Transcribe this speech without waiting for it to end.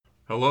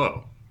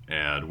Hello,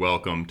 and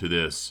welcome to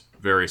this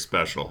very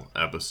special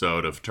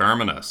episode of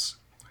Terminus.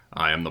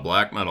 I am the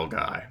black metal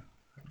guy.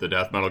 The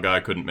death metal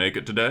guy couldn't make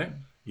it today.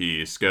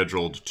 He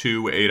scheduled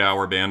 2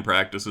 8-hour band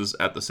practices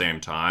at the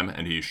same time,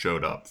 and he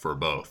showed up for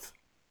both.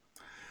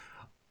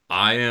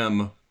 I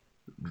am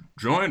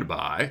joined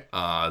by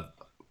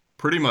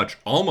pretty much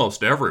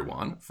almost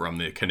everyone from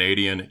the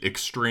Canadian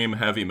extreme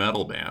heavy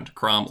metal band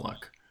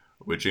Cromlech,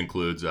 which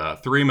includes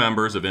 3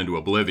 members of Into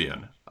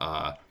Oblivion,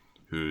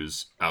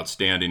 whose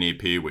outstanding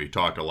EP we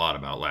talked a lot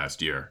about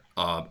last year.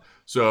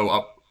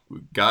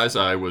 Guys,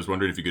 I was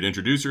wondering if you could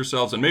introduce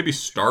yourselves and maybe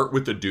start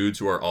with the dudes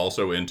who are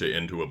also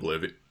into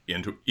Oblivion,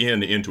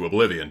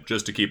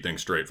 just to keep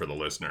things straight for the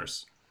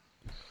listeners.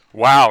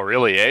 Wow,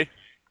 really, eh?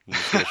 You're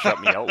just gonna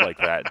shut me out like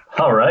that?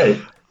 All right.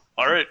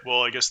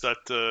 Well, I guess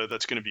that's going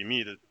to be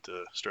me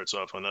that starts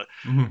off on that.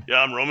 Mm-hmm. Yeah,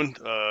 I'm Roman.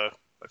 I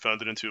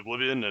founded Into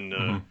Oblivion,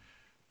 and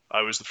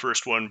I was the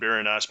first one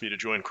Baron asked me to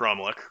join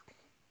Cromlech.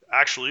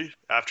 Actually,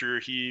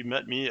 after he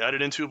met me at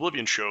an Into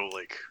Oblivion show,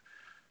 like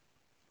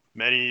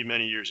many,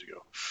 many years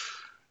ago.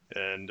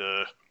 And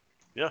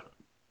yeah,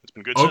 it's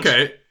been good since.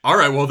 Okay, all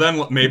right. Well,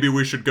 then maybe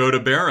we should go to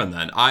Baron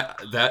then.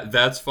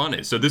 That's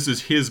funny. So this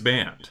is his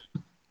band.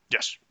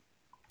 Yes.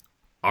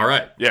 All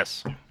right.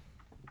 Yes.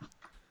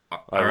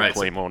 I right,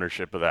 claim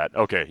ownership of that.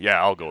 Okay, yeah,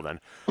 I'll go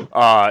then.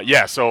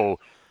 So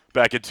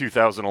back in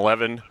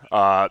 2011,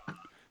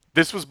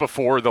 this was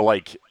before the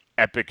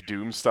Epic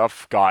Doom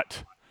stuff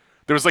got.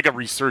 There was a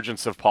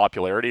resurgence of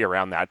popularity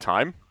around that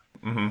time.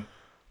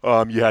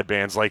 Mm-hmm. You had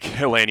bands like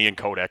Helanian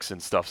Codex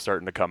and stuff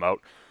starting to come out.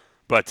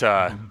 But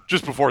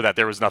just before that,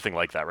 there was nothing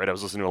like that, right? I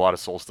was listening to a lot of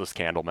Solstice,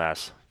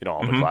 Candlemass,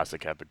 all the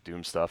classic Epic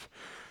Doom stuff.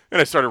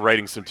 And I started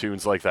writing some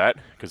tunes like that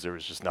because there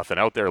was just nothing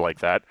out there like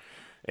that.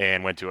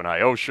 And went to an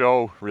I.O.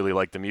 show, really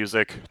liked the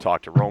music,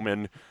 talked to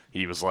Roman.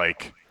 He was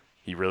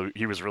he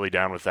was really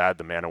down with that,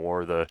 the Man of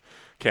War, the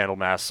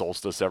Candlemass,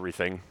 Solstice,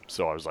 everything.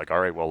 So I was like, all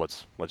right, well,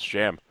 let's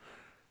jam.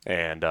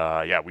 And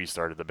we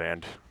started the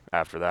band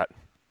after that.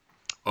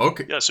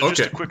 Okay. Yeah, so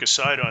just a quick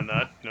aside on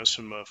that,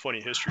 some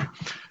funny history.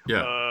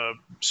 Yeah.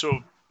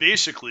 So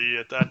basically,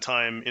 at that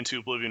time, Into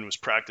Oblivion was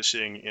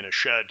practicing in a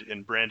shed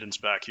in Brandon's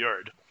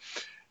backyard.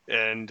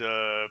 And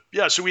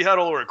so we had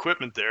all our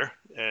equipment there.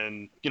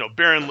 And,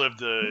 Baron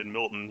lived in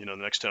Milton, the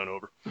next town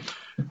over.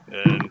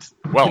 And,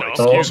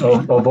 excuse me.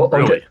 Okay.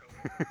 Really?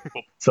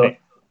 Well, So,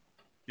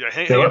 yeah,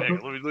 hang on.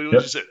 Let me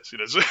just say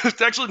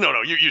this. Actually,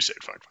 no, you say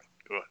it. Fine.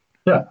 Go ahead.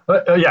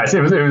 yeah.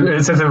 Since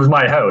it was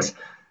my house.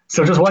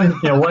 So just one day.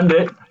 So one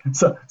day.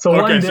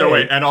 So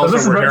wait, and also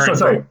so we're hearing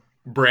from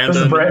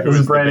Brandon, who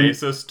is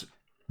the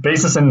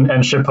bassist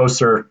and ship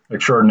poster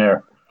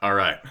extraordinaire. All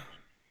right.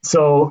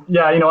 So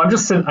yeah, I'm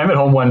at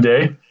home one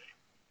day,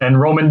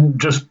 and Roman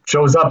just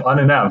shows up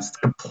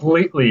unannounced,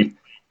 completely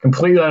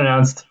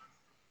unannounced,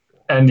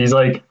 and he's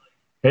like,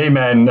 "Hey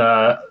man,"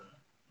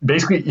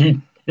 basically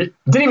he didn't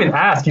even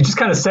ask. He just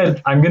kind of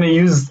said, "I'm gonna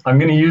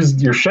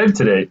use your shed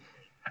today,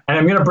 and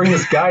I'm gonna bring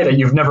this guy that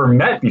you've never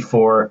met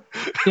before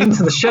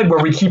into the shed where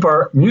we keep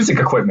our music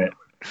equipment."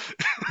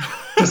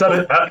 Just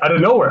out of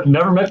nowhere,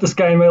 never met this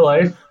guy in my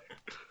life,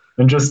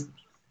 and just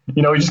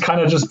he just kind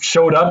of just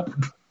showed up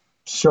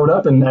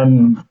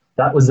and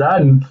that was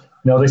that. And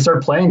they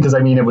started playing because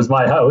it was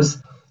my house,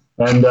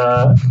 and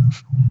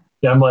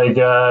I'm like,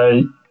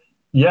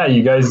 yeah,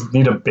 you guys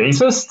need a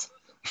bassist.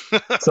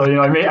 So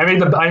I made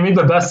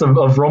the best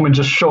of Roman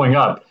just showing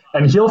up,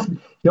 and he'll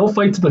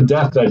fight to the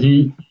death that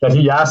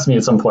he asked me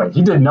at some point.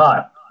 He did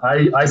not.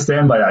 I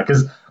stand by that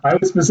because I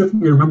would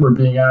specifically remember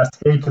being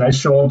asked, "Hey, can I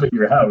show up at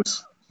your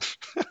house?"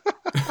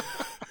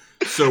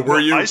 So were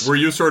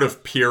you sort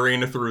of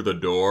peering through the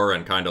door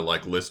and kind of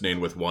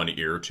listening with one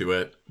ear to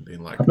it,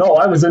 being like, "No,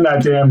 I was in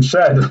that damn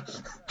shed."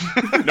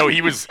 No,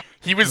 he was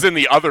in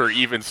the other,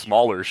 even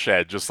smaller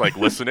shed, just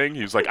listening.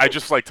 He was like, "I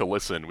just like to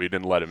listen." We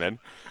didn't let him in.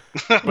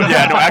 But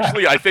yeah, no,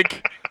 actually, I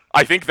think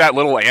that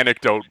little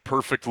anecdote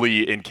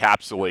perfectly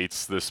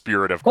encapsulates the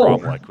spirit of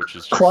Cromlech, which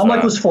is just,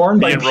 Cromlech was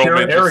formed by pure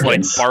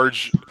arrogance.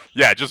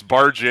 Just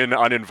barge in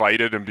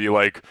uninvited and be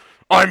like,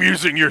 "I'm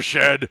using your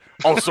shed.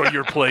 Also,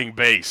 you're playing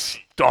bass.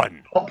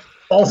 Done."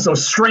 Also,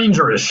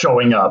 stranger is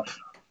showing up.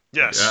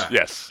 Yes.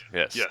 Yeah.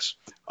 Yes.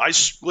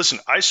 Listen,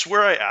 I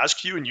swear I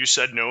asked you and you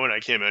said no, and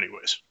I came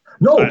anyways.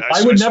 No,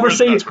 I would never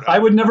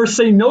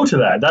say no to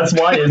that. That's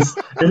why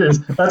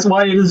That's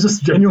why it is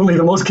just genuinely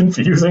the most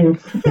confusing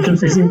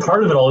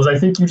part of it all is I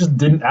think you just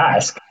didn't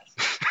ask.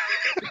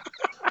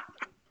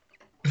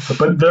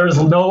 But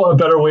there's no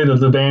better way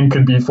that the band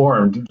could be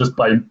formed just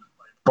by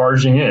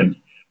barging in.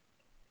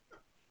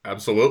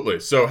 Absolutely.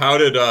 So how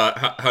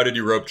did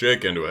you rope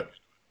Jake into it?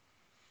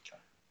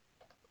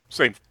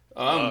 Same.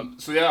 I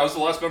was the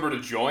last member to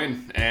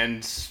join,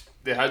 and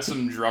they had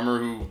some drummer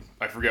who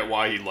I forget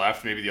why he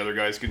left. Maybe the other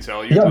guys can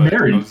tell you. He got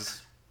married.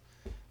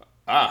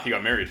 He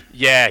got married.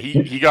 Yeah,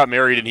 he got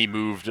married and he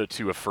moved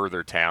to a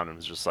further town and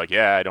was just like,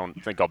 yeah, I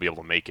don't think I'll be able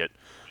to make it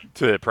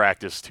to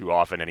practice too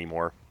often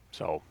anymore.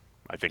 So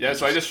I think. Yeah,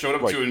 so I just showed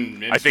up to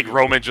an. I think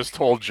Roman just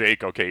told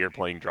Jake, "Okay, you're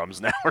playing drums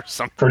now," or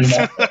something. Pretty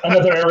much.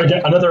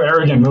 Another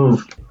arrogant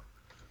move.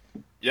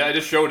 Yeah, I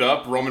just showed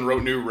up. Roman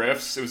wrote new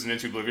riffs. It was an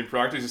Into Oblivion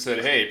practice. He said,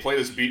 "Hey, play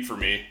this beat for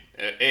me.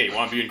 Hey,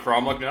 want to be in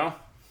Cromlech now?"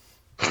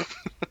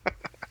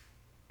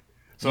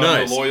 So I'm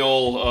Nice. a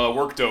loyal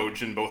work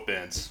doge in both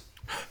bands.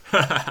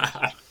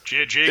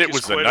 Jake It is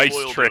was a quite nice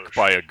loyal trick doge.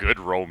 by a good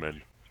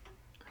Roman.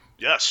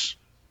 Yes.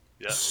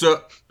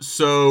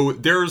 So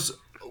there's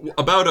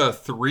about a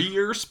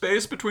 3-year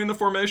space between the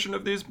formation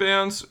of these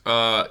bands.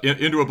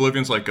 Into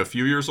Oblivion's like a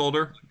few years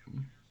older.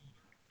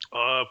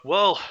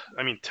 Well,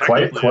 I mean,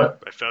 technically, quite.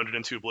 I found it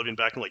Into Oblivion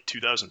back in like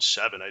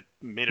 2007. I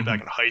made it back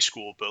in high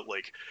school, but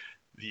like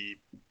the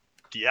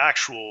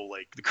actual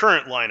like the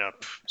current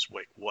lineup is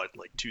like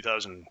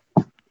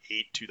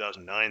 2008,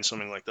 2009,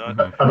 something like that.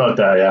 About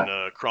that, yeah.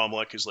 And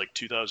Cromlech is like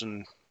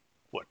 2011.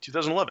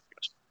 I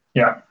guess.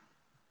 Yeah.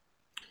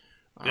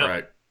 All Yeah.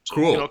 right. So,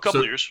 Cool. a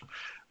couple So- years.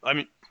 I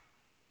mean,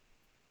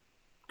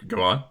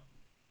 Go on.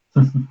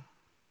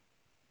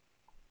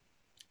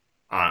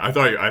 I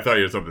thought you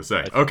had something to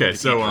say. Okay, Did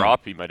so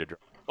he might have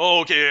dropped.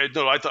 oh, okay.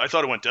 No, I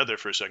thought it went dead there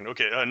for a second.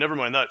 Okay, never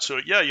mind that. So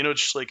yeah,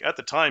 just like at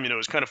the time, it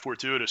was kind of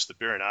fortuitous that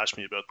Baron asked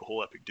me about the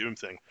whole Epic Doom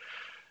thing,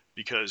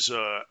 because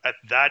at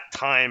that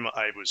time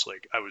I was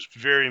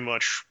very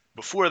much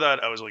before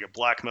that I was like a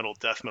black metal,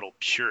 death metal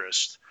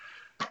purist,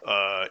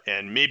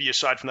 and maybe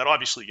aside from that,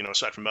 obviously,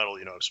 aside from metal,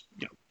 it was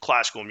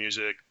classical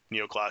music,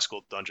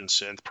 neoclassical, dungeon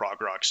synth,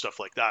 prog rock, stuff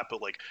like that.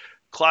 But like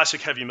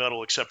classic heavy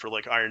metal, except for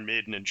like Iron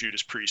Maiden and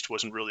Judas Priest,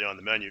 wasn't really on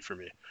the menu for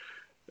me.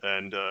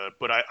 And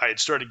but I had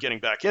started getting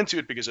back into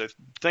it because I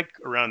think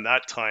around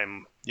that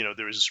time,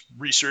 there was this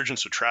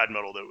resurgence of trad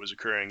metal that was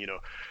occurring.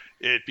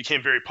 It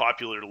became very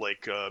popular,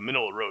 like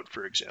Manila Road,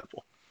 for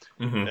example.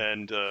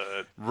 And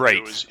Right.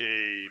 there was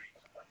a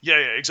yeah,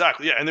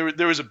 exactly, yeah. And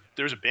there was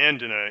a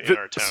band in our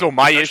town. So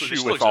my Actually, they issue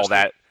still with all exist.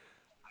 that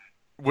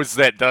was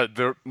that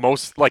the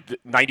most like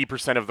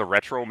 90% of the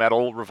retro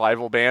metal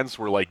revival bands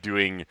were like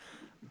doing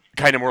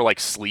kind of more like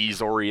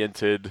sleaze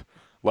oriented,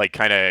 like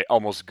kind of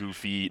almost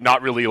goofy,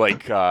 not really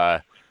like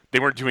they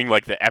weren't doing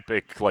like the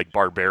epic like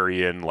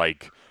barbarian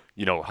like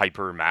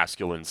hyper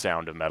masculine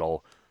sound of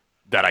metal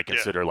that I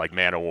consider like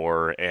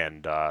Manowar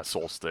and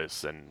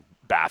Solstice and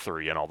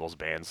Bathory and all those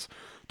bands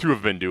to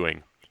have been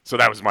doing. So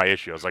that was my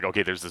issue. I was like,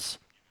 okay, there's this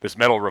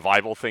metal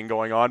revival thing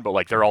going on, but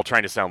like they're all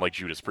trying to sound like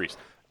Judas Priest.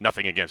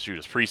 Nothing against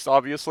Judas Priest,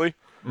 obviously,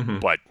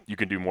 but you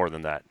can do more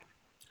than that.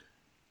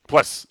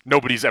 Plus,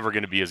 nobody's ever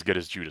going to be as good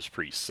as Judas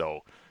Priest.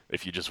 So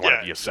if you just want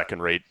to be a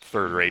second-rate,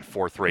 third-rate,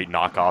 fourth-rate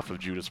knockoff of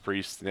Judas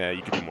Priest, yeah,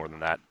 you can do more than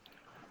that.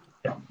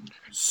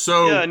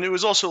 So yeah, and it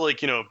was also like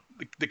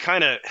the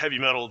kind of heavy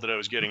metal that I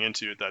was getting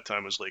into at that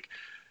time was like,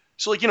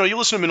 so like you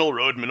listen to Manila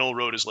Road. Manila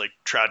Road is like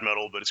trad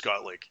metal, but it's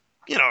got like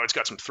it's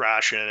got some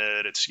thrash in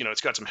it. It's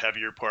it's got some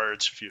heavier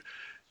parts. If you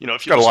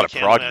if you got a listen lot to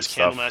of proggy Candlemass,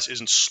 stuff. Candlemass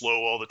isn't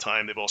slow all the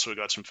time. They've also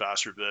got some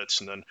faster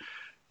bits, and then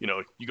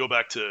you go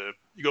back to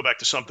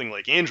something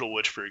like Angel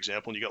Witch, for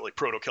example, and you got like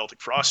Proto Celtic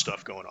Frost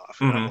stuff going off.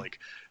 And I'm like,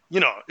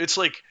 it's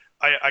like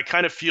I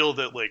kind of feel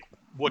that like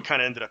what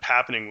kind of ended up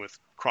happening with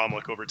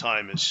Cromlech over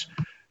time is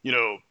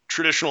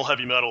traditional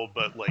heavy metal,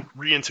 but like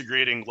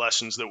reintegrating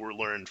lessons that were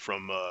learned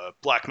from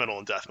black metal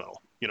and death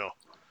metal.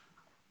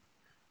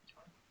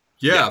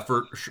 yeah,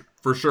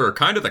 for sure.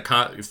 Kind of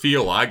the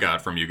feel I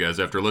got from you guys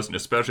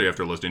especially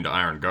after listening to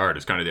Iron Guard,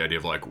 is kind of the idea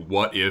of like,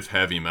 what if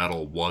heavy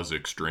metal was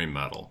extreme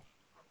metal?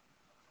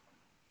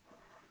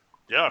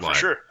 Yeah, for Like-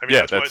 sure. I mean,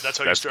 Yeah, that's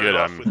how you that's started good.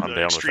 off I'm with down with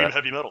extreme that.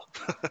 heavy metal.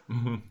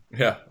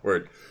 Yeah,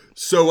 word.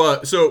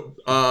 So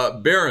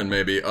Baron,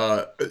 maybe,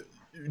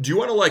 do you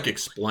want to like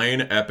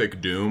explain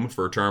Epic Doom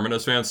for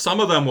Terminus fans? Some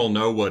of them will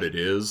know what it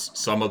is,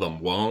 some of them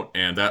won't,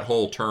 and that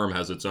whole term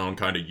has its own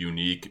kind of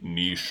unique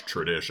niche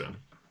tradition.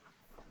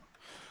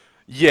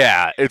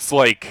 Yeah, it's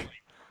like,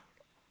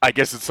 I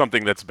guess it's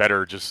something that's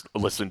better just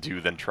listened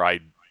to than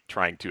trying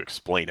to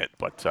explain it.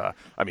 But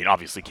I mean,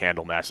 obviously,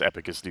 Candlemass,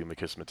 Epicus,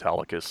 Doomicus,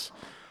 Metallicus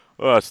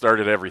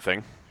started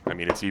everything. I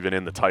mean, it's even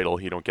in the title.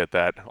 You don't get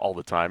that all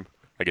the time.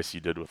 I guess you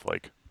did with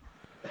like,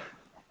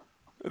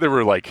 there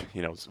were like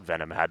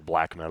Venom had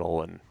black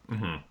metal and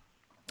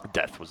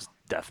Death was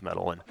death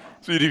metal, and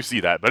so you do see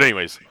that. But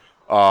anyways,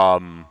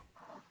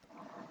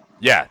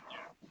 yeah.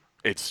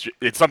 It's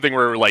something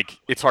where like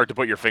it's hard to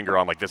put your finger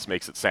on like this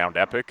makes it sound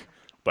epic,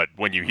 but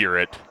when you hear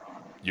it,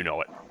 you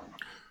know it.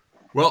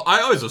 Well,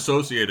 I always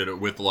associated it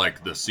with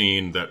like the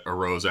scene that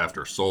arose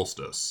after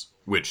Solstice,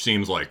 which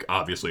seems like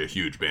obviously a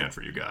huge band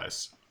for you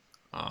guys.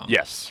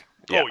 Yes.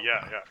 Yeah. Oh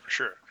yeah, for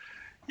sure.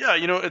 Yeah,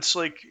 it's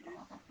like,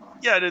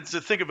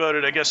 to think about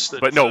it, I guess that.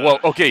 But no, well,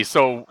 okay.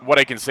 So what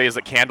I can say is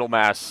that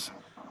Candlemass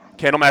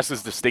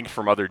is distinct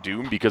from other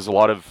Doom because a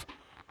lot of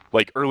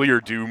like earlier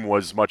Doom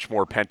was much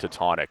more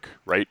pentatonic,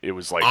 right? It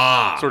was like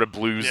sort of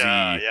bluesy.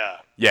 Yeah.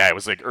 Yeah, it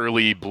was like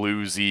early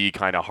bluesy,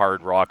 kind of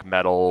hard rock,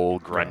 metal,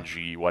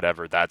 grungy,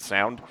 whatever that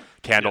sound.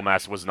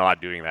 Candlemass was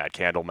not doing that.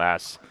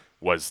 Candlemass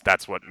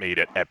that's what made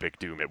it Epic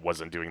Doom. It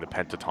wasn't doing the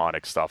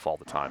pentatonic stuff all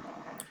the time.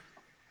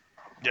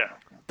 Yeah.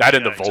 That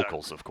and the exactly.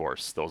 vocals, of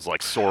course, those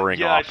like soaring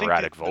Yeah, I think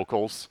operatic that-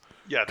 vocals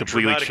Yeah, the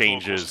completely dramatic vocals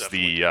changes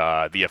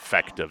definitely. the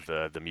effect of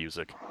the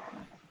music.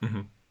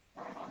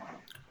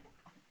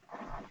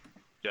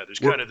 Yeah,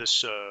 there's We're- kind of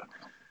this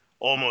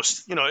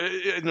almost, I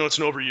know it's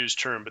an overused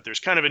term, but there's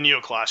kind of a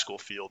neoclassical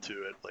feel to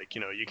it. Like,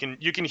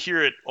 you can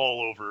hear it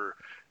all over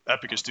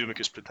Epicus,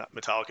 Doomicus,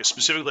 Metallicus,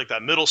 specifically like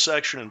that middle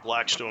section and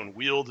Blackstone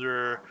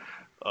Wielder.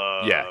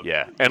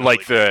 Yeah. And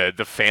like the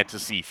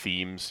fantasy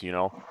themes,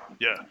 yeah,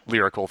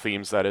 lyrical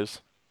themes, that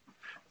is.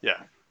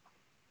 yeah,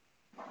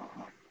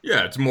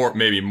 Yeah, it's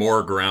maybe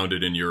more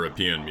grounded in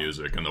European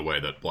music in the way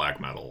that black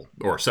metal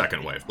or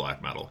second wave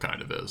black metal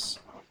kind of is.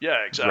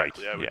 yeah,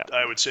 exactly. Right,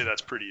 I would say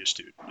that's pretty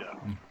astute. Yeah.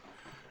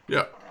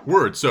 Yeah,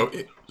 word. So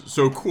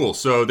cool.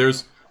 So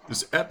there's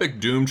this epic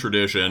doom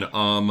tradition.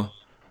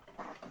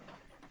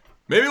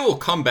 Maybe we'll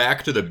come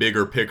back to the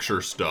bigger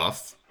picture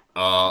stuff.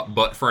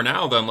 But for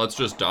now, then let's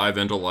just dive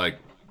into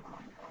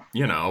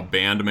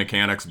band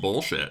mechanics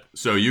bullshit.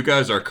 So you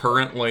guys are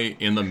currently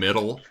in the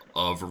middle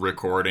of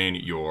recording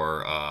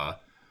your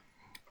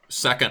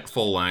second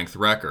full length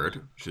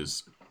record, which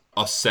is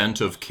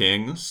Ascent of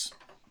Kings.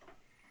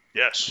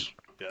 Yes.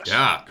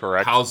 Yeah,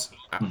 Correct.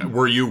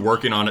 Were you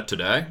working on it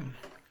today?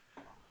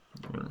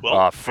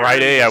 Well,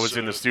 Friday, I was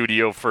in the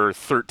studio for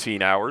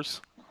 13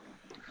 hours.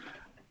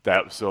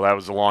 That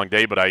was a long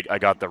day, but I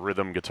got the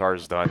rhythm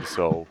guitars done,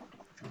 so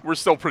we're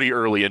still pretty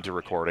early into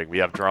recording. We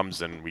have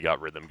drums and we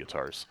got rhythm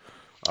guitars.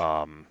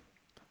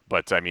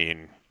 But I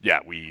mean, yeah,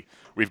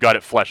 we've got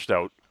it fleshed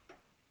out.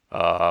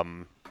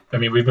 I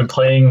mean, we've been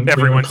playing.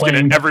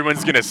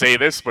 Everyone's gonna say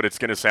this, but it's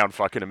gonna sound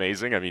fucking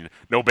amazing. I mean,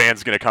 no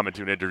band's gonna come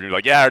into an interview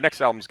like, yeah, our next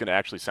album's gonna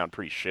actually sound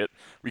pretty shit.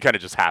 We kind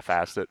of just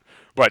half-assed it,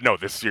 but no,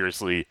 this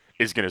seriously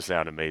is gonna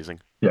sound amazing.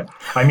 Yeah,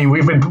 I mean,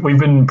 we've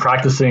been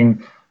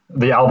practicing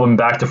the album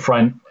back to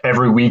front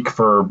every week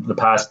for the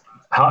past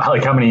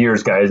how many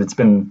years, guys? It's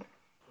been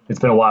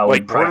a while.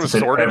 Like Born with practiced it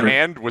Sword in every-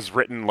 Hand was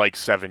written like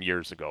 7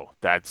 years ago.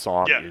 That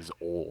song Yeah. is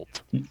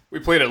old. We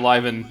played it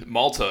live in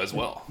Malta as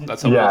well.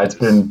 That's how Yeah, old it's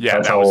it is. been Yeah,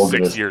 that's that how was old it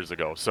 6 is. years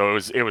ago. So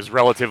it was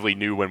relatively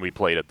new when we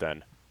played it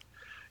then.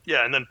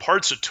 Yeah, and then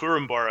parts of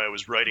Turambar I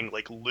was writing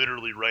like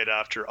literally right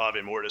after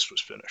Ave Mortis was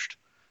finished.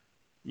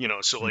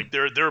 So like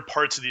there are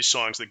parts of these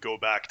songs that go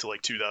back to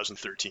like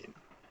 2013.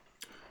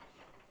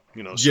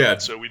 Yeah.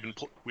 So we've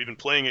been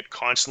playing it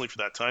constantly for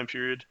that time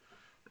period,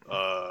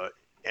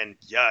 and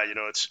yeah,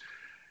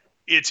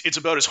 it's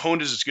about as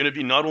honed as it's going to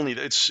be. Not only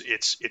that,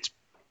 it's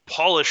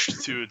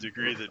polished to a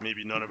degree that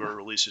maybe none of our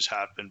releases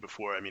have been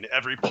before. I mean,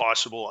 every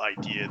possible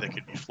idea that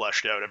could be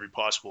fleshed out, every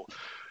possible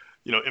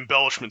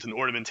embellishment and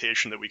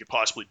ornamentation that we could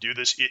possibly do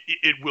this,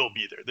 it will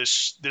be there.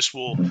 This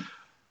will,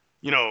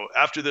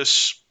 after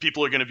this,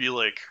 people are going to be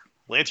like,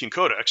 Lantean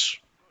Codex,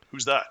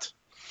 who's that?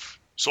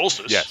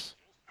 Solstice, Yes.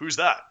 who's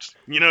that?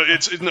 I'm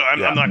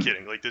Yeah. not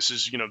kidding. Like this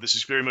is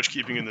very much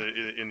keeping in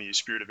the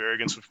spirit of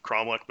arrogance of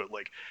Cromlech, but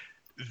like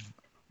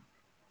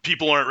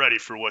people aren't ready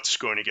for what's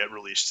going to get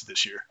released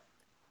this year.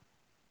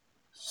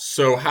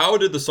 So how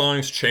did the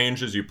songs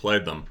change as you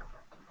played them?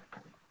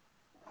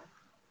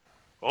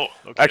 Oh,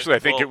 okay. Actually, I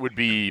think Well, it would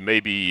be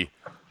maybe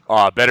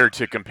better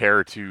to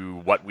compare to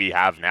what we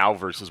have now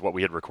versus what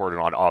we had recorded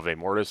on Ave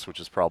Mortis, which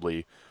is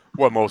probably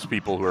what most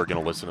people who are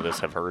going to listen to this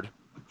have heard.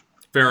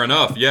 Fair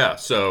enough. Yeah.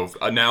 So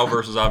now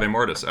versus Ave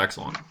Mortis.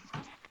 Excellent.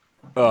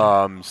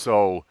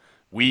 So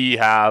we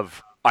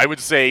have, I would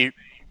say,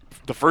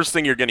 the first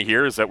thing you're going to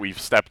hear is that we've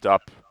stepped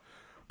up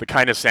the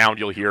kind of sound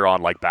you'll hear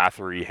on like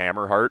Bathory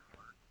Hammerheart.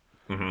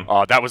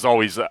 That was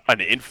always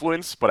an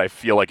influence, but I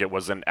feel like it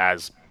wasn't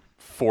as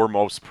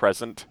foremost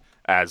present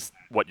as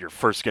what you're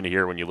first going to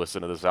hear when you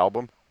listen to this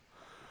album.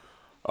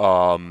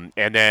 And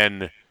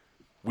then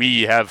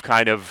we have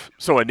kind of,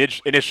 so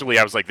initially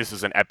I was like, this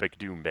is an epic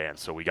doom band,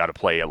 so we got to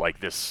play at like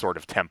this sort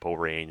of tempo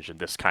range and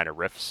this kind of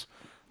riffs,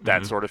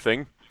 that sort of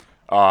thing.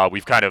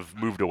 We've kind of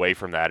moved away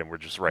from that, and we're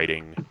just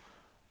writing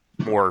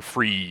more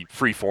free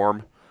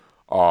form.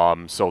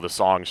 So the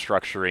song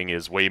structuring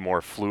is way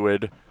more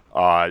fluid.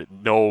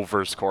 No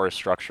verse chorus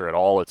structure at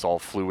all. It's all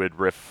fluid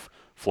riff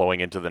flowing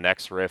into the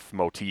next riff,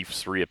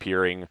 motifs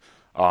reappearing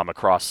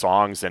across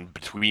songs and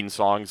between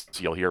songs.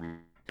 So you'll hear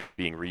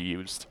being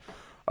reused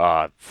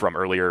from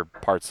earlier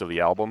parts of the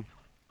album.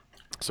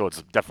 So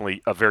it's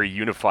definitely a very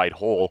unified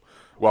whole,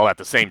 while at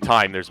the same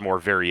time there's more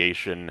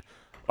variation.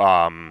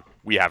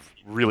 We have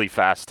really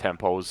fast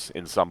tempos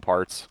in some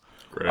parts,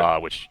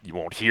 which you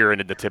won't hear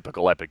in the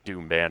typical epic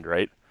doom band,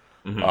 right?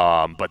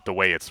 But the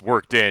way it's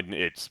worked in,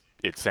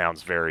 it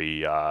sounds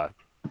very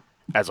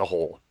as a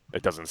whole.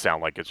 It doesn't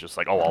sound like it's just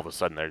like, all of a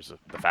sudden there's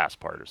the fast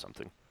part or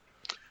something.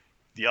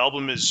 the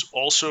album is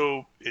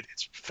also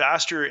it's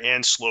faster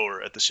and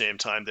slower at the same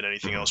time than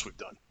anything else we've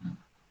done.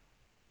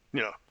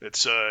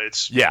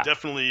 It's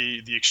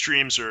definitely the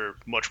extremes are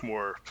much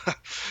more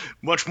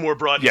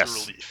brought into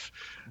relief.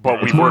 But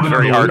we It's more worked of an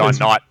very hard on evolution.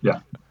 not. Yeah.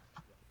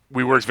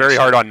 We worked very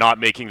hard on not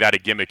making that a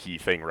gimmicky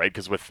thing, right?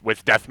 Because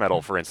with death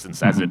metal, for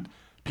instance,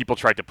 people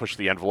tried to push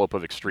the envelope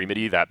of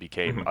extremity, that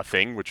became a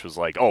thing, which was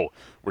like, oh,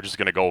 we're just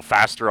going to go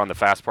faster on the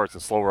fast parts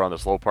and slower on the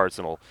slow parts,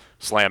 and it'll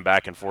slam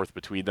back and forth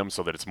between them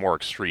so that it's more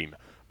extreme.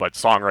 But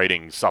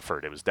songwriting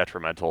suffered. It was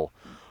detrimental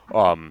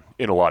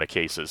in a lot of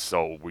cases.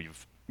 So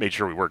we've made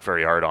sure we worked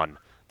very hard on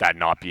that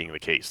not being the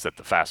case, that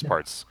the fast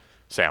parts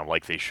sound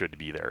like they should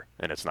be there,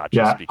 and it's not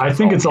Yeah, just I because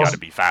think it's we got also- to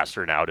be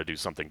faster now to do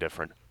something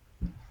different.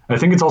 I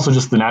think it's also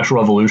just the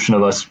natural evolution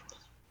of us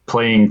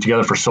playing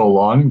together for so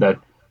long that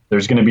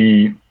there's going to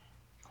be,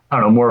 I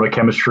don't know, more of a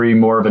chemistry,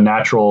 more of a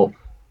natural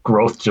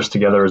growth just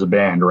together as a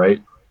band,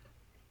 right?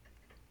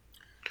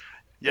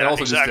 Yeah, And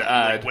also just to exactly.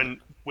 add- Like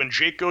when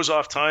Jake goes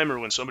off time or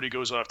when somebody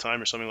goes off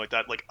time or something like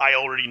that, like I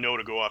already know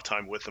to go off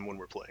time with them when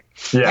we're playing.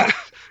 Yeah.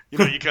 You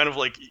know, you kind of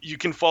like you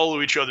can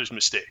follow each other's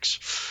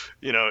mistakes.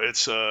 You know,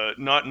 it's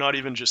not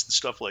even just the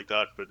stuff like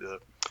that, but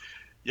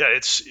yeah,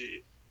 it's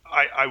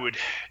I would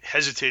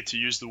hesitate to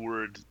use the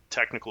word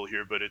technical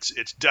here, but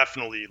it's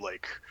definitely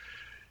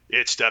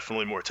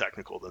more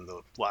technical than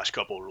the last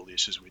couple of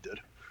releases we did.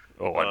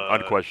 Oh,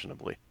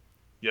 unquestionably.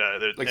 Yeah,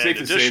 Like, and safe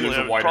to say additionally, there's a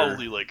I would wider-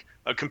 probably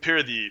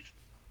compare the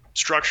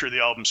structure of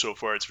the album so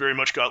far. It's very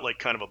much got like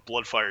kind of a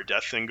blood, fire,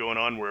 death thing going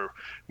on, where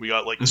we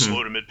got like the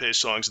slow to mid pace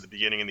songs at the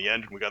beginning and the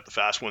end, and we got the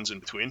fast ones in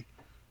between.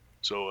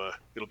 So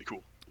it'll be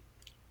cool.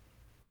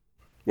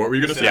 What were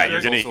you going to say? Yeah,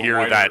 There's you're gonna also hear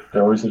wider- that.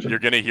 They're always such a- You're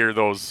gonna hear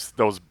those.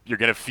 You're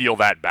gonna feel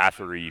that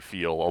Bathory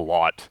feel a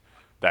lot.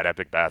 That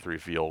epic Bathory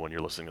feel when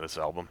you're listening to this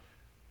album.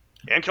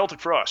 And Celtic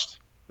Frost.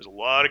 There's a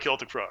lot of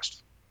Celtic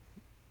Frost.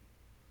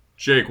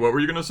 Jake, what were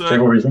you going to say? Jake,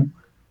 what were you saying?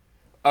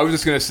 I was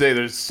just going to say,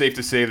 there's safe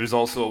to say there's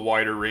also a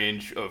wider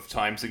range of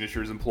time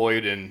signatures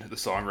employed in the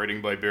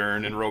songwriting by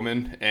Baron and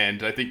Roman,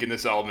 and I think in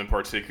this album in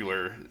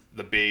particular,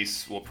 the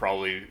bass will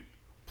probably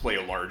play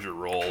a larger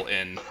role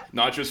in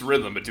not just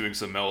rhythm, but doing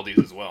some melodies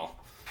as well.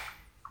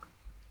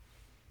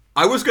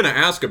 I was going to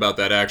ask about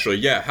that, actually.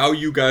 Yeah, how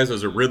you guys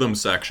as a rhythm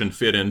section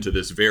fit into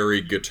this very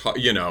guitar,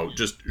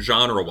 just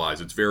genre-wise,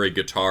 it's very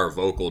guitar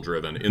vocal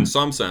driven. In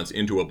some sense,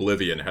 Into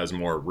Oblivion has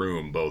more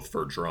room both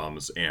for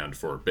drums and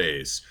for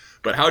bass.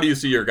 But how do you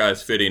see your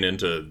guys fitting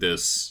into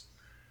this?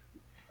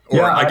 Or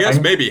Yeah, I guess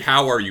I- maybe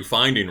how are you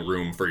finding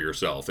room for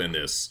yourself in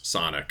this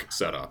sonic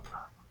setup?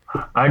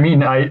 I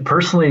mean, I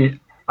personally,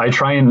 I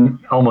try and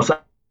almost, I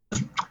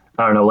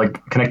don't know,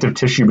 like connective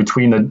tissue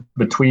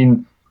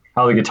between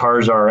how the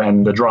guitars are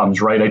and the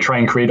drums, right? I try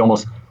and create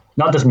almost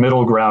not this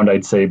middle ground,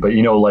 I'd say, but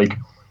like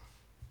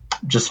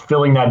just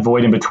filling that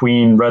void in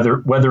between,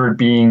 whether it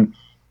being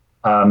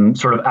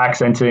sort of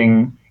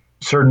accenting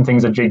certain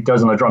things that Jake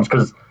does on the drums,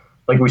 because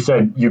like we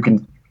said, you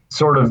can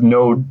sort of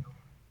know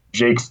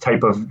Jake's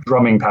type of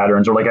drumming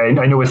patterns, or like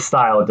I know his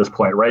style at this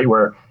point, right?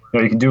 Where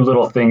you can do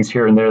little things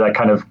here and there that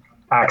kind of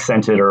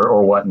accent it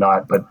or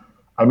whatnot. But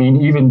I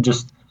mean, even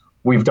just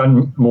we've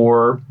done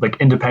more like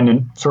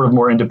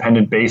more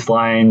independent bass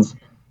lines.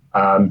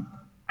 I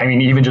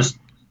mean, even just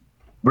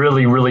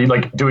really, really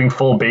like doing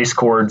full bass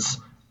chords,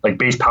 like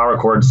bass power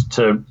chords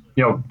to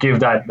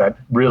give that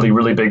really,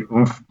 really big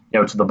oomph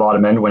to the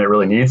bottom end when it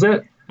really needs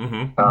it.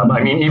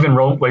 I mean, even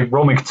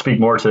Roman could speak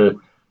more to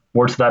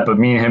that, but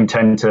me and him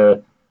tend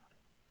to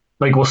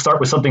we'll start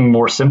with something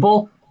more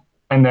simple,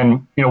 and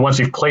then once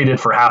we've played it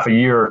for half a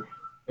year,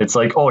 it's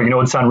like, oh,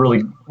 it sound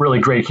really, really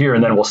great here,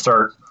 and then we'll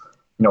start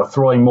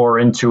throwing more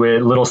into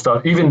it, little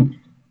stuff,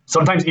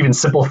 sometimes even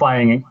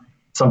simplifying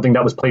something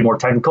that was played more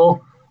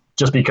technical,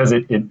 just because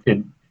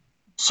it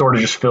sort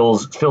of just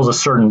fills a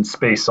certain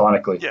space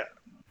sonically.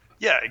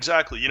 Yeah,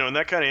 exactly. And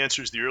that kind of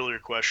answers the earlier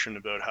question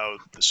about how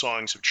the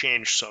songs have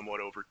changed somewhat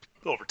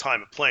over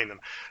time of playing them.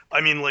 I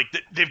mean, like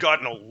they've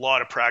gotten a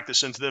lot of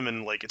practice into them,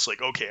 and like it's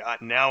like, okay,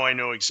 now I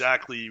know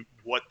exactly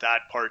what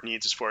that part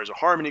needs as far as a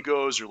harmony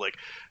goes, or like,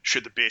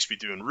 should the bass be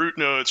doing root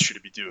notes? Should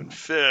it be doing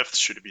fifths?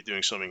 Should it be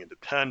doing something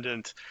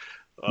independent?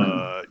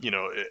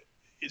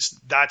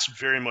 That's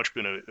very much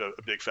been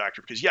a big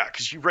factor because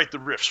you write the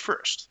riffs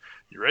first.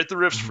 You write the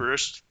riffs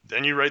first,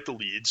 then you write the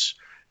leads.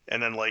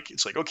 And then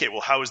it's like, okay,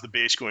 well, how is the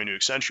bass going to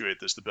accentuate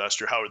this the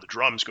best, or how are the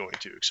drums going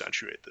to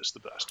accentuate this the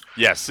best?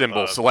 Yeah,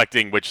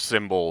 selecting which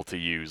cymbal to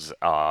use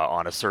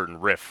on a certain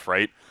riff,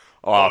 right?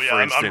 I'm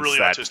really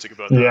autistic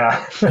about that.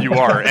 Yeah. You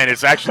are, and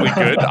it's actually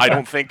good. I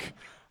don't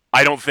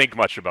think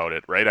much about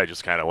it, right? I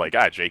just kind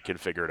of Jake can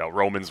figure it out.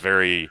 Roman's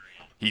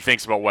he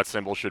thinks about what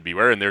cymbal should be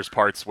where, and there's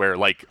parts where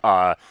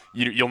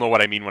you'll know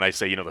what I mean when I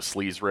say the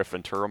sleaze riff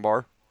in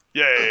Turambar.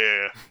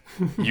 Yeah.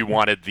 You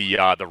wanted the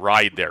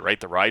ride there, right?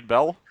 The ride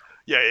bell.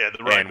 Yeah,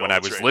 the ride and when bell, I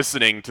was right.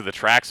 listening to the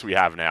tracks we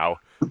have now,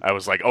 I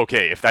was like,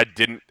 okay, if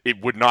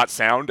it would not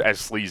sound as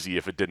sleazy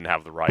if it didn't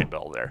have the ride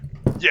bell there.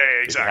 Yeah,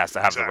 exactly. It has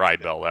to have the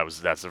ride bell.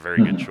 That's a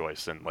very good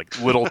choice. And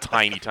little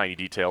tiny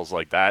details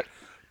like that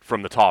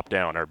from the top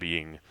down are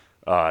being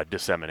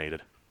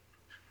disseminated.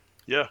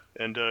 Yeah,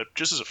 and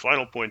just as a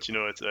final point,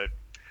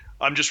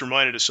 I'm just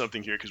reminded of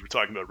something here because we're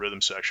talking about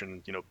rhythm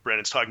section.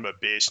 Brandon's talking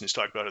about bass, and he's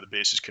talking about how the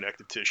bass is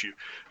connective tissue.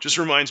 Just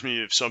reminds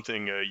me of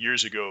something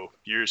years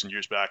and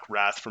years back,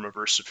 Wrath from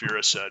Averse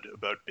Saphira said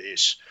about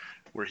bass,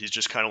 where he's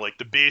just kind of like,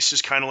 the bass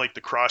is kind of like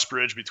the cross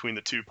bridge between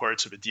the two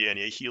parts of a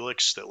DNA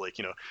helix that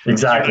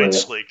Exactly.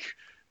 unites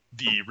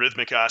the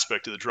rhythmic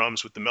aspect of the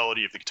drums with the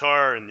melody of the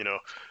guitar, and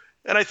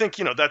and I think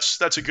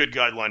that's a good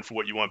guideline for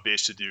what you want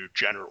bass to do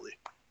generally.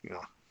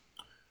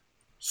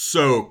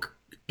 So,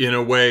 in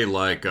a way,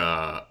 like,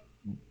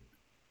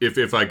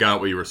 if I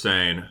got what you were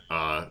saying,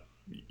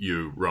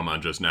 you,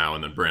 Roman, just now,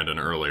 and then Brandon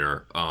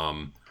earlier.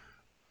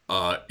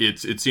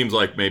 It seems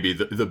like maybe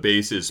the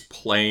bass is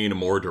playing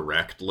more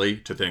directly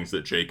to things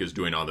that Jake is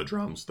doing on the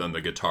drums than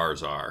the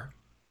guitars are.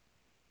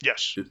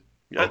 Yes.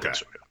 Yeah, I Okay. think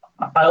so, yeah.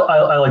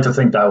 I like to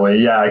think that way,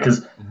 yeah,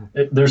 because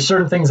there's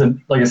certain things that,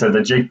 like I said,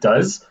 that Jake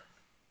does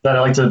that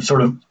I like to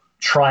sort of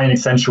try and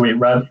accentuate.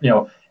 Rather,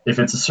 if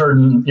it's a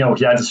certain, he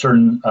adds a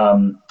certain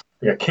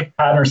like a kick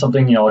pattern or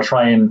something, I'll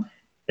try and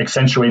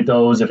accentuate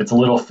those. If it's a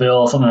little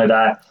fill, something like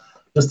that,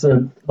 just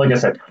to, like I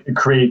said,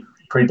 create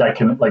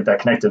that that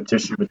connective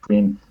tissue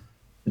between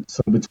the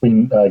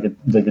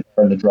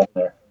guitar and the drum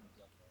there.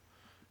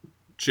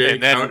 Jake,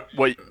 And then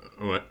what?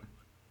 what?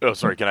 Oh,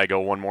 sorry. Can I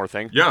go one more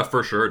thing? Yeah,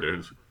 for sure,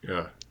 dude.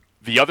 Yeah.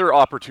 The other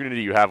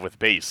opportunity you have with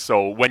bass,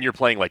 so when you're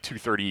playing like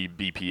 230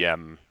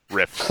 BPM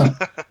riffs,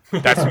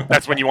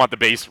 that's when you want the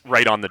bass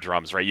right on the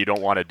drums, right? You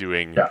don't want it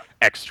doing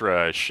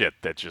extra shit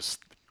that just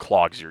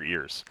clogs your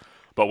ears.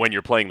 But when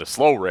you're playing the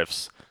slow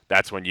riffs,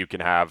 that's when you can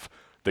have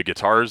the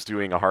guitars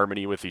doing a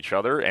harmony with each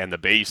other, and the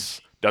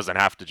bass doesn't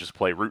have to just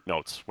play root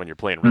notes. When you're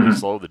playing really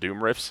slow, the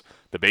doom riffs,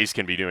 the bass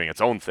can be doing its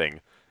own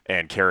thing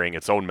and carrying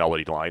its own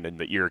melody line, and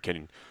the ear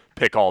can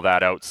pick all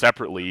that out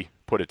separately,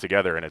 put it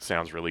together, and it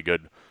sounds really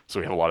good. So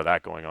we have a lot of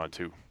that going on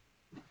too.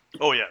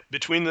 Oh yeah,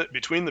 between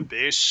the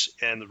bass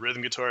and the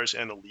rhythm guitars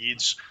and the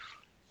leads,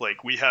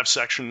 like we have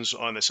sections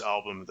on this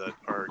album that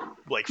are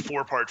like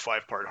 4-part,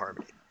 5-part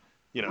harmony,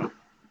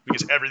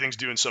 because everything's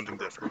doing something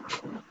different.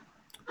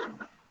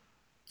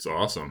 It's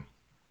awesome.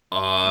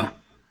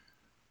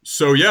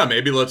 So yeah,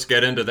 maybe let's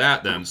get into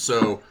that then.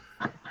 So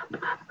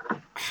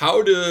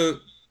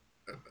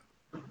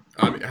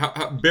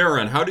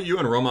Baron, how do you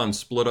and Roman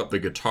split up the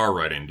guitar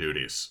writing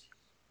duties?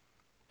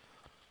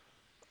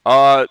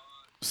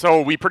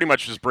 So we pretty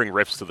much just bring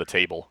riffs to the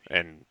table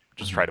and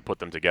just try to put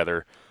them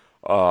together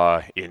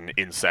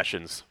in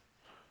sessions.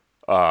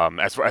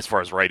 As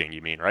far as writing,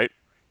 you mean, right?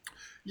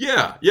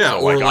 Yeah.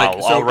 So, Or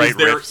I'll write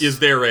riffs. is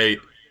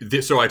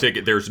there so I take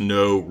it there's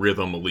no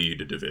rhythm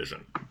lead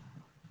division?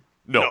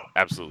 No,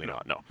 absolutely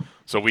not. No.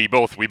 So we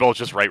both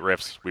just write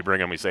riffs. We bring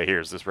them. We say,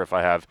 here's this riff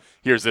I have.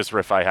 Here's this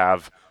riff I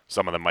have.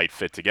 Some of them might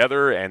fit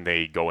together and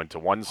they go into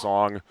one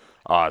song.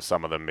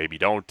 Some of them maybe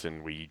don't,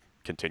 and we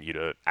continue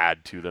to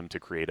add to them to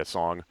create a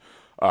song.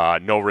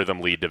 No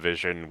rhythm lead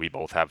division. We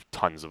both have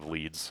tons of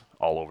leads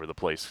all over the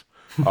place.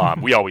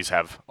 We always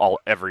have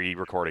every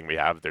recording we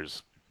have.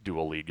 There's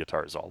dual lead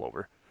guitars all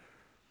over.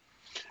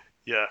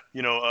 Yeah,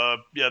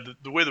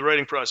 the way the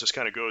writing process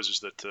kind of goes is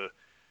that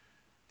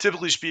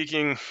typically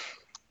speaking,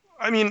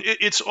 I mean,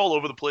 it's all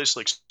over the place.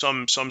 Like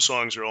some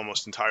songs are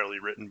almost entirely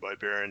written by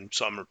Baron,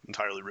 some are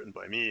entirely written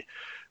by me,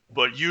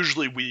 but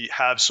usually we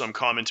have some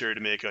commentary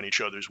to make on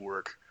each other's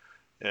work.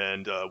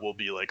 And we'll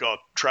be like, oh,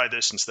 try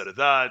this instead of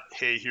that.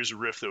 Hey, here's a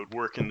riff that would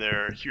work in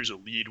there. Here's a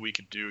lead we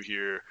could do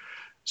here.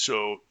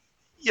 So,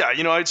 yeah,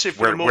 I'd say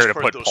for the most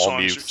part, those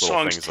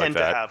songs tend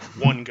to have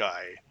one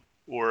guy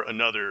or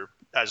another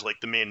as like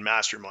the main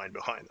mastermind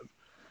behind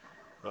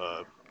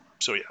them.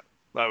 So, yeah,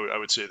 I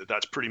would say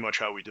that's pretty much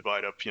how we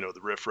divide up, the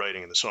riff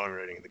writing and the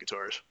songwriting and the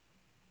guitars.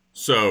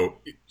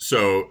 So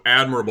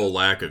admirable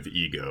lack of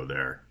ego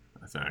there,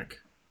 I think.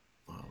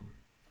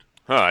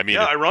 I mean,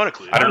 yeah,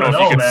 ironically, I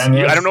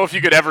don't know if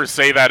you could ever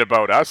say that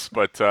about us,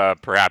 but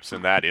perhaps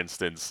in that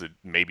instance, it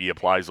maybe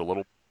applies a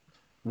little.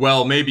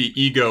 Well, maybe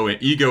ego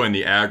in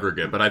the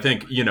aggregate, but I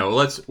think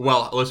let's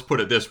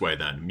put it this way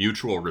then: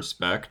 mutual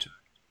respect.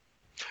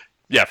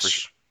 Yeah, for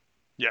sure.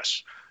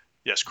 Yes.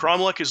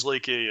 Cromlech is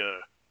like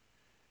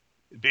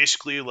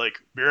basically like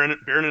Baron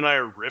and I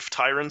are riff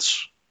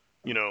tyrants.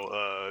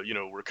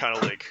 We're kind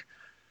of like,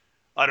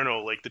 I don't know,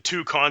 like the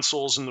two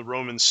consuls in the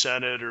Roman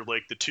Senate, or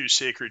like the two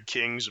sacred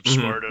kings of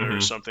Sparta, or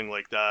something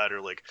like that,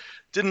 or like,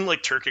 didn't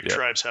like Turkic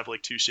tribes have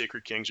like two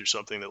sacred kings or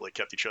something that like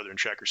kept each other in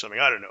check or something?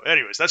 I don't know.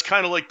 Anyways, that's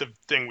kind of like the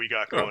thing we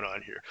got going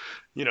on here.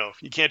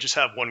 You can't just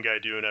have one guy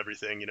doing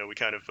everything. We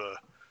kind of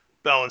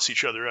balance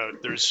each other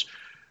out. There's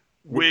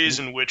ways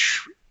in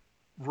which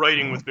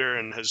writing with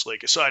Baron has,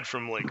 like, aside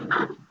from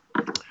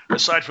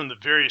the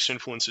various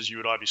influences you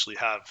would obviously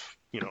have,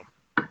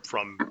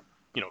 from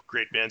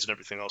great bands and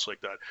everything else like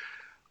that.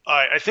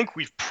 I think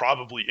we've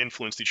probably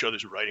influenced each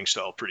other's writing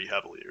style pretty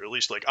heavily, or at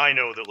least like I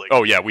know that like.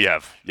 Oh yeah, we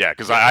have. Yeah,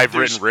 because I've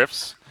written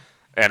riffs,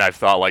 and I've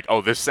thought like,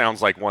 oh, this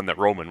sounds like one that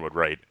Roman would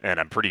write, and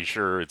I'm pretty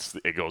sure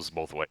it goes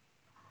both ways.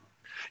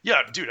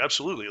 Yeah, dude,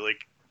 absolutely.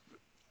 Like,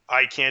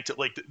 I can't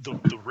like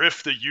the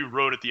riff that you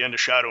wrote at the end of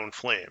Shadow and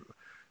Flame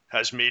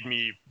has made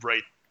me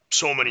write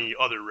so many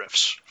other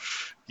riffs.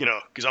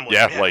 Because I'm like,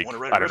 yeah, man,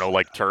 like I don't know,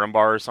 like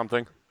Turambar or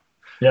something.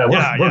 Yeah,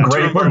 we're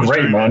great. We're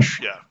great, man.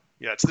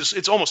 Yeah,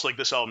 it's almost like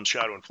this album's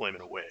Shadow and Flame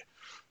in a way,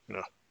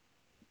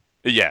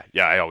 Yeah,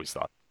 I always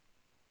thought.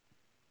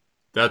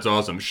 That's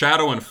awesome.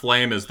 Shadow and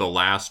Flame is the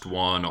last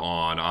one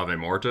on Ave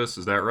Mortis,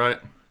 is that right?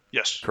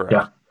 Yes. Correct.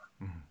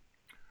 Yeah.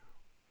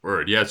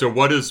 Word. Yeah, so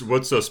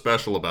what's so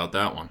special about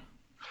that one?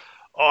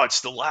 Oh,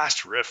 it's the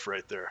last riff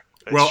right there.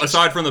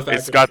 Aside from the fact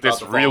it's that got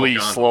this really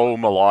slow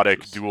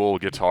melodic dual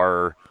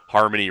guitar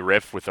harmony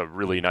riff with a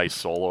really nice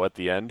solo at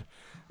the end.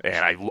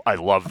 and I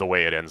love the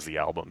way it ends the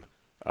album.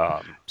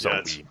 So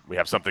Yeah, we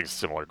have something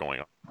similar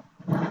going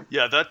on.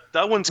 Yeah,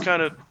 that one's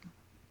kind of,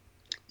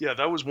 yeah,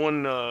 that was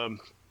one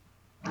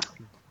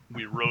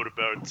we wrote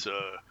about,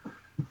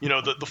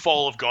 the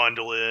fall of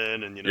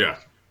Gondolin and Yeah.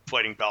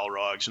 fighting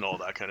Balrogs and all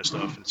that kind of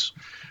stuff.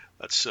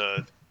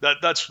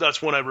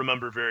 That's one I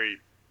remember very,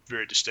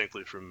 very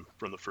distinctly from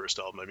the first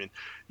album. I mean,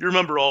 you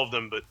remember all of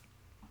them, but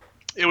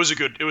it was a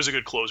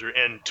good closer,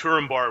 and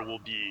Turambar will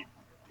be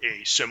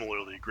a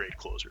similarly great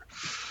closer.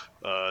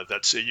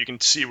 You can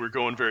see we're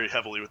going very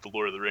heavily with the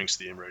Lord of the Rings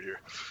theme right here.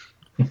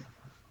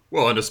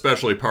 Well, and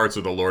especially parts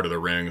of the Lord of the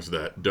Rings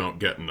that don't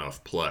get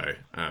enough play.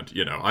 And,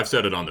 I've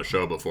said it on the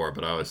show before,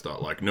 but I always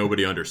thought, like,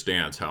 nobody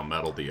understands how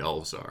metal the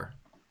elves are.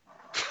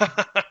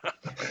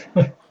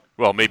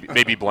 Well,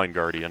 maybe Blind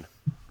Guardian.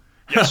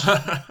 Yes.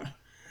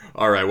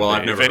 All right, well,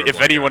 I've never heard of If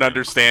Blind anyone Guardian.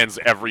 understands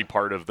every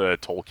part of the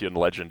Tolkien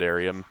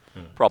legendarium,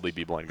 probably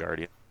be Blind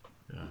Guardian.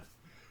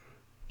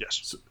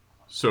 Yes.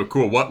 So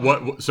cool.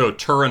 So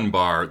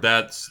Turambar,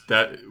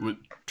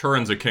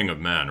 Turin's a king of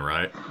men,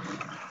 right?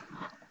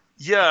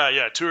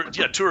 Yeah. Turin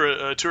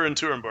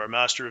Turambar,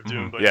 Master of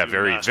Doom. But Yeah, Doom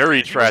very Master. very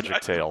He was- tragic I-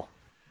 tale.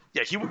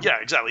 Yeah,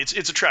 exactly.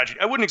 It's a tragedy.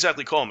 I wouldn't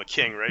exactly call him a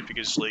king, right?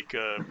 Because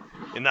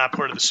in that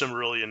part of the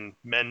Silmarillion,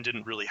 men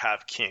didn't really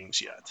have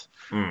kings yet.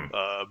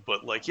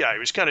 But he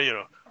was kind of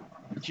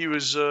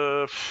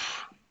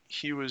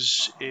he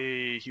was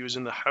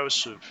in the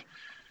house of.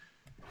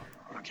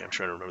 Okay, I'm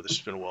trying to remember. This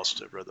has been a while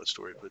since I've read that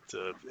story, but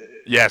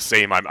Yeah,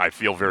 same. I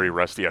feel very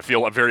rusty. I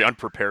feel very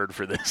unprepared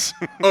for this.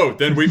 Oh,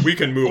 then we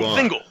can move on.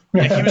 Thingol.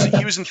 Yeah,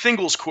 he was in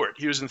Thingol's court.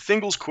 He was in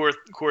Thingol's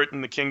court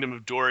in the kingdom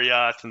of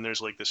Doriath, and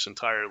there's this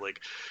entire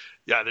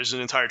there's an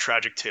entire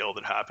tragic tale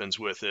that happens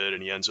with it,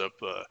 and he ends up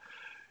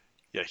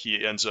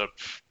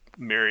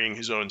marrying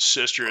his own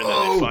sister, and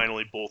then they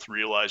finally both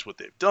realize what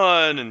they've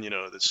done, and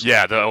this.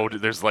 Yeah,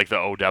 there's the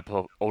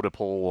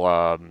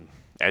Oedipal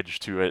edge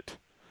to it.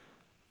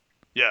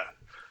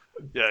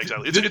 Yeah,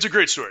 exactly. It's a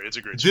great story. It's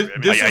a great story.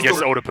 I guess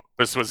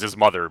Oedipus was his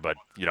mother, but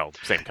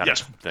same kind of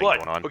thing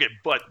going on. Okay,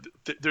 but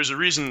there's a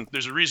reason.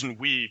 There's a reason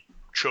we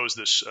chose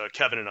this,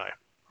 Kevin and I,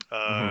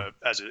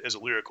 as a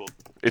lyrical.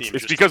 It's theme,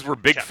 because we're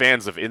big Kevin.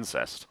 fans of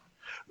incest.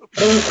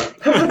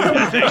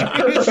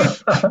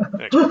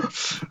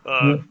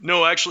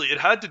 No, actually, it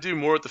had to do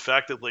more with the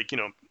fact that,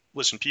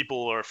 listen,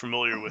 people are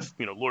familiar with,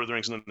 Lord of the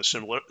Rings and then the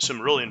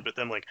Silmarillion, but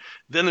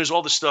then there's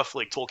all this stuff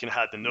Tolkien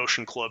had the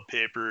Notion Club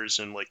papers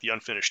and the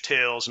Unfinished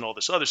Tales and all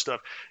this other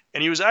stuff,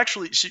 and he was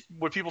actually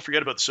what people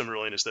forget about the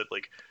Silmarillion is that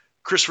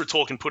Christopher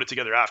Tolkien put it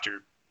together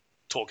after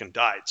Tolkien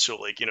died,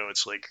 so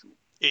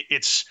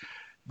it's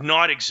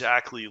not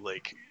exactly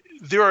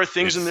there are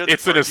things in there that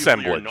it's an arguably are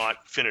assemblage.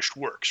 not finished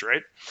works,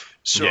 right?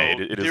 So Yeah,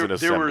 it is an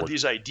there were assemblage.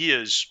 these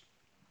ideas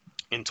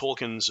in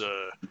Tolkien's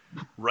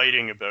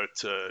writing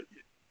about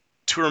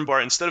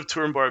Turambar. Instead of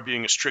Turambar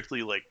being a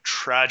strictly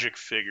tragic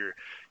figure,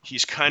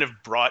 he's kind of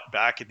brought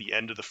back at the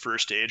end of the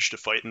First Age to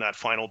fight in that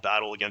final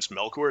battle against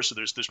Melkor. So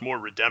there's this more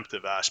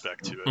redemptive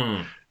aspect to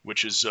it,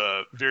 which is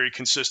very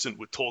consistent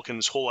with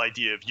Tolkien's whole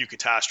idea of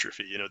eucatastrophe.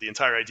 The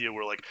entire idea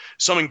where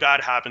something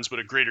bad happens, but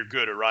a greater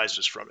good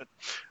arises from it.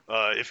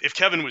 If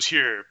Kevin was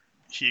here,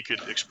 he could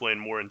explain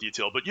more in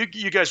detail. But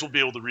you guys will be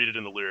able to read it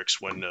in the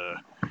lyrics when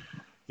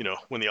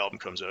the album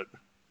comes out.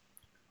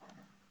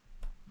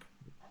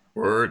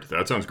 Word.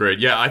 That sounds great.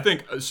 Yeah, I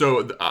think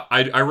so.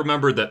 I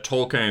remember that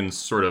Tolkien's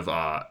sort of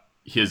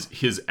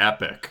his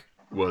epic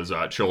was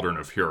Children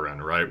of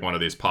Hurin, right? One of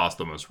these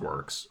posthumous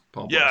works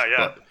published.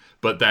 Yeah.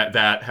 But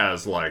that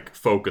has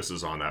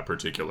focuses on that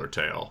particular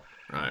tale,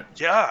 right?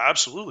 Yeah,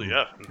 absolutely.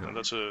 Yeah, and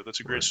that's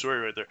a great story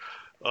right there.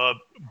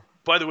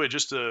 By the way,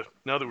 just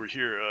now that we're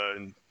here,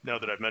 and now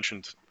that I've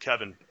mentioned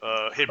Kevin,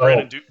 hey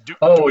Brandon, do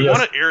we yes.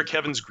 want to air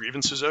Kevin's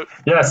grievances out?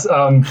 Yes.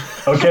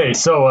 Okay.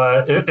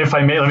 So, if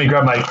I may, let me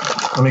grab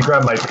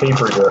my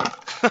paper here.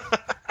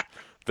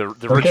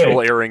 The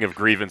ritual airing of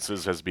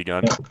grievances has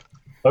begun.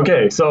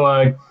 Okay.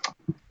 So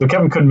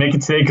Kevin couldn't make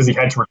it today because he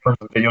had to return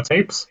some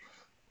videotapes.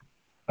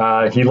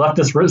 He left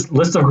this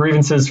list of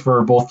grievances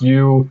for both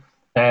you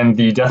and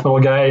the death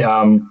metal guy.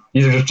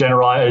 These are just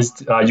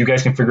generalized. You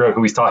guys can figure out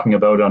who he's talking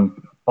about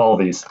on all of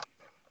these.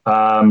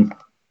 The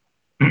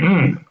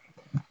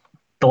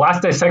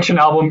Last Dissection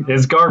album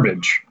is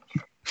garbage.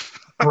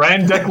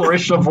 Grand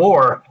Declaration of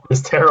War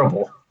is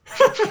terrible.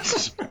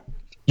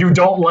 You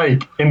don't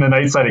like In the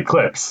Nightside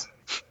Eclipse.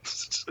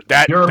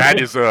 That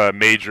is a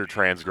major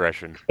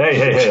transgression.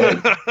 Hey.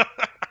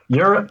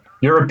 Your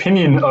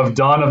opinion of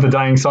Dawn of the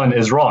Dying Sun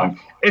is wrong.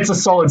 It's a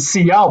solid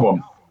C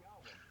album.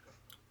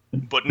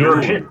 But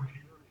Your,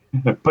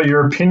 no, but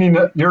your opinion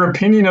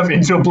of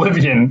Into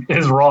Oblivion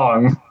is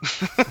wrong.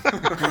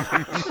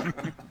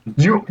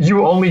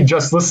 You only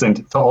just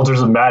listened to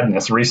Altars of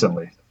Madness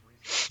recently.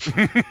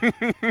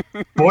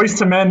 Boys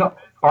to Men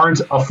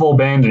aren't a full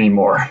band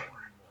anymore.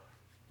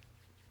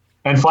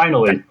 And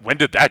finally, When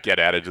did that get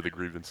added to the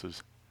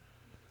grievances?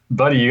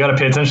 buddy, you got to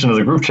pay attention to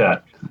the group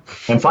chat.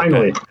 And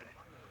finally,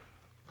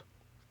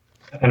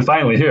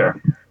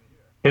 here,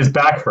 his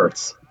back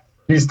hurts.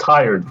 He's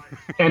tired.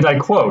 And I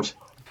quote,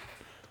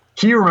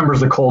 he remembers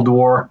the Cold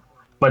War,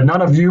 but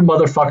none of you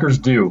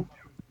motherfuckers do.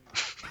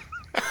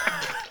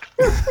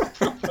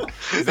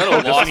 Is that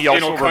a lost he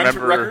also anal cunt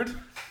remember- record?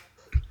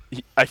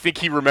 I think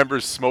he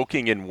remembers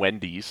smoking in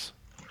Wendy's.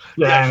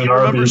 Yeah, he and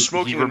remembers Arby's.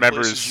 smoking. He in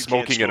remembers places you can't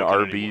smoking in smoke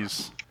anymore.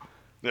 Arby's.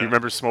 Yeah. He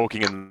remembers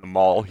smoking in the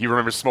mall. He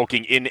remembers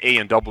smoking in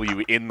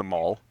A&W in the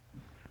mall.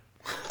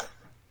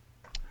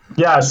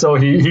 Yeah, so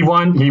he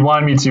wanted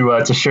me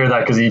to share that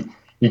because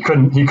he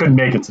couldn't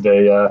make it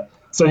today.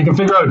 So you can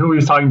figure out who he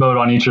was talking about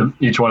on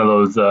each one of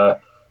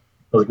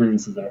those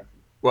grievances there.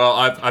 Well,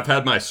 I've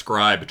had my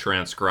scribe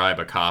transcribe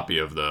a copy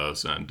of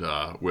those, and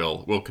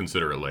we'll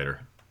consider it later.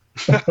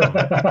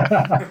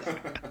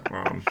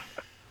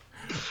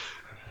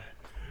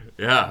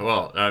 Yeah,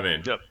 well, I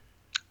mean, Yep.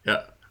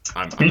 yeah,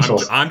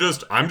 Speechless. I'm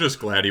just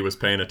glad he was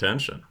paying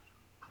attention.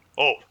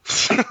 Oh.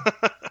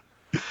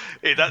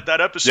 Hey, that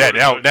episode.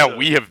 Yeah, about, now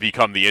we have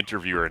become the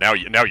interviewer. Now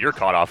you're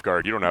caught off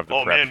guard. You don't have the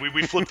Oh prep. man,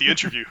 we flipped the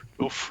interview.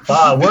 Oof.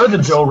 We're the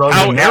Joe Rogan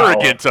How now.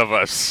 arrogant of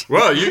us!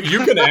 Well, you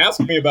can ask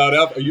me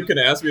about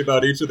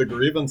each of the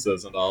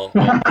grievances, and I'll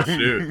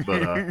shoot.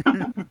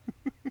 But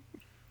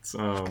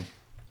so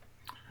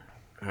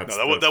that's,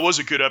 No, that was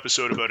a good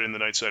episode about In the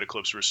Night Side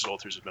Eclipse versus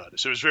Altars of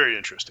Madness. It was very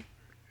interesting.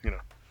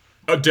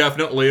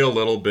 definitely a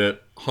little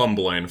bit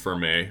humbling for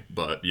me,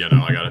 but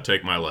I got to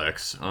take my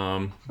licks.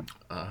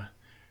 I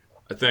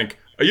think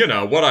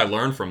what I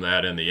learned from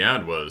that in the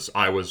end was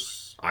I like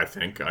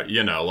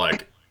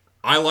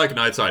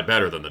Nightside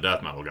better than the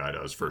death metal guy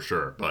does for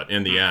sure, but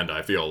in the end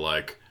I feel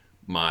like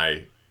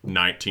my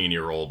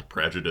 19-year-old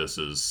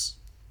prejudices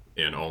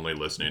in only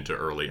listening to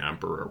early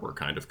Emperor were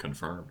kind of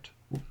confirmed.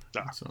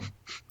 So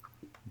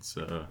it's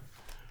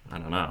I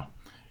don't know.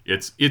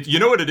 It's you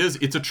know what it is?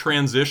 It's a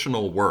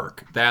transitional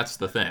work. That's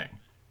the thing.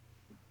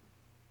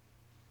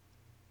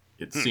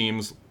 It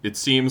seems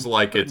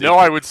like it's No,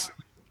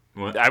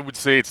 What? I would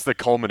say it's the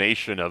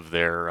culmination of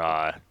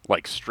their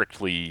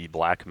strictly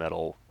black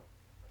metal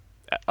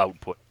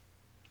output.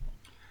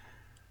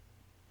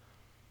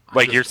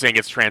 Like you're saying,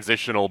 it's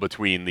transitional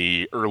between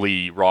the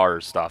early raw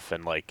stuff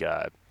and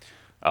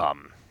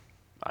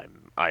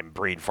I'm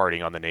brain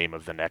farting on the name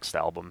of the next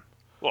album.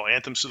 Well,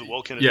 Anthems to the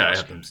Welkin.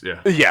 Anthems,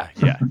 yeah. Yeah.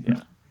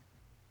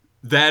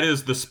 That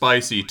is the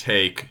spicy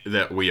take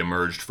that we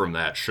emerged from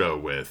that show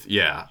with.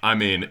 Yeah, I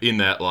mean, in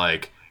that,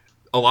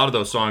 a lot of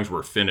those songs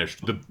were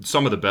finished.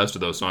 Some of the best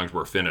of those songs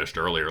were finished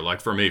earlier.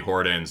 Like, for me,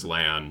 Hordane's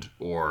Land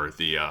or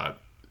the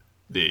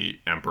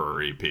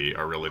Emperor EP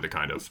are really the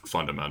kind of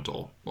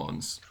fundamental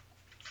ones.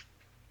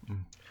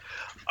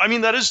 I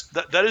mean, that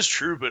is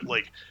true, but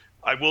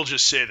I will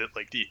just say that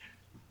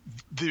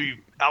the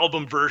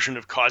album version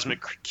of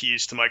Cosmic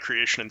Keys to My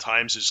Creation in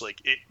Times is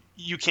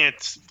you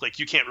can't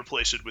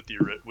replace it with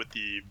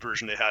the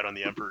version they had on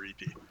the Emperor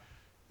EP.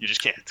 You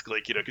just can't,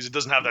 because it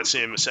doesn't have that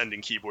same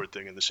ascending keyboard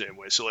thing in the same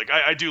way. So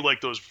I do like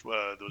those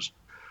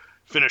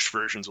finished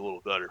versions a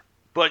little better.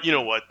 But you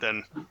know what?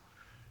 Then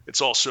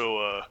it's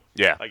also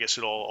I guess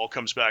it all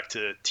comes back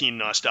to teen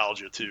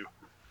nostalgia too.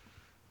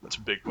 That's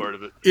a big part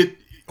of it.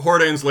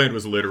 Hordane's Land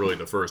was literally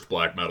the first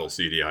black metal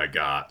CD I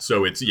got,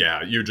 so it's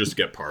you just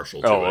get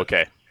partial to it. Oh,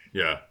 okay.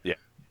 Yeah. Yeah.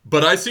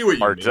 But I see what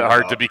you mean.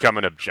 Hard to become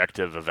an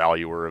objective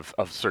evaluator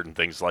of certain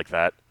things like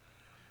that.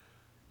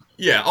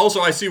 Yeah,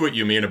 also I see what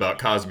you mean about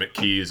Cosmic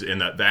Keys in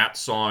that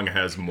song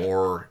has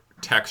more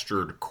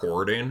textured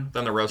chording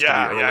than the rest of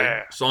the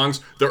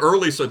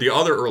early songs. The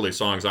other early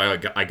songs I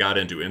got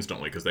into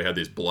instantly because they had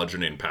these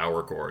bludgeoning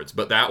power chords,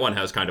 but that one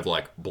has kind of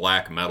like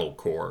black metal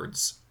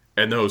chords,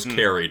 and those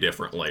carry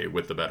differently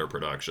with the better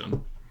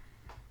production.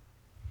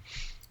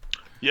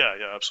 Yeah,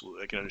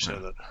 absolutely. I can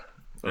understand that.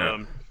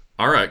 Yeah.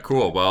 All right,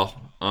 cool. Well,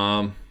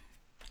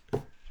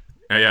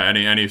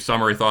 any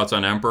summary thoughts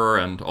on Emperor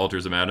and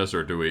Altars of Madness,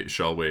 or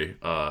shall we?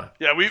 I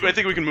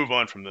think we can move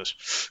on from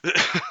this.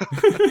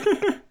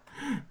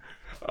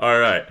 All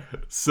right.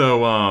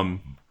 So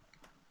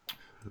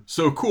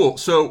cool.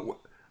 So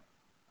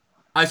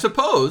I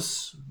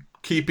suppose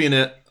keeping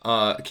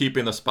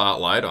the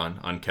spotlight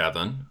on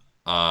Kevin.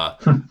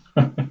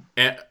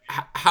 And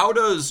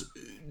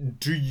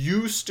do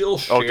you still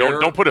share? Oh,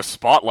 don't put a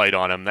spotlight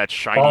on him. That's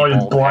shiny. Oh, he's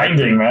bald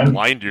blinding, head. man.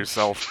 Blind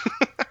yourself.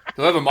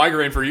 He'll have a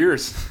migraine for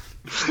years.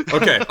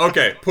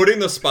 Okay. Putting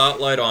the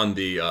spotlight on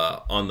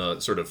the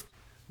sort of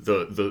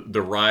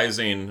the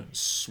rising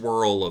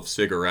swirl of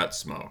cigarette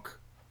smoke.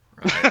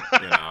 Right?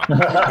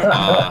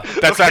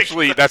 That's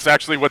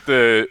actually what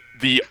the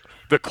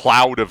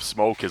cloud of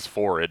smoke is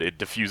for. It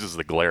diffuses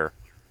the glare.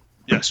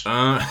 Yes.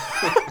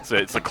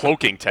 It's a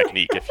cloaking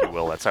technique, if you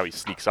will. That's how he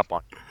sneaks up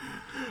on.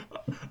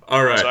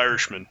 All right. Those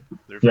Irishmen,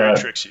 they're very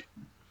tricksy.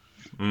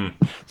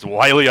 It's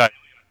wily. Yeah.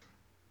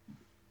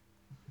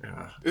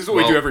 This is what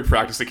we do every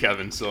practice at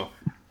Kevin, so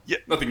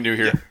nothing new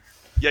here.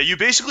 Yeah, you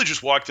basically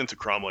just walked into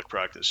Cromlech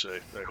practice.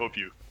 I hope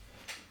you.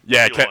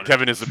 Yeah, feel honored.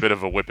 Kevin is a bit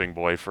of a whipping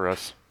boy for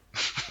us.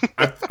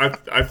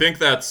 I think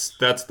that's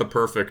the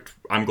perfect.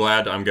 I'm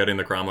glad I'm getting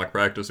the Cromlech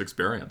practice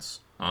experience.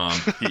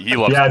 He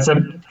loves.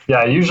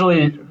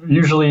 Usually,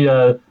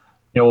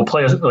 we'll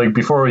play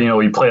before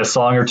we play a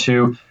song or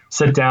two.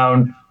 Sit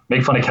down,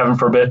 make fun of Kevin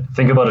for a bit,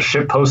 think about a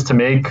shit post to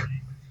make,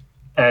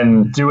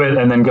 and do it,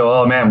 and then go,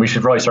 oh man, we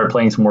should probably start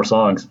playing some more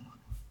songs.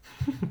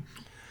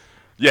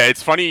 Yeah,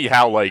 it's funny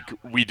how like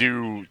we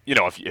do.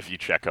 If you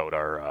check out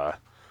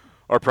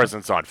our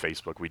presence on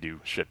Facebook, we do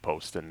shit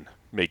post and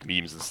make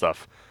memes and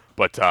stuff.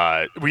 But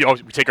we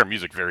take our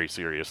music very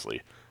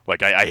seriously.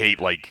 Like I hate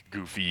like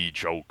goofy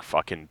joke,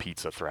 fucking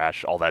pizza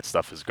thrash. All that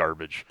stuff is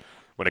garbage.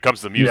 When it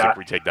comes to music, Yeah.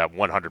 we take that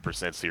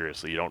 100%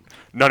 seriously.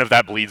 None of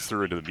that bleeds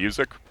through into the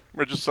music.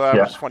 We're just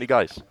funny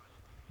guys.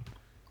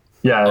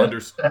 Yeah,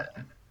 Understood.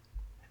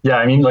 yeah.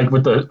 I mean, like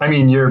with the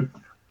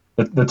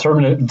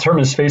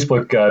Terminus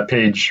Facebook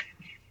page.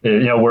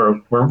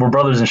 We're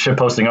brothers in shit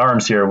posting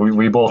arms here.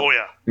 We both Oh,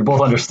 yeah. we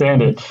both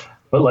understand it,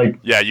 but like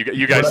Yeah,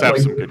 you guys But, have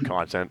like- some good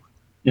content.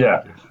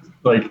 yeah,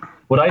 like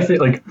what I think,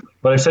 like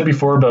what I've said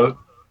before about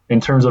in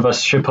terms of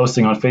us shit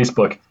posting on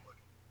Facebook,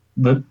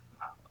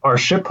 our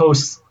shit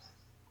posts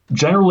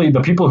generally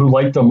the people who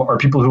like them are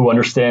people who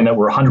understand that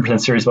we're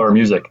 100% serious about our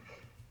music,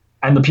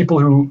 and the people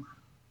who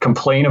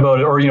complain about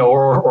it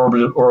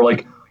or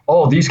like,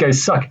 oh, these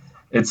guys suck.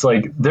 It's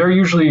like they're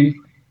usually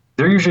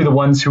the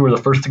ones who are the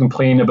first to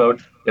complain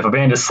about if a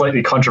band is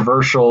slightly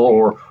controversial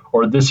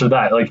or this or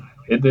that. Like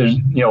there's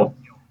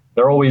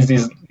there are always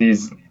these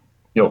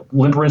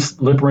lip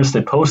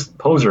wristed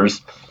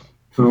posers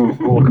who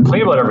will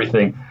complain about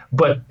everything.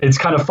 But it's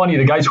kind of funny.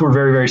 The guys who are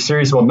very, very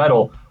serious about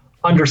metal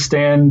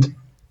understand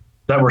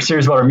that we're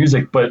serious about our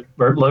music, but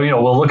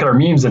we'll look at our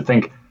memes and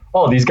think,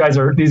 oh, these guys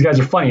are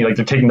funny. Like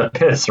they're taking the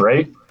piss,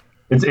 right?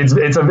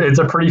 It's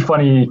a pretty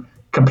funny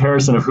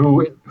comparison of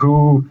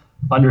who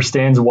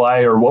understands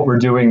why or what we're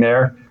doing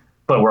there,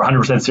 but we're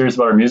 100% serious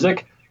about our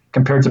music,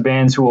 compared to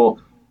bands who will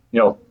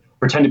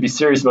pretend to be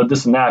serious about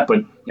this and that,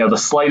 but the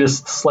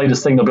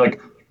slightest thing they'll be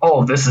like,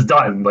 oh, this is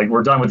done. Like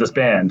we're done with this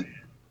band.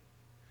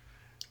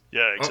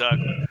 Yeah,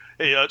 exactly.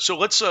 Hey, so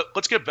let's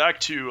get back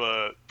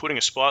to putting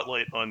a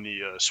spotlight on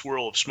the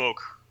swirl of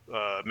smoke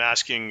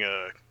masking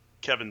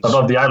Kevin's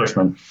Above the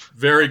Irishman.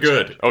 Very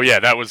good. Oh yeah,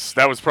 that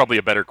was probably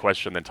a better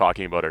question than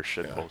talking about our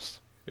shit posts.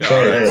 Yeah,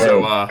 all right.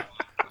 So,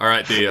 all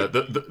right.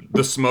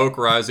 The smoke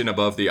rising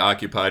above the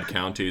occupied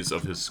counties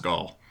of his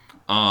skull.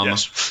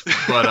 Yes.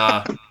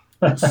 But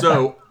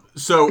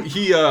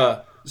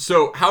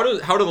so how do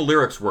the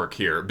lyrics work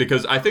here?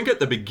 Because I think at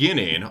the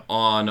beginning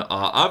on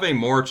Ave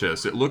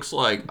Mortis, it looks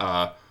like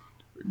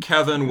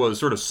Kevin was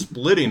sort of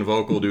splitting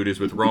vocal duties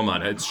with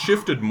Roman. It's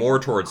shifted more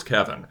towards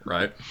Kevin,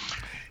 right?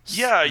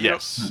 Yeah.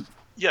 Yes.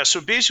 Yeah.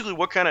 So basically,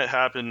 what kind of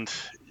happened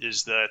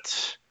is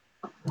that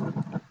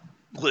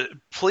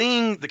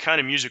playing the kind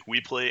of music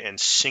we play and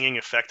singing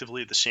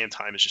effectively at the same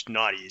time is just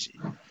not easy.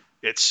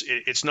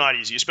 It's not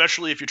easy,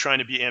 especially if you're trying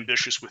to be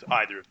ambitious with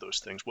either of those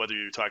things, whether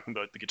you're talking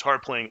about the guitar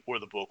playing or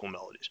the vocal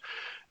melodies.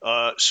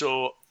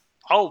 So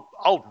I'll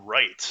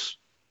write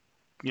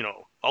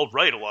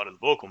a lot of the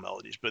vocal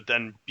melodies, but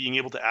then being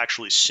able to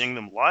actually sing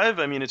them live,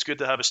 I mean, it's good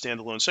to have a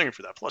standalone singer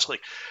for that. Plus,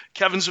 like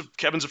Kevin's a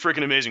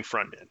freaking amazing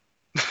frontman.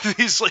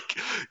 He's like,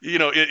 He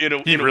in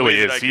a really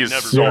way that I is. could He is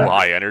never so Yeah.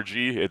 high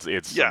energy. It's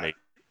Yeah.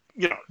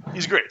 amazing.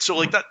 He's great. So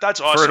like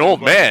that's awesome. For an I'm old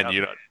glad to man, have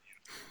you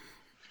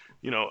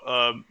know.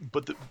 that.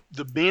 But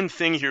the main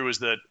thing here was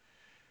that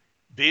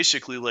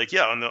basically, like,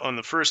 yeah, on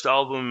the first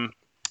album,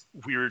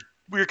 we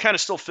were kind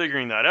of still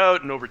figuring that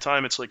out, and over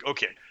time, it's like,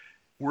 okay,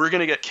 we're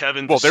gonna get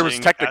Kevin. Well, to there was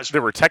sing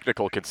there were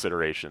technical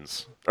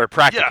considerations, or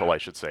practical, Yeah. I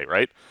should say,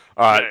 right?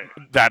 Right.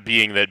 That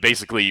being that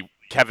basically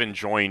Kevin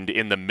joined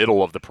in the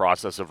middle of the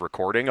process of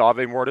recording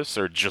Ave Mortis,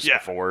 or just Yeah.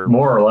 before,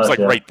 More or It was less, like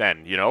yeah. right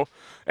then,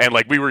 And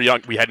like we were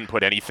young, we hadn't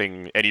put any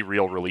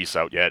real release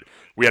out yet.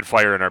 We had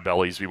fire in our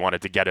bellies. We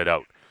wanted to get it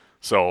out.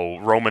 So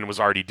Roman was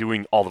already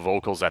doing all the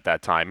vocals at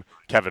that time.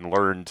 Kevin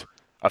learned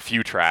a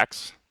few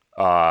tracks,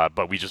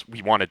 but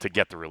we wanted to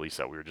get the release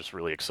out. We were just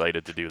really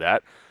excited to do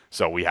that.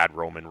 So we had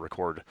Roman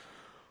record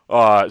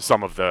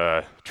some of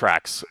the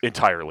tracks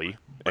entirely,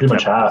 and Pretty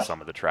much Kevin did half.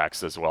 some of the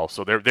tracks as well.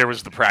 So there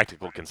was the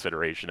practical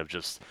consideration of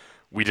just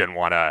we didn't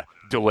want to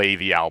delay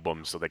the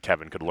album so that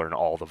Kevin could learn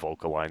all the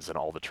vocal lines and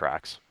all the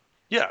tracks.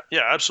 Yeah,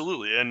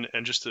 absolutely. And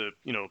just to,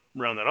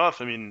 round that off,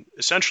 I mean,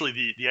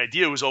 essentially the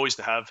idea was always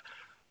to have,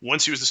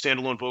 once he was the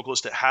standalone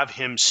vocalist, to have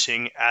him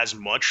sing as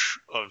much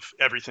of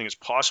everything as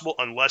possible,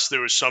 unless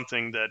there was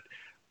something that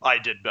I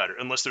did better,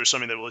 unless there was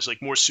something that was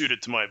like more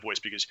suited to my voice,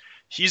 because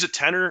he's a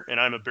tenor and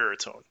I'm a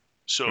baritone.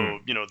 So,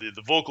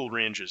 the vocal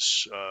range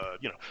is,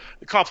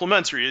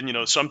 complementary,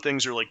 and, some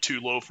things are like too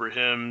low for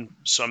him,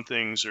 some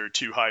things are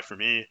too high for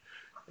me,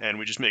 and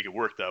we just make it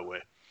work that way.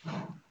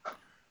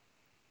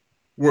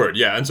 Word,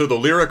 yeah. And so the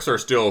lyrics are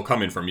still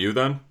coming from you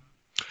then?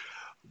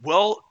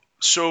 Well,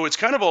 so it's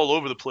kind of all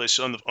over the place.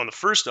 On the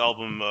first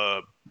album,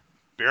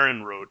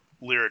 Baron wrote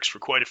lyrics for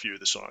quite a few of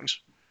the songs,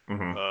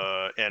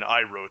 and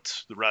I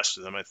wrote the rest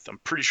of them. I'm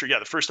pretty sure. Yeah,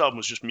 the first album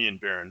was just me and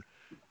Baron,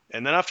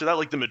 and then after that,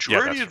 like the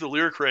majority of the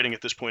lyric writing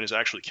at this point is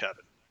actually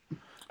Kevin.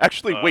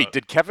 Actually, wait,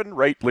 did Kevin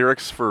write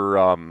lyrics for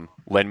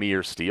 "Lend Me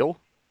Your Steel"?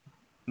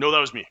 No, that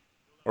was me.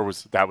 Or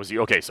was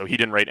you? Okay, so he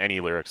didn't write any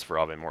lyrics for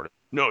Ave Mortis.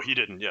 No, he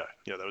didn't. Yeah,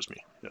 that was me.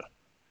 Yeah,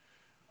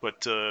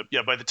 but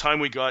by the time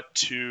we got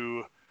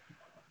to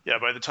yeah,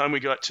 by the time we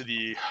got to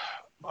the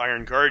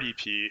Iron Guard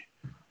EP,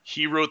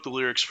 he wrote the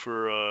lyrics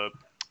for,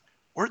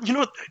 or you know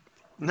what?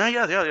 No,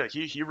 yeah.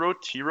 He wrote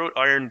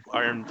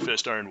Iron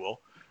Fist, Iron Will,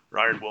 or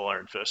Iron Will,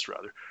 Iron Fist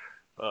rather.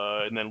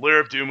 And then Lair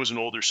of Doom was an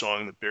older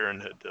song that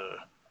Baron had,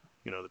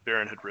 that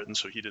Baron had written,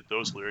 so he did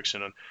those lyrics.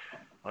 And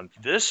on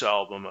this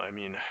album, I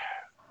mean,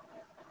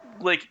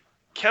 like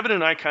Kevin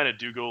and I kind of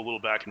do go a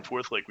little back and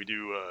forth, like we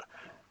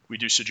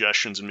do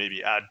suggestions and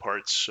maybe add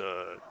parts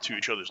to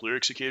each other's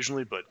lyrics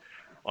occasionally. But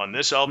on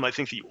this album, I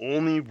think the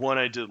only one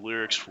I did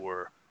lyrics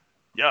for,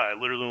 yeah, I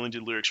literally only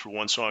did lyrics for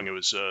one song. It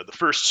was the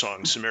first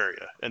song,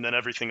 Samaria, and then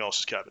everything else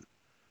is Kevin.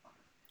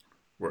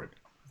 Right.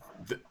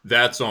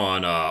 That's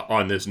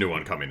on this new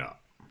one coming up.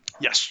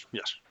 Yes.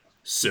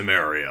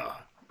 Samaria.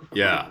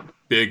 Yeah,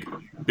 big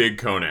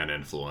Conan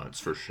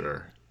influence for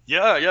sure.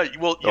 Yeah.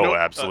 Well, you know,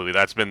 absolutely.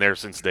 That's been there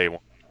since day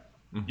one.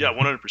 Yeah,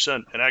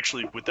 100%. And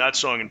actually, with that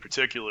song in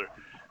particular,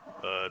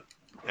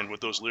 and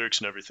with those lyrics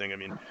and everything, I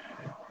mean,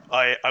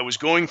 I was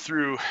going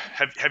through.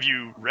 Have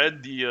you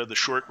read the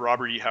short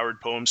Robert E.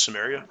 Howard poem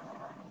Samaria?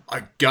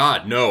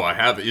 God, no, I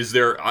have. Is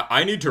there?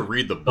 I need to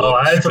read the book. Oh,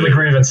 add to the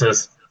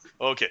grievances.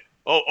 Okay.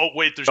 Oh,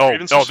 wait. There's Oh,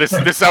 grievances.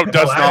 no, this out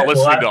does not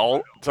listening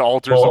to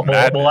Altars of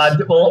Madness.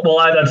 We'll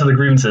add that to the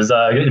grievances.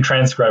 Get your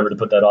transcriber to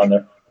put that on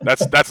there.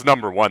 That's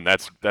number one.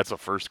 That's a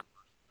first.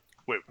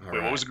 Wait.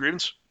 right. What was the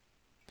grievance?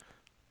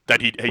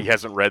 That he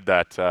hasn't read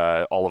that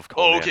all of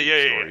Conan. Oh, okay,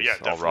 yeah,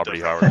 all Robert E.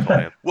 definitely. Howard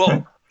Conan.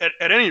 Well,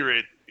 at any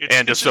rate,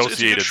 And it's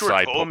associated a short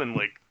side poem, and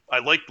like I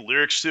like the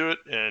lyrics to it,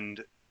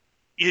 and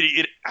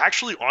it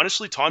actually,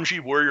 honestly, Tom G.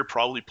 Warrior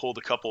probably pulled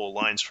a couple of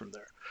lines from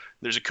there.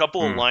 There's a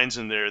couple of lines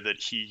in there that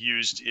he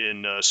used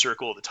in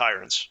Circle of the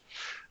Tyrants,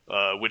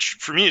 which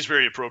for me is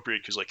very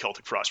appropriate because like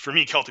Celtic Frost. For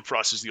me, Celtic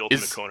Frost is the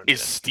ultimate Conan.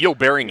 Is Steel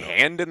Bearing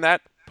Hand in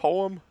that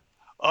poem?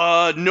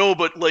 No,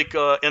 but like,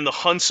 and the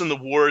hunts and the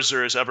wars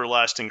are as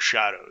everlasting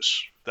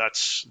shadows.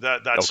 That's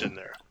Okay. in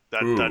there.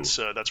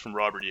 That's from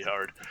Robert E.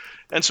 Howard.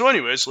 And so,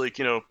 anyways, like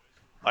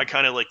I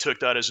kind of like took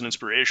that as an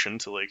inspiration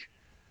to like,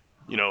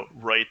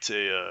 write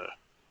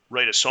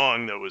a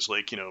song that was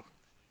like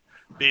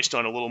based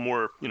on a little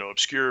more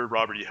obscure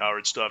Robert E.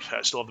 Howard stuff.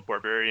 Still have the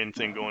barbarian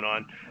thing going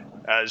on.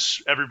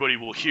 As everybody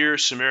will hear,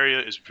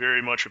 Samaria is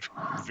very much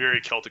a very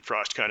Celtic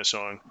Frost kind of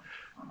song,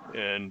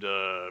 and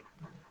the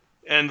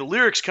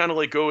lyrics kind of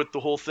like go with the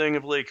whole thing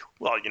of like,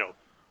 well,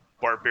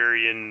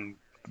 barbarian,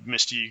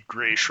 misty,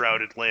 gray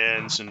shrouded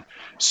lands, and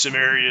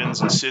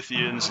Sumerians and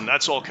Scythians, and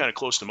that's all kind of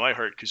close to my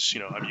heart because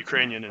I'm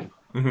Ukrainian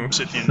and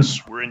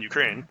Scythians were in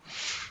Ukraine.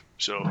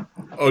 So.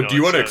 Do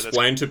you want to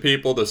explain to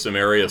people the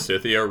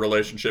Samaria-Scythia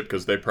relationship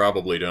because they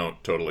probably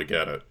don't totally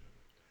get it?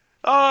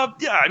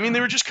 Yeah, I mean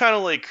they were just kind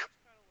of like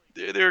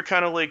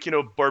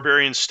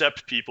barbarian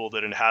steppe people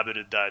that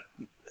inhabited that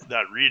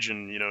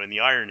region, in the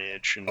Iron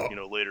Age and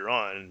later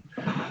on.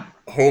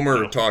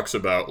 Homer talks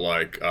about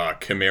like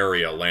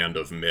Chimeria, land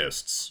of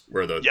mists,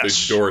 where the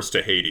doors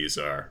to Hades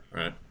are,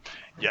 right?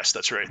 Yes,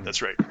 that's right.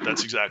 That's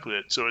exactly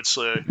it. So it's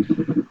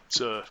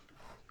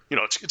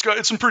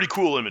got some pretty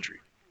cool imagery,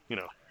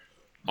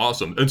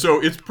 Awesome. And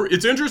so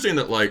it's interesting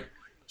that like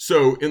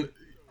so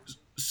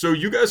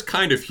you guys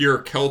kind of hear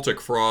Celtic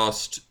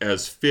Frost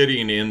as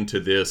fitting into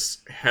this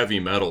heavy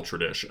metal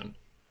tradition.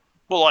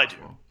 Well, I do.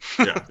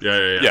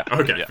 Yeah.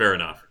 Okay, yeah. Fair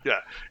enough. Yeah,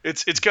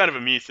 it's kind of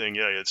a me thing.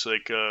 Yeah, it's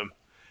like, I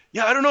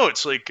don't know.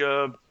 It's like,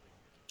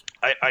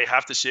 I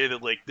have to say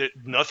that like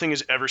nothing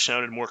has ever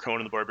sounded more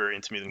Conan the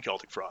Barbarian to me than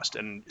Celtic Frost,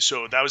 and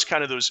so that was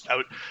kind of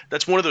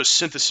that's one of those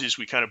syntheses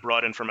we kind of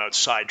brought in from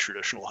outside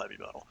traditional heavy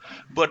metal.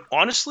 But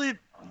honestly,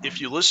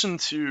 if you listen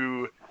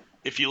to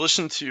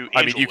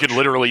I mean, you can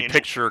literally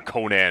picture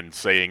Conan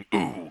saying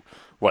 "ooh,"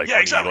 like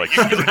yeah, exactly.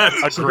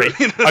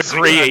 a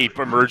gray ape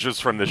emerges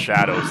from the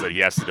shadows that he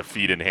has to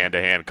defeat in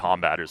hand-to-hand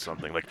combat or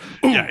something. Like,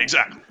 ooh. Yeah,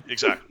 exactly.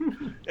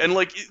 And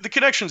like the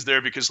connection's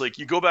there because like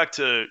you go back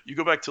to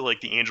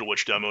like the Angel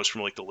Witch demos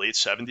from like the late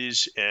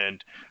 70s,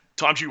 and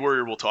Tom G.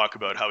 Warrior will talk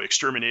about how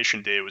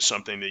Extermination Day was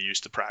something they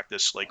used to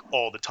practice like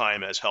all the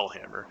time as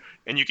Hellhammer,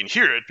 and you can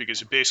hear it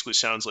because it basically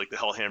sounds like the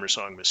Hellhammer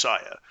song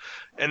Messiah.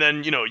 And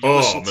then you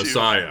listen to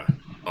Messiah.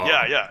 Oh.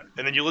 Yeah.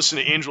 And then you listen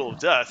to Angel of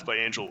Death by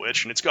Angel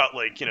Witch, and it's got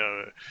like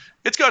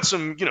it's got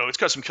some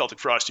Celtic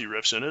Frosty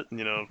riffs in it,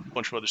 and a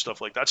bunch of other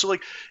stuff like that. So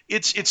like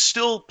it's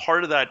still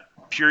part of that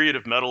period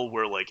of metal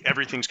where like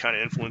everything's kind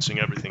of influencing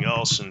everything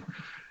else, and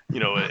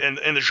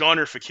and the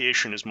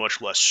genreification is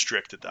much less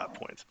strict at that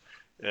point.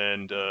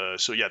 And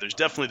so yeah, there's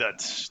definitely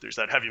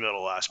that heavy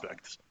metal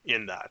aspect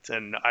in that,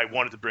 and I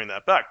wanted to bring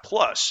that back.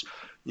 Plus,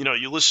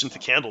 you listen to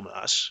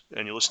Candlemass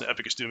and you listen to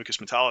Epicus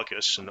Doomicus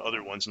Metallicus and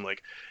other ones, and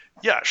like,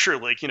 yeah, sure,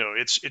 like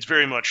it's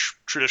very much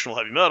traditional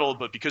heavy metal,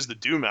 but because of the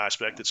doom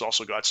aspect, it's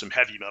also got some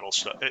heavy metal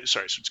stuff. So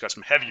it's got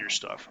some heavier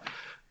stuff,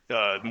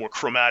 more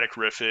chromatic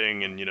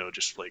riffing, and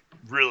just like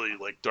really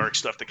like dark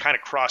stuff that kind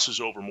of crosses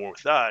over more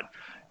with that.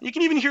 You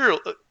can even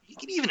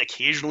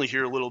occasionally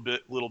hear a little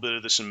bit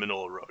of this in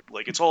Manila Road.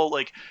 Like it's all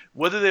like,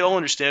 whether they all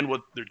understand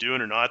what they're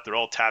doing or not, they're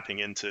all tapping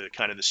into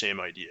kind of the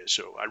same idea.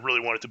 So I really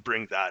wanted to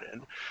bring that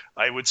in.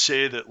 I would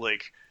say that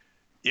like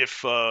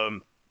if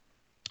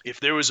if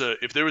there was a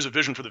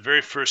vision for the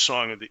very first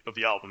song of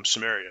the album,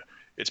 Samaria,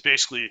 it's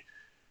basically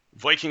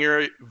Viking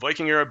era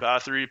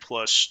Bathory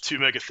plus 2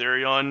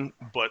 Megatherion,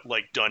 but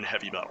like done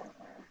heavy metal.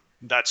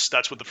 That's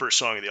what the first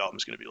song of the album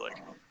is going to be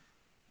like.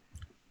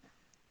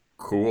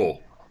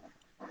 Cool.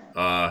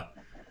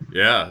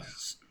 Yeah,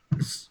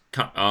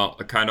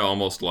 kind of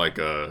almost like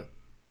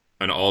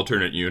an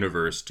alternate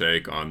universe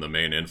take on the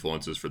main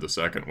influences for the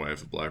second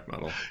wave of black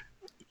metal.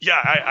 Yeah,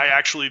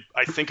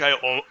 I think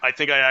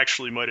I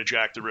actually might have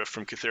jacked the riff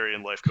from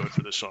Catherian Life Code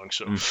for this song.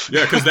 So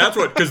yeah, because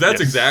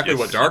that's exactly yes.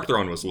 what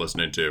Darkthrone was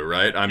listening to,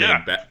 right? I mean,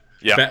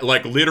 Yeah.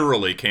 like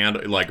literally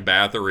like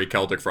Bathory,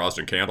 Celtic Frost,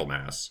 and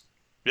Candlemass.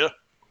 yeah.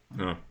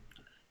 Huh.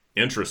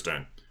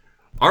 Interesting.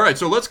 All right,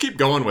 so let's keep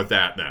going with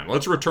that then.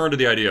 Let's return to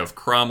the idea of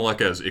Cromlech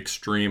as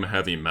extreme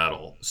heavy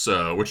metal.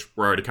 So, which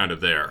we're already kind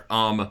of there.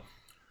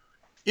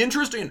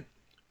 Interesting.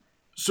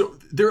 So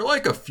there are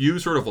like a few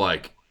sort of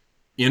like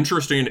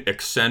interesting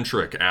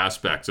eccentric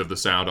aspects of the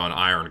sound on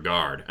Iron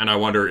Guard, and I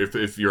wonder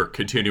if you're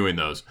continuing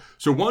those.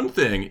 So one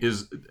thing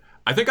is,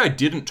 I think I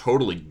didn't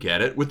totally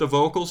get it with the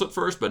vocals at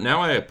first, but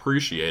now I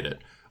appreciate it.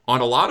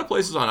 On a lot of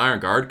places on Iron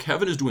Guard,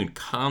 Kevin is doing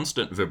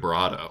constant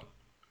vibrato.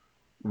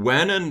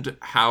 When and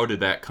how did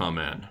that come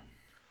in?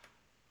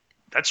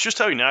 That's just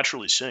how he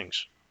naturally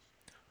sings.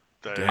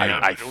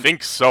 I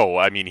think so.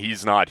 I mean,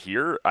 he's not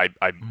here. I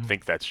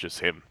think that's just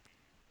him.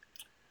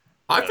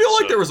 I feel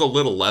like there was a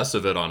little less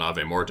of it on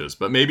Ave Mortis,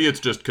 but maybe it's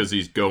just because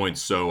he's going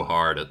so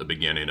hard at the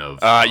beginning of...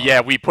 Yeah,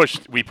 we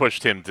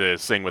pushed him to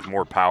sing with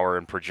more power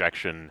and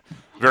projection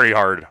very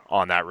hard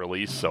on that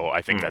release, so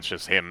I think that's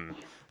just him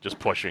just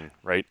pushing,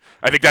 right?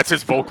 I think that's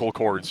his vocal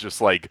cords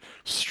just like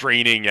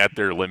straining at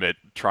their limit,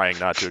 trying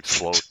not to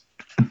explode.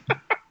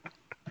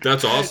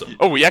 That's awesome.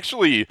 Oh, we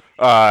actually,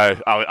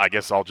 I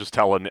guess I'll just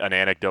tell an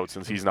anecdote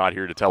since he's not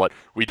here to tell it.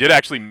 We did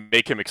actually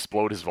make him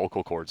explode his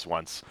vocal cords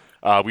once.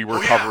 We were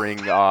covering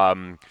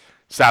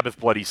Sabbath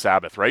Bloody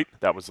Sabbath, right?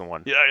 That was the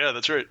one. Yeah,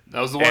 that's right.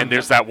 That was the one. And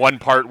there's that one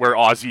part where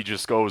Ozzy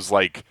just goes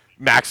like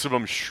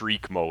maximum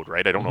shriek mode,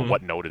 right? I don't know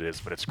what note it is,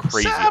 but it's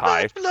crazy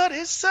high.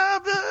 Bloody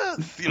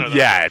Sabbath. You know,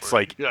 Yeah, it's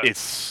like it's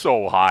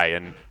so high,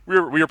 and we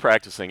were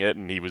practicing it,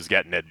 and he was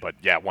getting it. But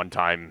yeah, one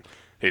time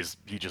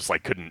he just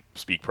like couldn't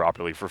speak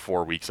properly for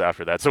 4 weeks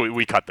after that, so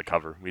we cut the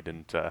cover. We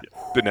didn't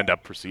end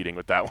up proceeding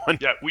with that one.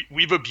 Yeah,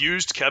 we've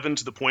abused Kevin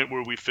to the point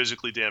where we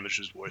physically damaged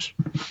his voice.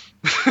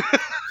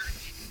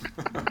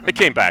 It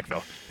came back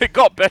though. It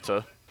got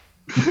better.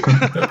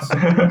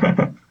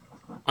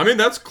 I mean,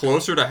 that's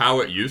closer to how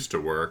it used to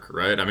work,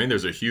 right? I mean,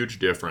 there's a huge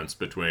difference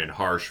between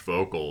harsh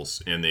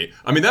vocals in the...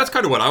 I mean, that's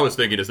kind of what I was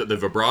thinking, is that the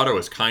vibrato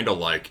is kind of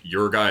like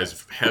your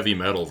guys' heavy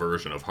metal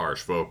version of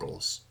harsh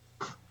vocals.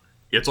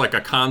 It's like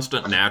a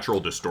constant natural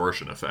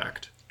distortion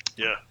effect.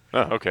 Yeah.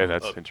 Oh, okay,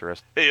 that's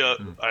interesting. Hey,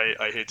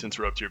 I hate to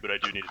interrupt here, but I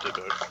do need to dip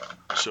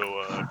out. So,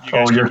 you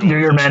guys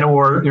your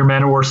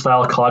Manowar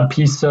style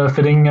codpiece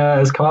fitting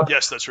has come up?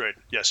 Yes, that's right.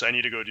 Yes, I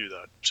need to go do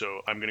that.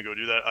 So I'm going to go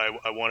do that.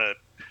 I want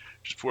to,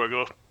 just before I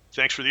go,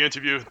 thanks for the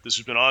interview. This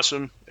has been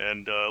awesome,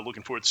 and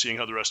looking forward to seeing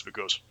how the rest of it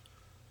goes.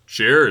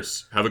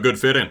 Cheers. Have a good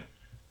fitting.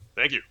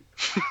 Thank you.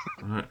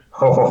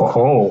 Ho, ho,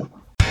 ho.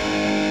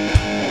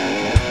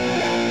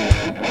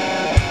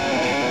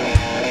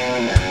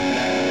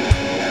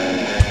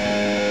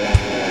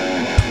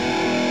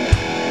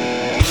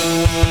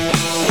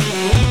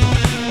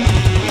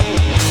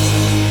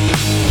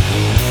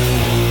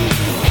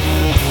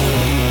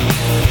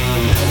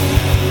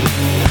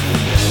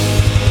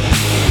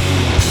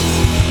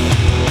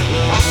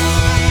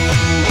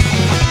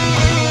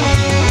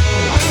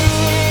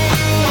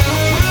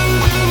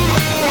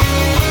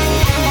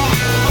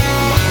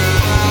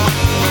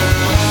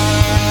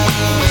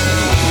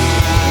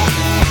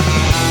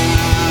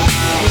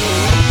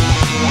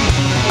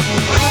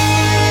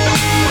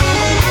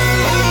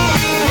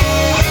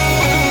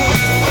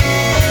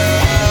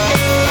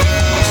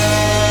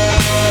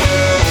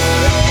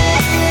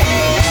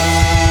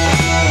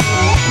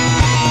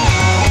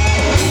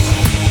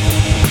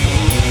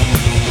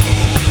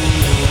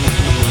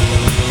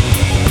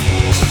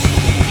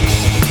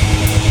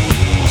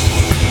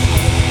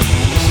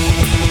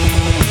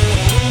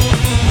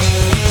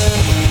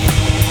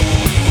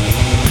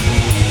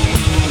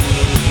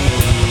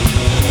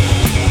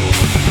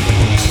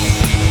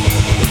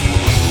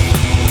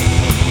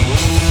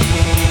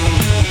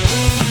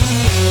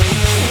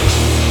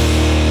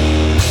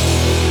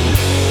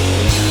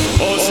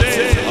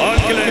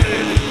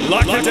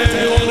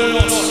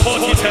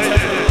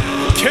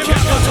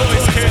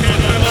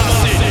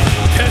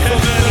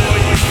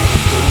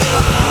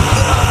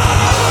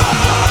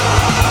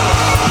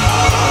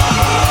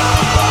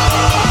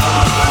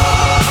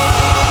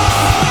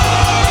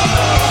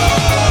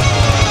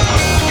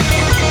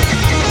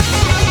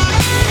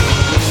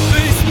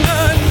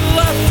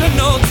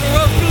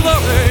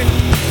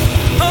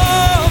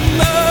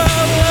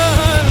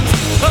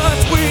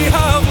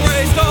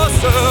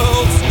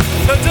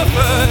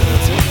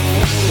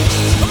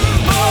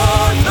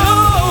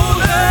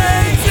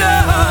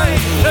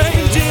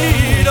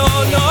 Indeed,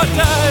 or not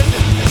dead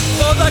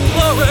for the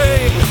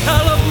glory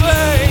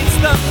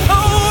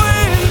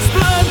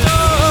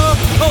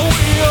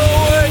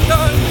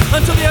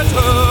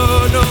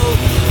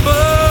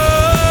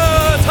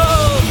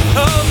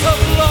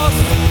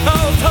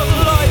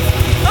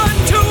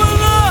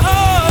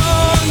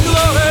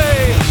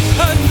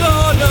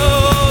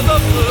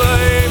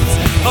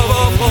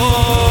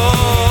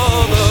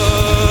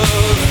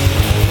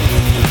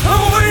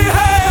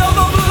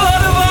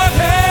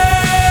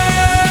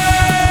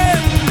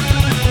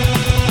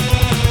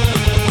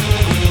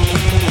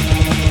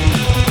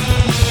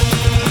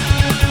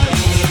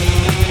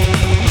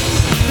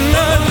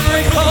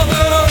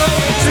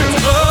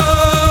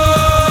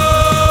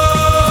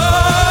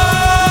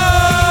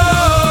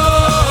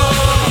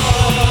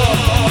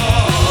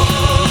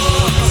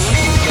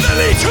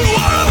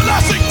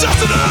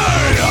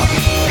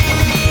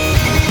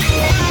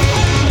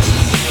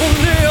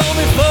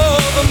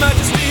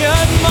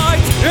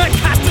and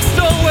cast a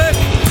stoic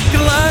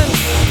glance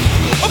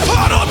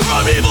upon our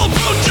primeval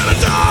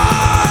progenitor.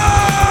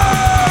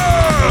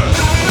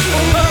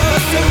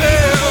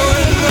 Persevere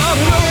in the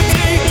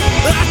cruelty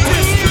that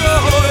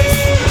destroys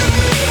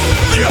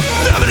the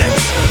effeminate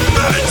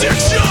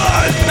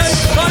maledictions, and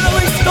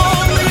finally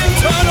storm the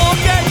internal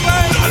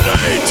gateway, the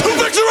lead to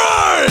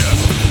victory!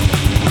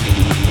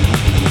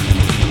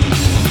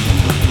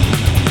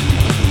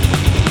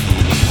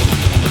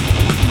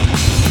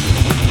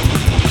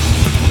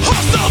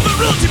 Hostile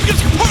virility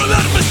begins to comport a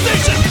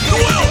manifestation. The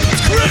will to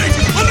create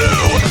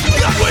anew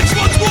that which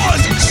once was,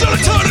 shall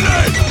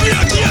eternity be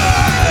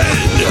again.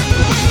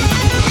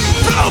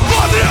 Proud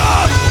Patria,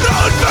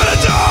 proud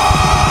Venator!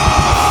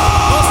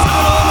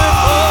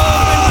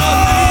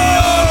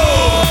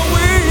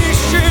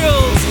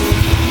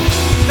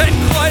 And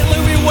quietly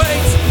we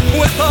wait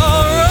with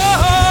our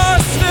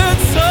rusted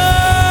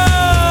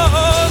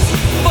swords.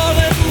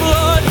 Fallen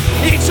blood,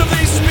 each of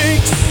these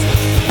speaks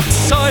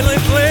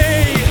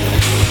silently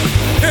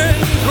in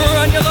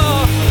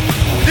granular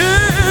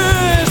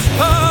dispassion,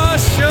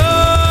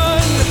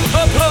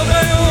 a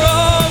purveyor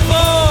of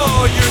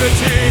our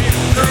unity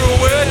through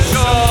which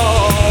all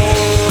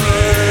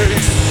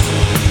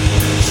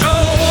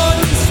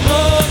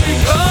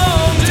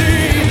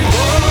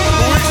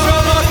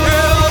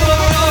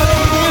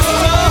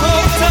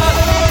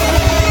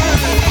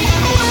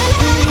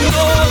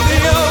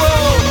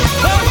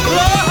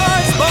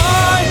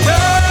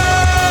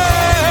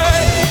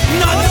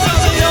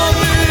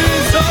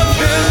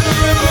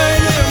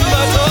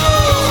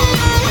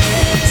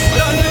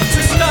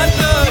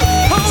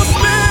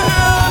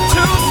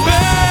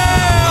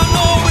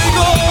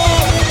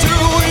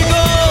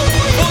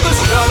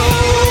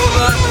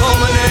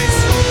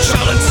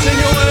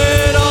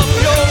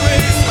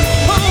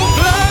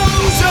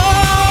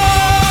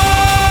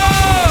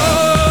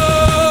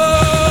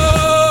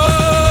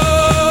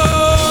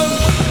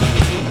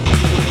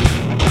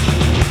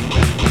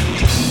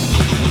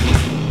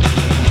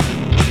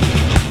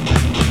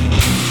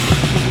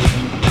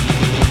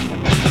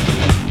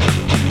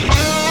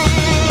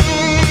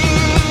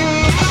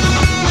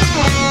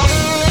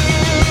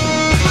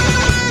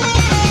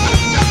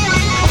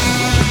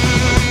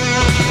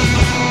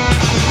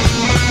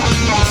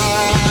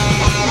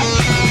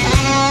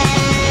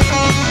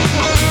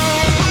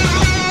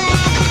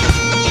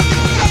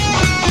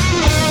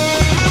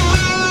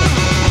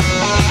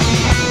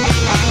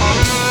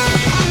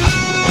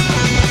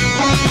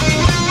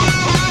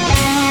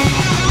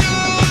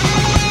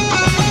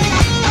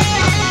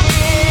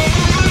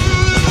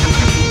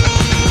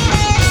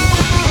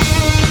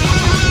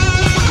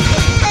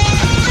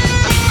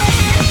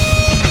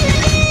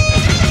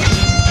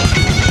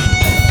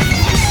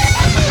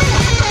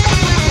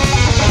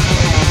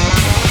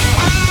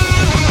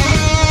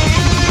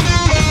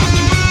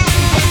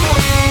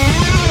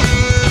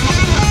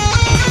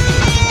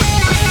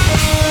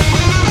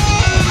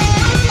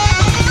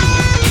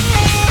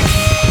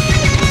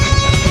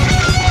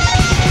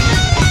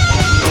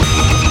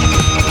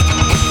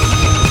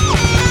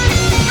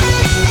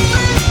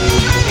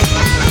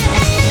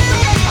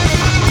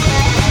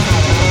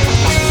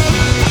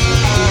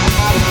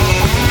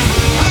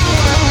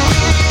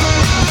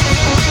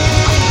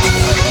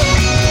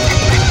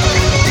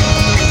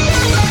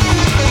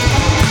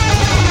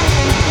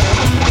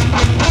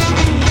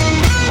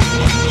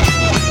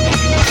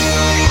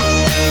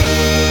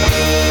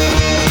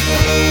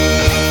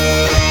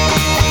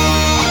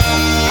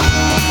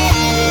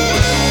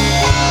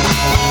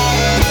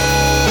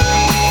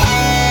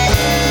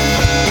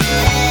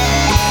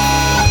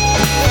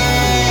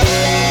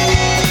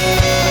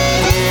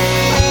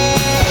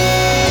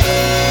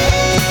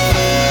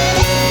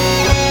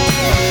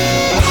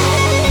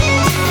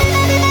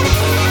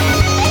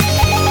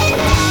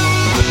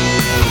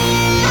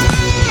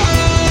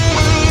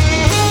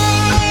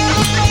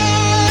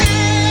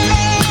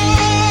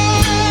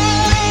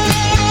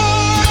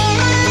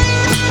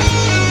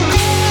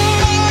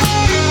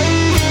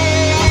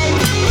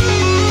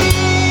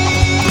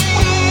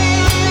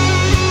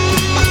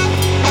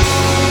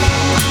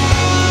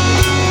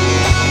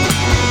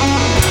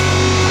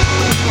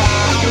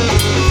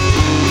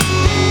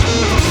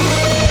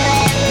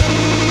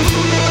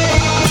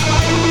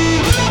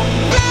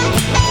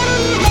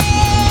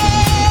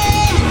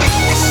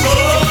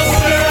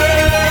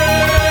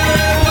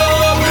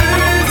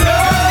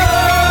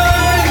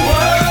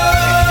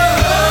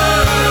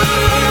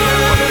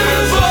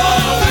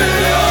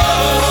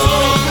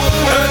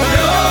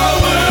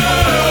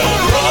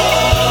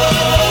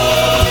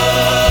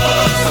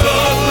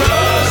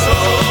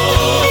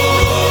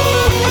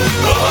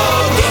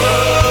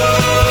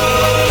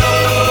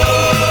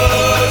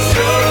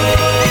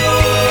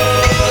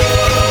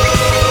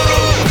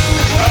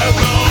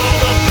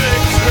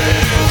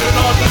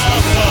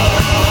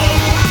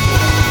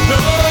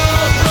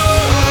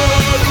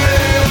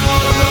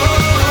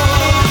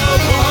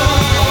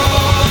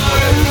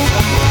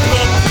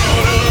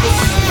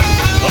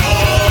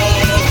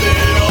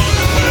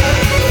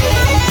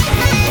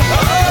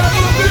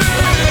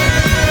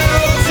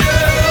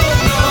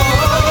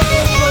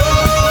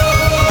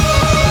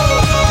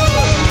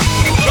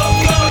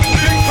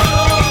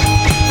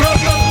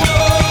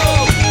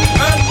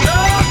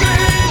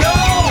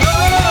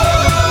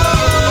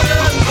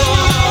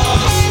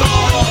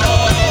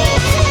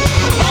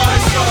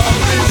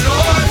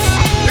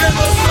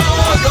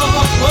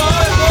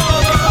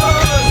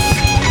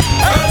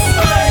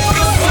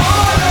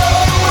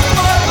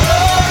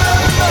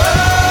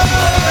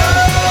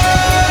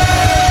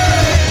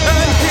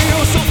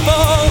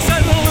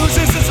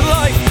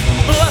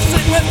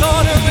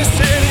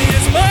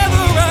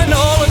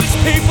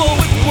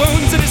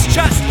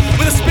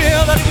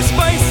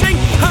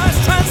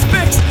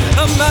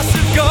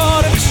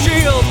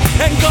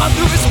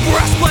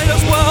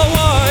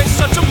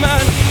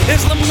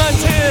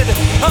tormented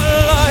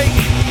alike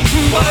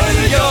by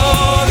the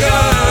young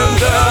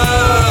and old.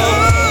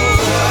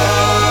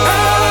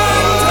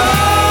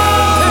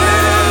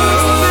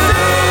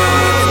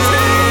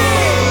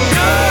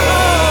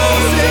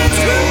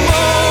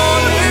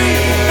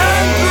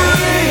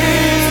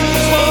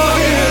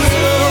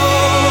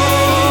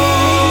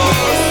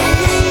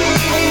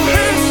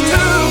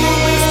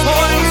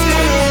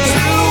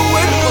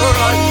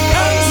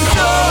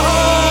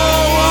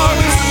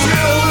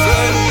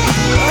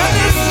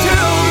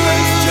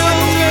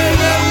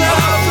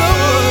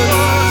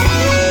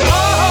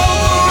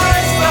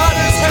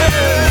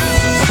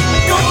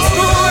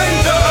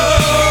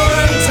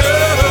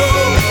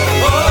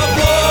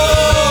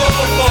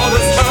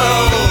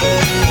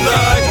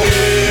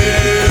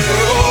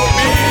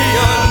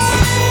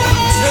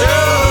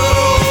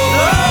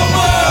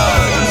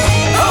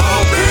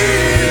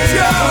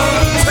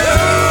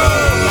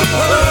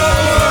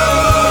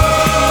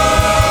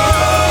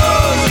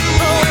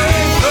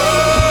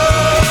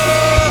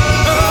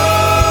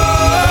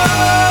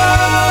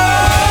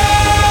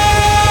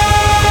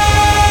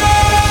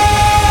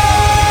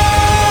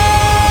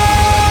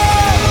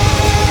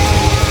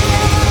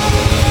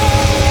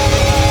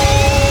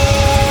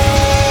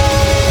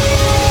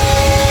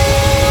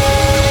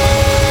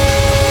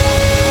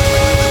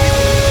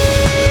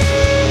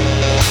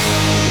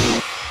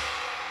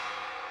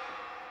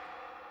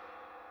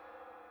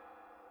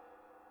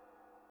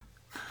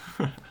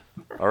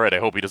 All right, I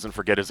hope he doesn't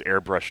forget his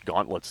airbrushed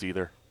gauntlets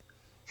either.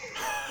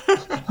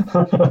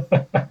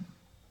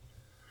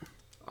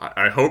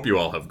 I hope you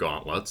all have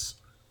gauntlets.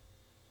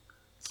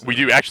 We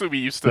do. Actually, we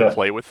used to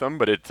play with them,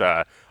 but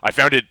I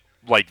found it,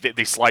 like,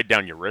 they slide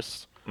down your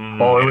wrists.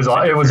 Oh, it was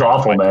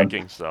awful, man.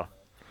 Picking, so.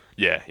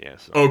 Yeah.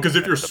 So Oh, because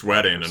if you're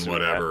sweating and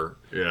whatever,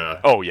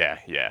 yeah. Oh, yeah.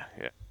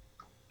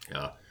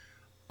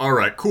 All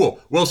right,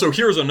 cool. Well, so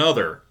here's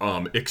another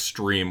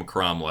extreme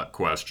Cromlech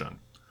question.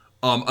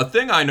 A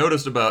thing I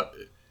noticed about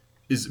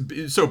is,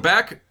 so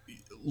back,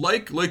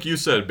 like you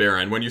said,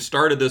 Baron, when you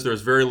started this,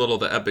 there's very little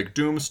of the Epic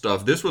Doom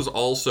stuff. This was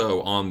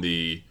also in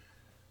the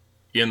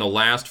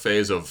last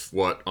phase of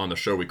what on the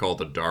show we call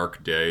the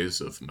dark days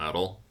of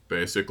metal,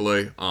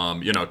 basically.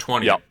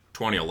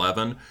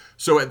 2011.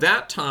 So at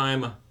that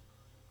time,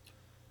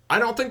 I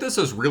don't think this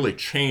has really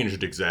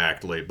changed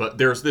exactly, but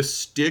there's this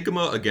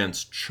stigma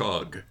against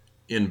chug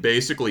in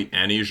basically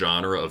any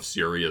genre of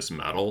serious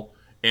metal.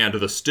 And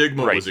the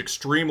stigma was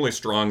extremely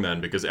strong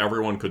then because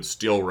everyone could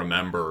still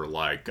remember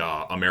like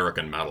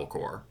American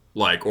metalcore,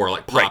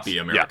 or poppy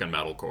American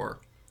metalcore.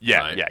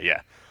 Yeah.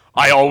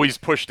 I always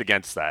pushed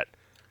against that.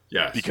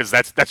 Yes. Because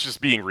that's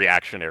just being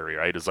reactionary,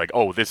 right? It's like,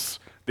 oh, this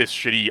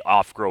shitty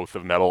off-growth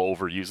of metal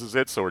overuses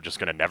it, so we're just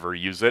gonna never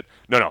use it.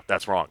 No,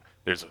 that's wrong.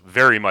 There's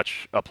very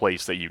much a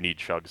place that you need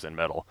chugs in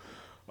metal.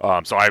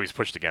 So I always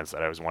pushed against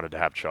that. I always wanted to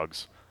have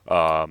chugs.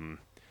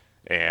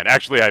 And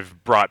actually,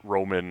 I've brought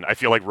Roman. I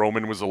feel like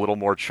Roman was a little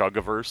more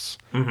chug-averse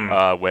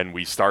when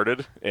we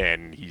started,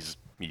 and he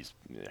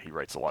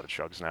writes a lot of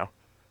chugs now.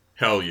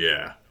 Hell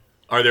yeah!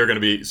 Are there going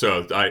to be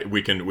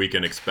we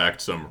can expect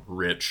some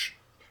rich,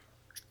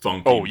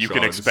 funky? Oh, you chugs?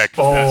 can expect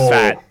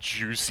fat,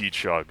 juicy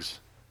chugs.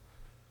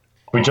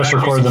 We just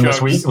recorded them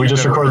this week. We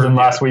just recorded them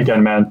last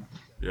weekend, man.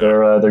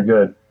 Yeah. They're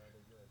good.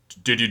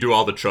 Did you do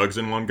all the chugs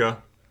in one go?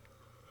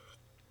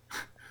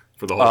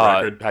 For the whole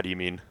record? How do you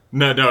mean?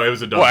 No, it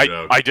was a dumb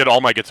joke. I did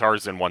all my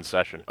guitars in one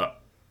session.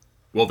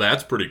 Well,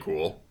 that's pretty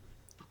cool.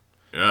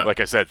 Yeah. Like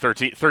I said,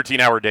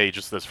 13-hour day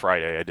just this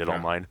Friday. I did all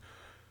mine.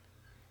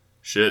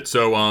 Shit.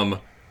 So,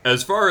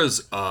 as far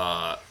as,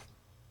 also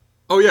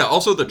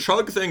the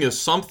chug thing is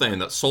something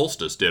that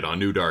Solstice did on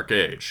New Dark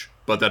Age,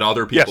 but that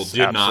other people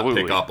did not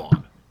pick up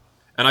on.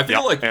 And I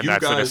feel like and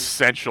that's an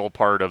essential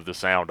part of the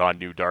sound on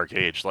New Dark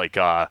Age, like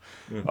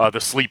the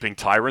Sleeping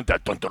Tyrant,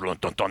 that dun dun dun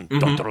dun dun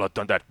dun dun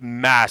dun, that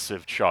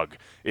massive chug.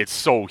 It's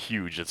so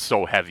huge, it's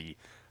so heavy.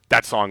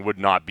 That song would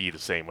not be the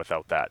same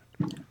without that.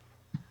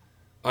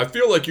 I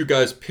feel like you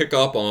guys pick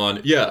up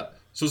on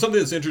So something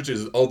that's interesting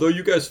is, although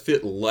you guys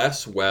fit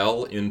less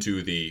well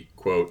into the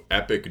quote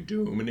Epic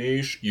Doom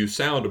niche, you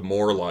sound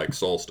more like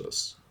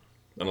Solstice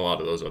than a lot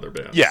of those other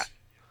bands. Yeah.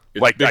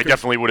 I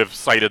definitely would have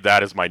cited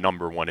that as my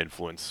number one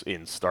influence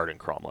in starting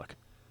Cromlech.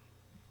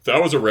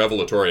 That was a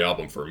revelatory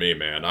album for me,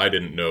 man. I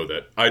didn't know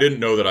that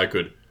I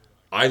could.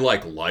 I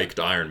liked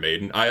Iron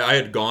Maiden. I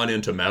had gone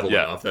into metal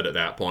enough that at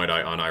that point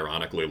I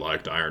unironically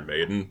liked Iron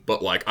Maiden,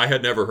 but I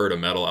had never heard a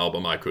metal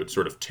album I could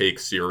sort of take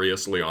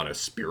seriously on a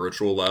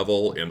spiritual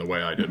level in the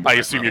way I did. I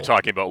assume you're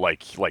talking about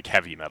like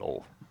heavy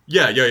metal.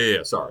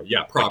 Yeah. Sorry,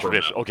 proper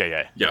metal.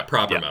 Okay,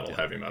 proper metal,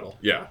 heavy metal.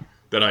 Yeah.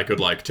 That I could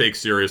take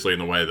seriously in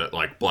the way that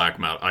black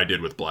metal I did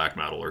with black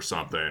metal or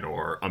something,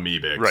 or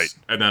Amoebics. Right.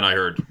 And then I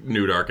heard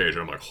New Dark Age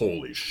and I'm like,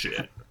 holy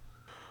shit.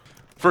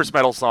 First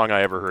metal song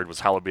I ever heard was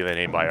Hallowed Be Thy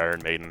Name by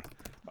Iron Maiden.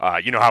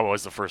 You know how it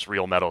was the first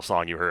real metal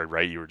song you heard,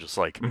 right? You were just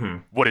like,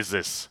 what is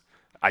this?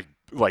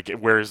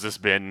 Where has this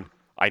been?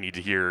 I need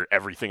to hear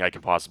everything I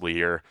can possibly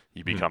hear.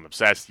 You become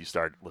obsessed. You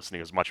start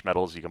listening as much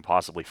metal as you can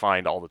possibly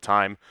find all the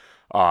time.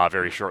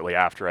 Very shortly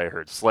after, I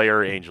heard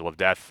Slayer, Angel of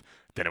Death.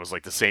 then it was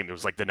like the same. It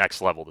was like the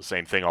next level, the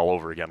same thing all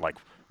over again. Like,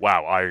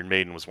 wow, Iron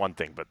Maiden was one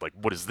thing, but like,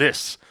 what is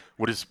this?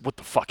 What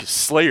the fuck is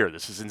Slayer?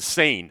 This is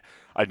insane.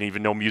 I didn't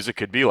even know music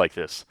could be like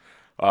this.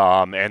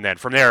 And then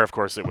from there, of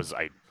course,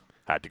 I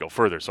had to go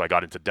further, so I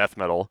got into death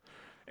metal,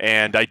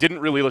 and I didn't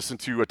really listen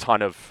to a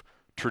ton of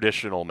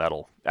traditional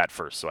metal at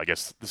first. So I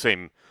guess the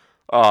same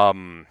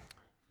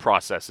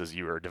process as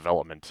you were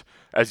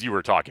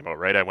talking about,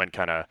 right? I went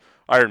kind of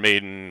Iron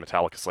Maiden,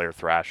 Metallica, Slayer,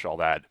 thrash, all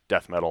that,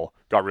 death metal,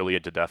 got really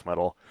into death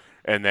metal.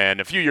 And then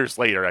a few years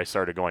later, I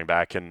started going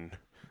back and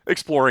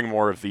exploring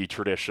more of the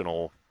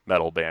traditional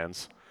metal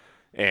bands.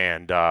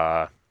 And,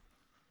 I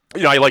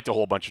liked a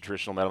whole bunch of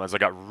traditional metal bands. I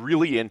got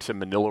really into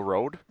Manila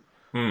Road.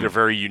 They're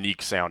very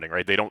unique sounding,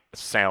 right? They don't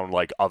sound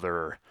like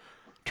other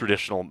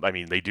traditional, I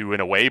mean, they do in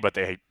a way, but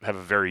they have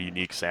a very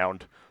unique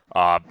sound,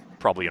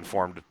 probably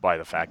informed by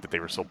the fact that they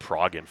were so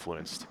prog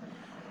influenced.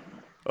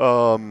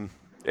 And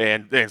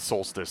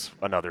Solstice,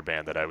 another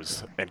band that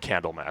and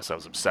Candlemass, I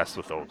was obsessed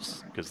with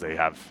those because they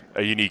have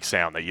a unique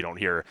sound that you don't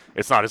hear.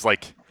 It's not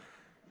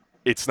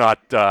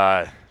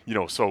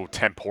so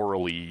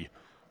temporally,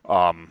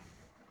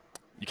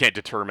 you can't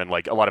determine,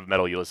 like, a lot of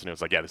metal you listen to,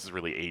 it's like, yeah, this is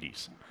really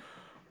 80s.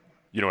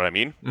 You know what I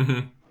mean?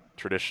 Mm-hmm.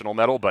 Traditional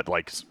metal, but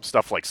like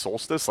stuff like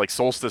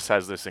Solstice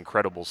has this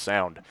incredible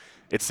sound.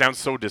 It sounds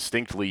so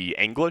distinctly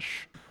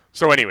English.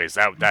 So anyways,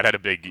 that had a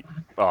big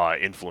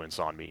influence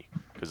on me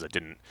because it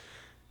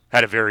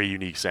had a very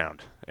unique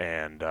sound,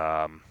 and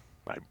I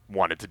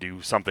wanted to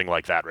do something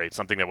like that, right?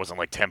 Something that wasn't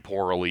like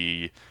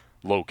temporally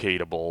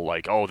locatable,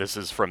 like, oh, this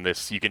is from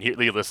this. You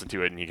listen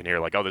to it and you can hear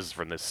like, oh, this is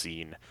from this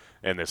scene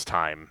and this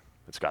time.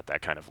 It's got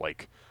that kind of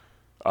like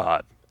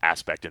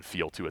aspect and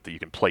feel to it that you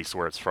can place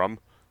where it's from.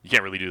 You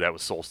can't really do that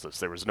with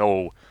Solstice.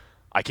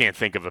 I can't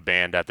think of a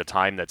band at the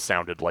time that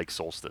sounded like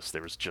Solstice.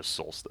 There was just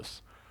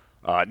Solstice.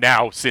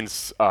 Now,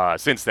 since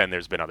then,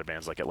 there's been other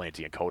bands like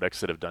Atlantean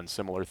Codex that have done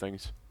similar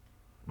things.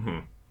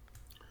 Mm-hmm.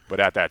 But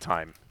at that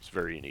time, it's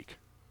very unique.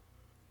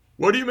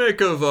 What do you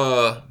make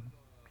of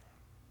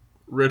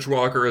Rich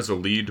Walker as a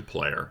lead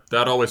player?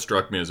 That always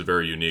struck me as a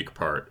very unique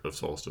part of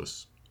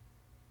Solstice.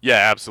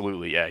 Yeah,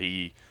 absolutely.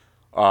 Yeah,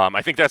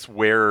 I think that's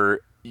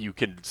where you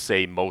can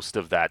say most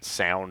of that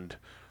sound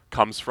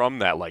comes from,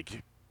 that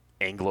like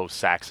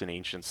Anglo-Saxon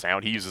ancient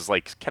sound. He uses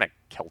like kind of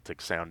Celtic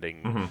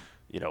sounding,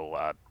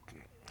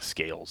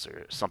 scales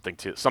or something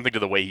to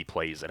the way he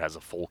plays. It has a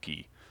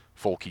folky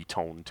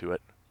tone to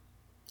it.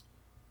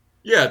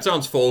 Yeah, it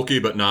sounds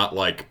folky, but not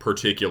like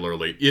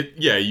particularly.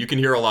 You can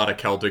hear a lot of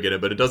Celtic in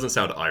it, but it doesn't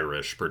sound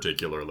Irish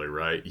particularly,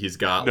 right? He's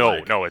got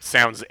no, it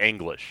sounds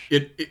English.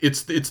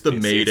 It's the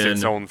Maiden, it's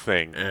its own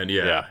thing, and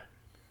yeah,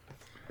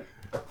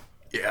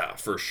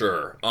 for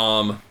sure.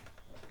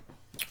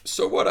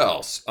 So what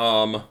else?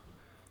 So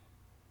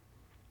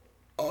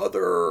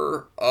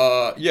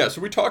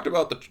we talked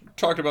about the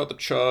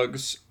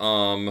Chugs.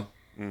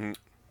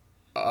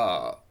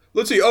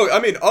 Let's see. Oh, I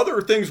mean,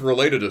 other things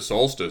related to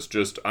Solstice.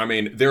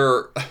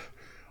 There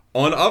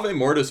on Ave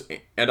Mortis,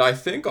 and I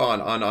think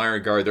on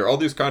Iron Guard, there are all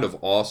these kind of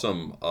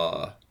awesome.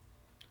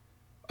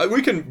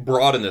 We can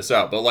broaden this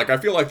out, but like I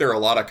feel like there are a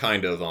lot of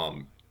kind of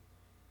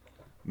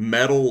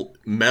metal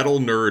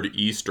nerd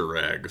Easter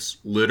eggs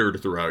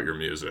littered throughout your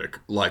music,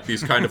 like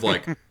these kind of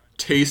like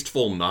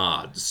tasteful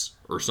nods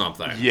or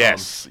something.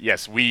 Yes,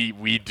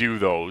 we do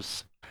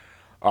those.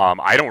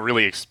 I don't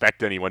really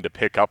expect anyone to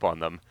pick up on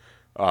them.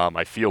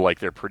 I feel like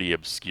they're pretty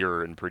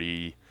obscure and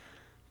pretty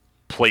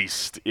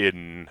placed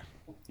in,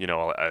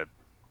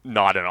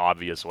 not an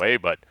obvious way,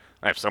 but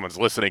if someone's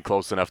listening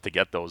close enough to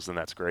get those, then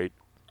that's great.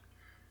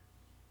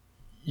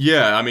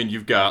 Yeah, I mean,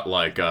 you've got,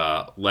 like,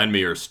 Lend Me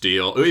Your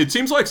Steel. It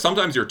seems like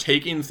sometimes you're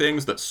taking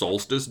things that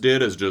Solstice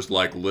did as just,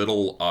 like,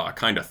 little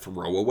kind of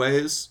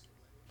throwaways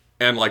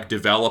and, like,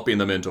 developing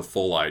them into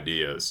full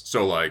ideas.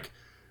 So, like,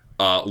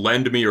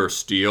 Lend Me Your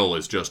Steel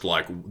is just,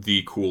 like,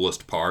 the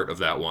coolest part of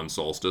that one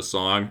Solstice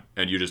song,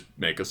 and you just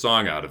make a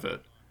song out of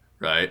it,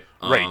 right?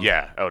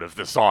 Right, out of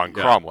the song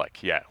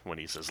Cromlech, when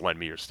he says, Lend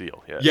Me Your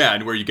Steel, yeah. Yeah,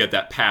 and where you get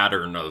that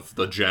pattern of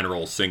the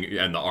general singing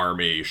and the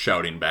army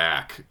shouting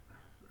back.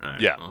 Right?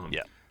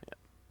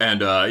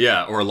 And,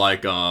 or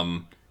like,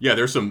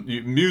 there's some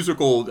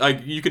musical,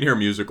 you can hear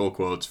musical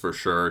quotes for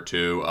sure,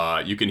 too.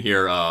 You can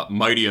hear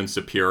Mighty and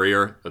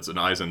Superior, that's an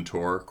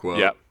Eisentor quote.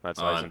 Yeah, that's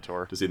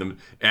Eisentor. To see them.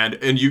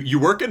 And you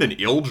work in an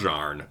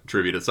Iljarn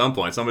tribute at some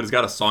point. Somebody's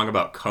got a song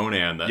about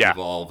Conan that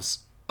involves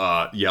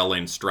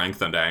yelling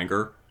strength and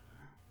anger.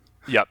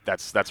 Yep,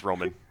 that's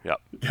Roman,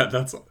 yep.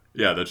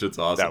 That shit's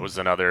awesome. That was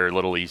another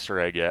little Easter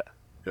egg, Yep.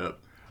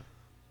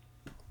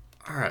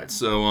 Alright,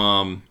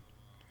 so,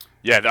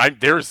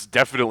 there's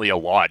definitely a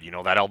lot.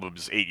 That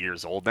album's 8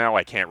 years old now.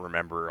 I can't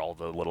remember all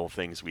the little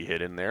things we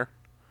hit in there.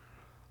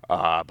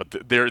 But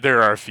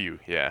there are a few.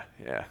 Yeah.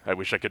 I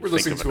wish I could. We're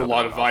think listening of to a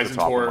lot of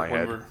Eisentor when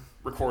head. we're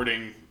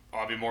recording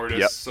Ave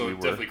Mortis, so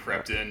it definitely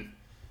crept in.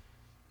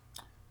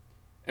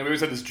 And we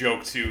always had this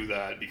joke too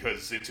that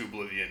because Into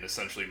Oblivion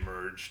essentially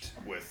merged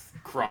with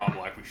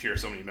Cromlech, we share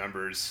so many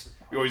members.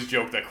 We always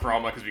joke that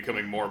Cromlech is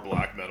becoming more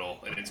black metal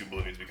and Into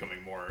Oblivion is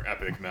becoming more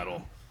epic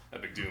metal.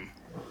 Epic Doom.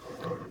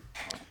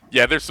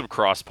 Yeah, there's some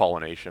cross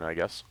pollination, I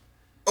guess.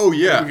 Oh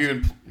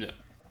yeah.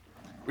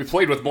 We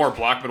played with more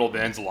black metal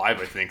bands live,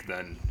 I think,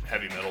 than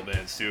heavy metal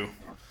bands too.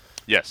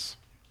 Yes.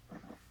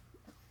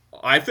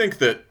 I think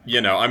that,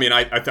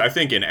 I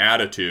think in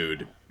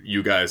attitude,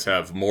 you guys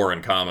have more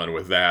in common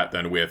with that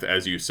than with,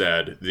 as you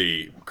said,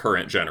 the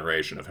current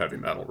generation of heavy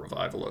metal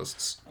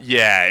revivalists.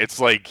 Yeah, it's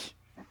like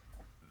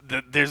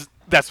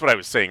that's what I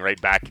was saying, right?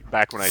 Back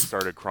when I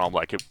started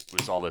Cromlech, it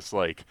was all this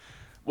like,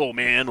 whoa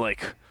man,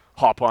 like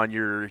hop on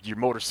your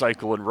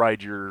motorcycle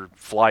and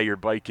fly your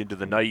bike into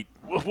the night.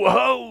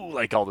 Whoa,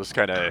 like all this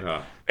kind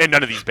of, and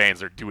none of these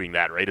bands are doing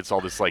that, right? It's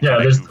all this like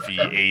kind of goofy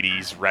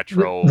 '80s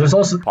retro,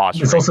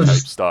 posturing type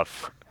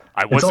stuff.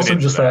 I wasn't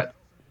into that.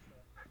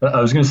 I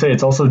was going to say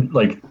it's also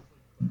like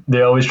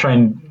they always try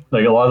and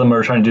like a lot of them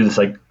are trying to do this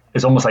like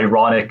it's almost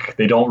ironic.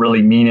 They don't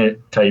really mean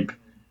it type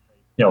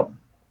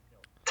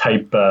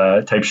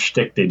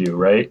shtick they do,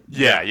 right?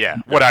 Yeah.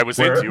 What I was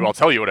into, I'll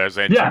tell you what I was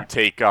into. Yeah.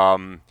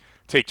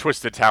 Take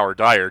Twisted Tower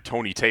Dire.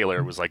 Tony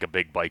Taylor was like a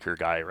big biker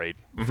guy, right?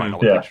 Find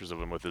all the pictures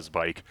of him with his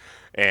bike.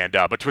 And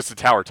but Twisted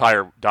Tower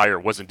Dire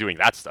wasn't doing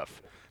that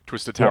stuff.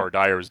 Twisted Tower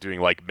Dire was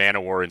doing like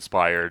Manowar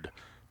inspired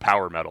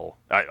power metal.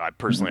 I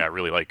personally I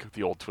really like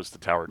the old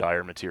Twisted Tower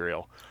Dire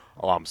material.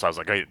 So I was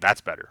like, hey,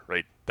 that's better,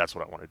 right? That's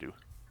what I want to do.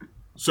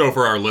 So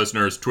for our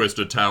listeners,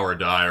 Twisted Tower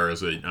Dire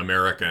is an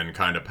American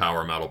kind of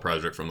power metal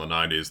project from the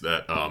 90s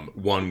that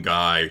one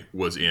guy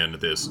was in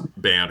this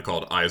band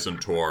called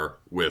Eisentor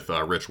with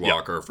Rich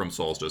Walker from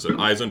Solstice. And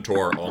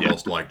Eisentor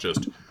almost like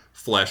just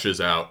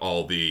fleshes out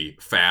all the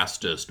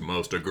fastest,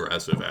 most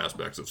aggressive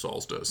aspects of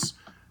Solstice.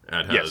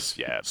 And has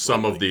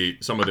some of the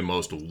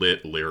most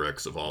lit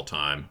lyrics of all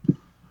time.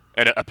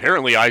 And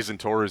apparently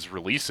Eisentor is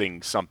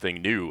releasing something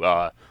new.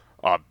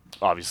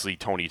 Obviously,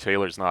 Tony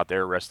Taylor's not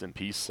there. Rest in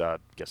peace.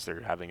 Guess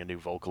they're having a new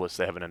vocalist.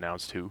 They haven't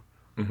announced who.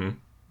 Mm-hmm.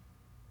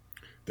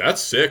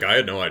 That's sick. I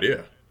had no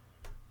idea.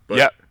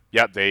 But...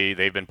 Yeah.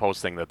 They've been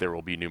posting that there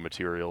will be new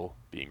material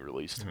being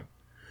released. Mm-hmm.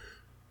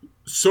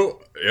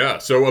 So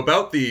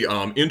about the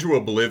Into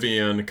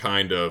Oblivion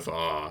kind of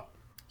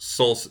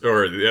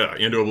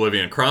Into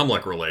Oblivion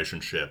Cromlech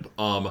relationship.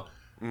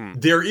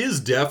 There is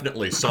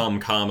definitely some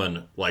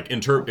common, like,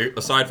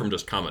 aside from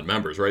just common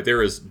members, right?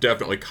 There is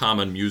definitely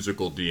common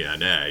musical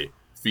DNA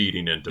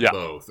feeding into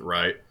both,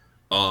 right?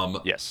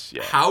 Yes.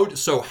 Yeah. How do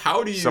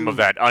you... Some of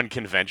that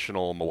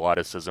unconventional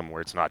melodicism where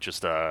it's not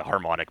just a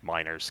harmonic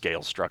minor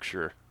scale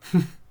structure.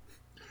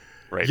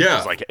 Right?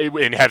 Yeah. Because, like,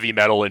 in heavy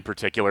metal in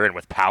particular, and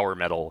with power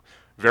metal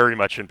very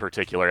much in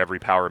particular, every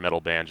power metal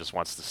band just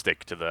wants to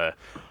stick to the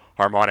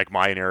harmonic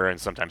minor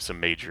and sometimes some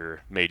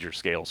major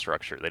scale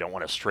structure. They don't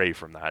want to stray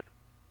from that.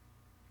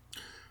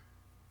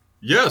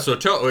 Yeah, so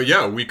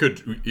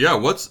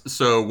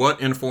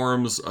what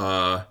informs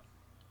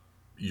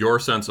your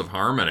sense of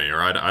harmony,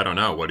 or I don't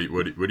know, what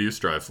do you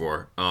strive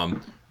for?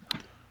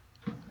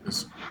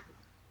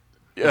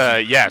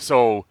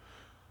 So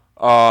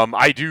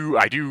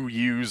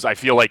I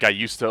feel like I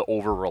used to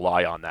over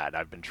rely on that.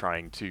 I've been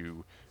trying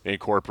to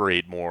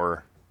incorporate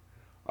more.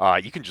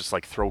 You can just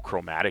like throw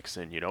chromatics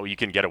in, you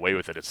can get away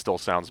with it. It still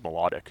sounds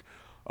melodic.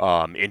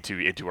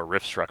 Into a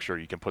riff structure,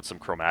 you can put some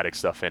chromatic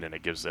stuff in, and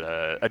it gives it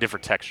a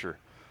different texture.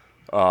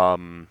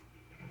 And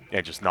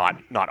just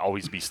not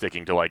always be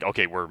sticking to like,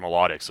 okay, we're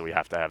melodic, so we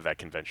have to have that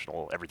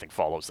conventional. Everything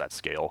follows that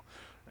scale.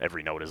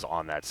 Every note is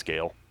on that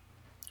scale.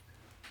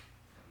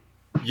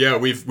 Yeah,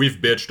 we've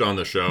bitched on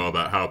the show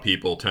about how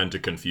people tend to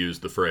confuse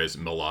the phrase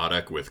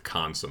melodic with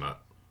consonant.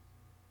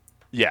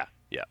 Yeah.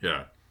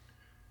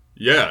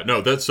 Yeah,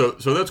 no, that's so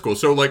that's cool.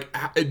 So, like,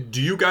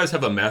 do you guys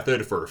have a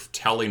method for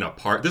telling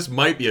apart? This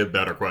might be a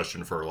better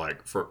question for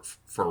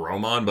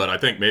Roman, but I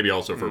think maybe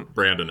also for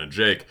Brandon and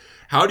Jake.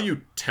 How do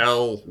you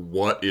tell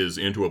what is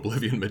Into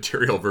Oblivion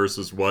material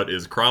versus what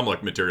is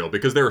Cromlech material?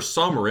 Because there are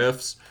some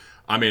riffs.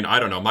 I mean, I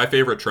don't know. My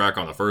favorite track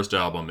on the first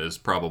album is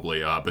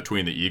probably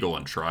Between the Eagle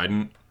and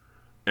Trident,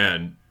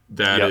 and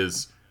that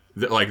is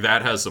like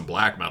that has some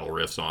black metal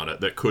riffs on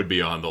it that could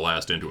be on the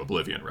last Into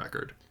Oblivion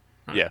record.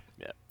 Yeah.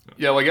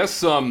 Yeah, well, I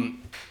guess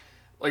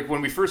like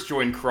when we first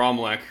joined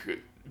Cromlech,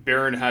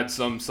 Baron had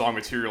some song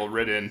material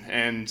written,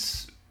 and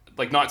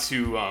like not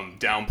to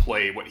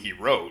downplay what he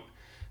wrote,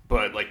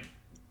 but like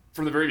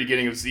from the very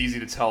beginning, it was easy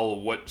to tell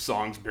what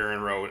songs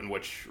Baron wrote and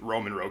which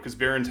Roman wrote, because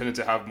Baron tended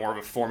to have more of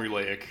a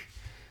formulaic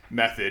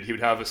method. He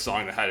would have a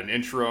song that had an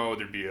intro,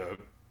 there'd be a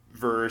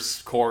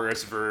verse,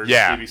 chorus, verse,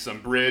 maybe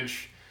some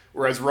bridge.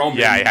 Whereas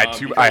Roman, I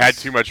had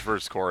too much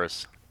verse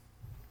chorus.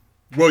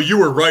 Well, you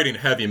were writing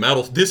heavy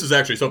metal. This is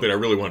actually something I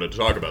really wanted to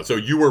talk about. So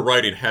you were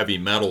writing heavy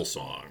metal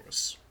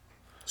songs,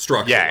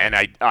 structurally. Yeah,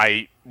 and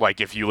I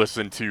like if you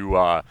listen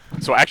to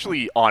so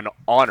actually on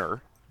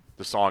Honor,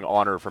 the song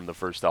Honor from the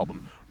first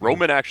album,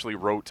 Roman actually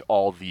wrote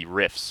all the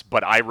riffs,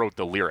 but I wrote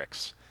the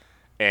lyrics,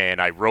 and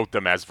I wrote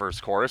them as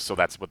verse chorus, so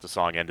that's what the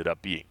song ended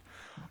up being.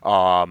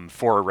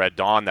 For Red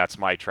Dawn, that's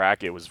my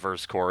track. It was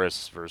verse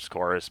chorus,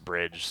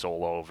 bridge,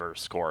 solo,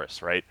 verse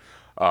chorus, right?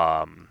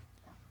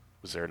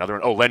 Was there another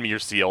one? Oh, Lend Me Your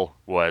Seal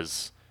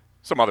was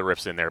some other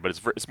riffs in there, but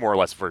it's more or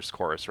less verse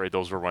chorus, right?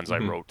 Those were ones I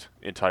wrote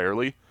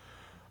entirely.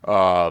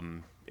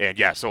 And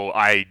yeah, so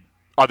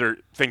other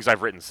things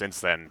I've written since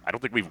then. I don't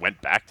think we've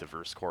went back to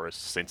verse chorus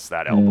since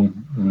that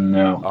album.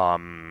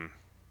 No.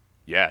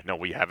 Yeah, no,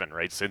 we haven't,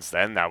 right? Since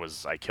then,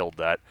 I killed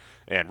that.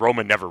 And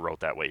Roman never wrote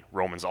that way.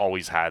 Roman's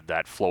always had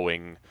that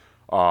flowing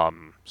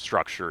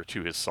structure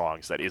to his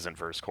songs that isn't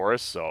verse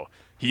chorus, so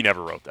he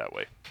never wrote that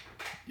way.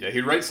 Yeah,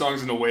 he'd write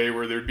songs in a way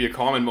where there'd be a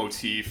common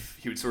motif.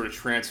 He would sort of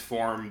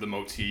transform the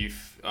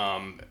motif,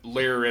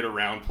 layer it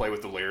around, play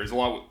with the layers, a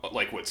lot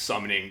like what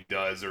Summoning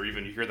does, or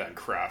even you hear that in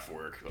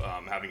Kraftwerk,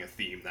 having a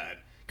theme that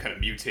kind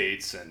of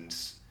mutates and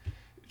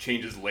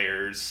changes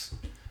layers,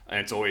 and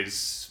it's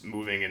always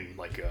moving in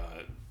like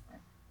a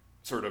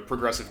sort of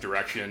progressive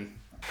direction.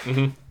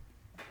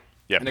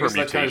 Yeah, And I guess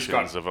that kind of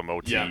permutations got- of a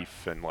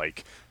motif and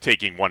like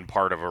taking one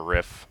part of a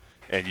riff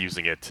and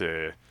using it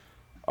to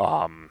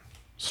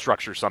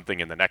structure something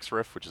in the next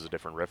riff, which is a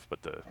different riff, but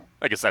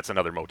I guess that's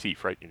another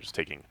motif, right? You're just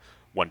taking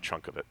one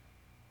chunk of it.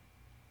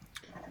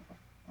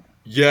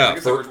 Yeah. I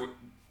guess that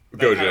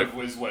Go, kind Jake. of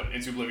was what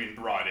Into Oblivion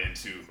brought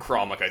into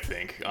Cromlech, I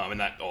think, and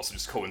that also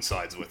just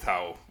coincides with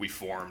how we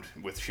formed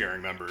with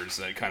sharing members.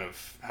 And it kind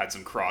of had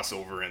some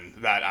crossover in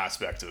that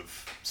aspect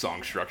of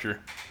song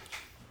structure.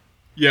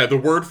 Yeah, the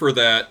word for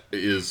that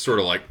is sort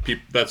of like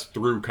that's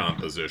through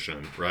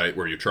composition, right?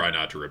 Where you try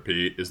not to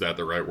repeat. Is that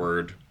the right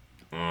word?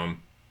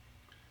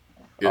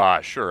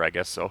 Sure, I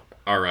guess so.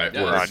 All right.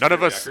 Yeah, word. that's None of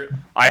pretty us. accurate.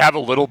 I have a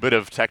little bit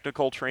of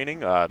technical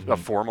training,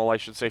 formal, I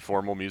should say,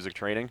 formal music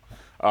training.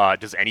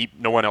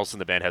 No one else in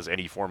the band has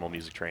any formal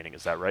music training?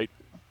 Is that right?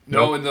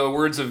 No, in the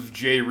words of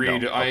Jay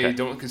Reed, No, I okay.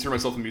 don't consider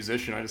myself a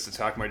musician. I just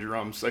attack my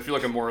drums. I feel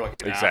like I'm more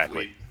like an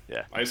Exactly. athlete.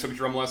 Yeah. I just took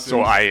drum lessons. So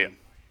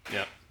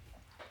Yeah.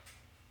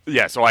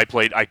 Yeah, so I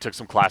took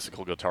some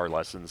classical guitar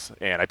lessons,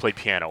 and I played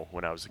piano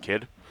when I was a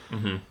kid.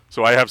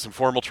 So I have some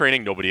formal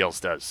training nobody else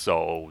does.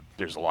 So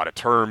there's a lot of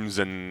terms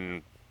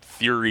and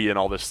theory and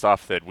all this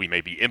stuff that we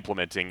may be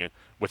implementing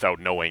without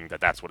knowing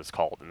that that's what it's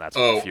called, and that's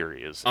what the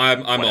theory is.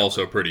 I'm Whatever.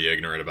 also pretty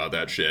ignorant about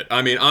that shit.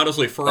 I mean,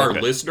 honestly, for our Okay.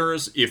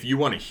 listeners, if you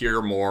want to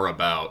hear more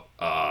about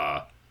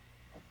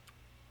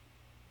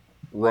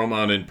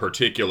Roman in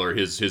particular,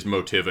 his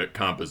motivic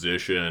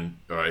composition,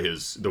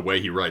 the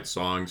way he writes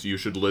songs, you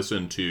should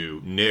listen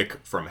to Nick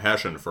from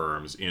Hessian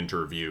Firm's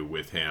interview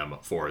with him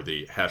for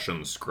the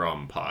Hessian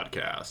Scrum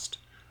podcast.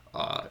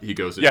 He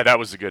goes, Yeah, that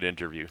was a good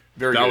interview.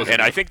 Very That good. was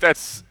And I think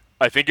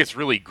it's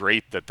really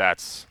great that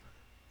that's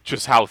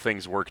just how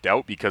things worked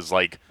out, because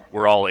like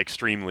we're all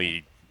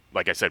extremely,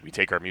 like I said, we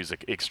take our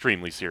music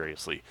extremely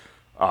seriously.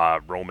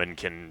 Roman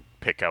can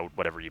pick out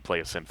whatever you play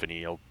a symphony,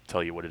 he'll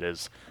tell you what it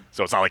is.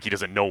 So it's not like he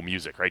doesn't know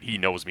music, right? He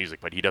knows music,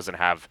 but he doesn't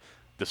have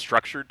the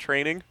structured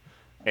training.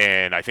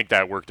 And I think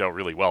that worked out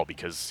really well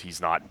because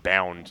he's not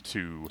bound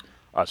to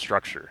a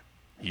structure.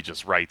 He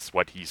just writes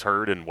what he's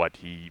heard and what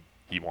he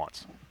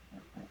wants.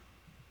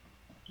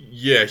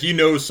 yeah, he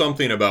knows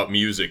something about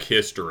music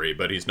history,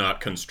 but he's not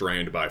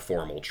constrained by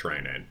formal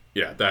training.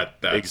 Yeah, that's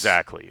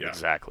Exactly. yeah.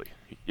 Exactly.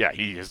 Yeah,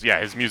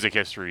 his music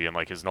history and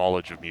like his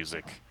knowledge of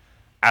music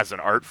as an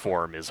art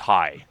form is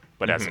high,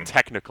 but as a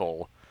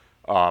technical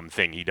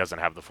thing, he doesn't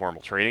have the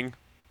formal training.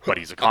 But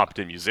he's a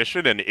competent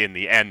musician, and in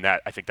the end, I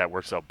think that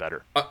works out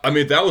better. I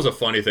mean, that was a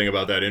funny thing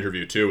about that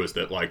interview too, is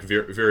that like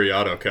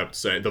Viriato kept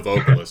saying, the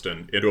vocalist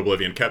in Into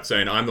Oblivion kept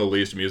saying, "I'm the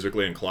least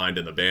musically inclined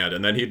in the band,"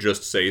 and then he'd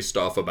just say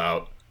stuff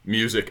about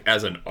music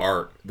as an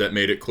art that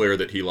made it clear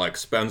that he like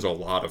spends a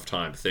lot of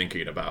time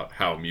thinking about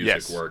how music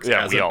Yes. works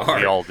Yeah, as we an all- art.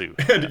 we all do.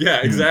 And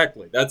yeah,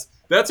 exactly.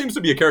 That seems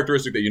to be a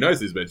characteristic that unites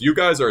these bands. You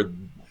guys are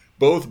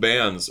both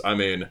bands. I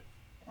mean,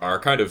 are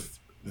kind of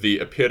the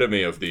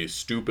epitome of the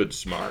stupid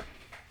smart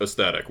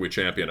aesthetic we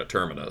champion at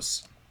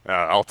Terminus.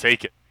 I'll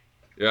take it.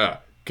 Yeah,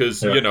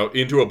 because, Yeah. you know,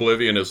 Into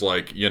Oblivion is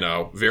like, you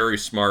know, very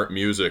smart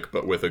music,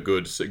 but with a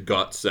good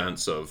gut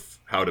sense of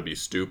how to be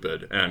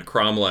stupid. And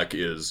Cromlech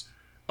is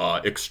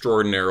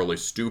extraordinarily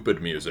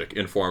stupid music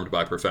informed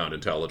by profound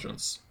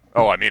intelligence.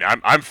 Oh, I mean,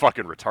 I'm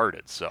fucking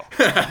retarded, so.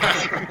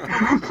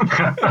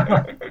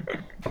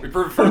 We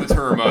prefer the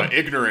term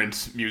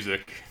ignorant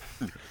music.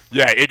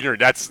 Yeah, ignorant.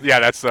 That's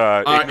ignorant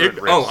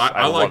riffs.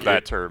 I love like that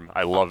it. term.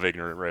 I love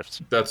ignorant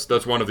riffs.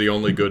 That's one of the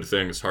only good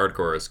things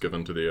hardcore has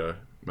given to the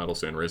metal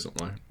scene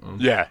recently.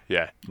 Yeah.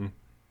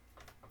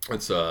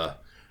 It's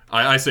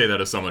I say that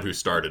as someone who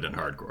started in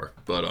hardcore,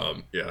 but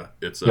yeah,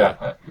 it's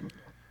Yeah.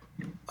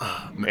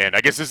 And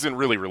I guess this isn't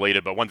really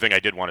related, but one thing I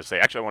did want to say,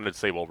 actually I wanted to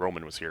say while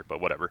Roman was here, but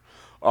whatever.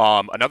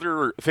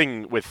 Another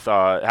thing with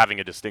having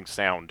a distinct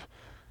sound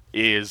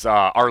is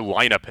our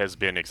lineup has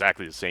been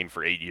exactly the same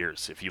for 8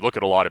 years. If you look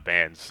at a lot of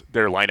bands,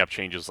 their lineup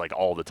changes like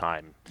all the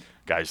time.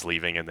 Guys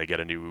leaving and they get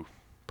a new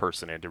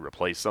person in to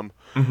replace them.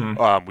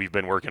 We've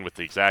been working with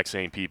the exact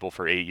same people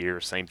for 8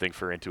 years, same thing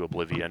for Into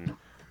Oblivion.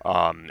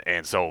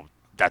 And so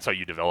that's how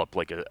you develop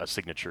like a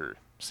signature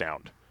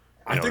sound.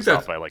 I think It's not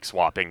that's by like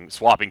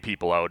swapping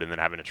people out and then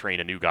having to train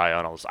a new guy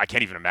on all this. I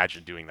can't even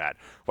imagine doing that.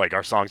 Like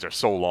our songs are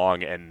so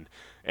long and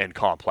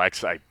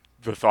complex.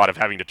 The thought of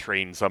having to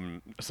train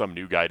some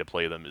new guy to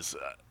play them is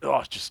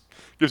it just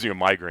gives you a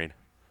migraine.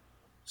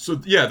 So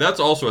yeah, that's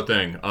also a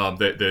thing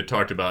that they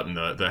talked about in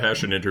the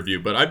Hessian interview.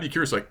 But I'd be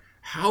curious, like,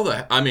 how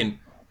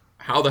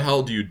the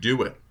hell do you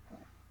do it?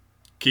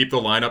 Keep the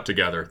lineup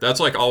together. That's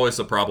like always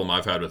the problem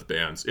I've had with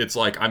bands. It's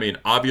like, I mean,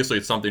 obviously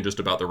it's something just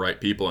about the right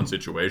people and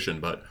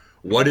situation, but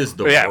what is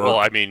the Yeah, work? well,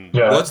 I mean,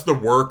 What's the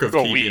work of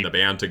Well, keeping the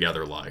band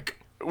together like?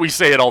 we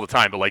say it all the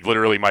time, but like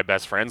literally, my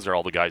best friends are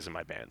all the guys in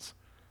my bands.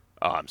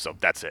 So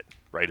that's it,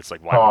 right? It's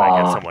like, why would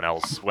I get someone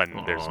else when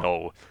there's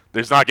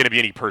not going to be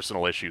any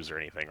personal issues or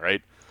anything,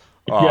 right?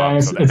 Yeah,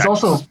 and it's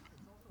also.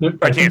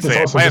 I can't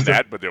say I planned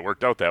that, but it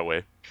worked out that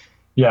way.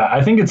 Yeah,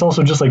 I think it's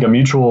also just like a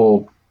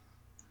mutual,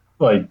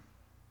 like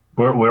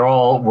we're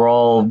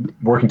all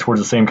working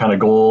towards the same kind of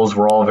goals.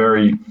 We're all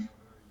very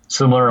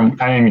similar.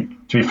 And I mean,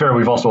 to be fair,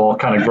 we've also all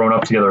kind of grown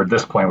up together at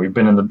this point. We've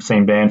been in the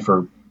same band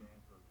for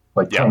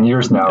like 10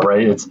 years now,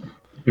 right?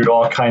 You're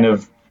all kind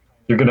of,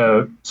 you're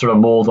gonna sort of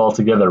mold all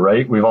together,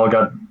 right? We've all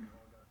got,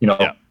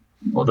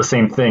 well, the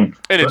same thing.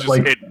 And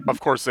But,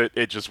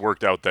 it just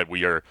worked out that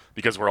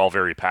because we're all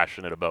very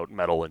passionate about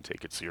metal and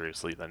take it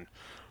seriously. Then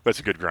that's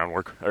a good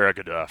groundwork, or a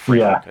good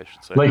framework, I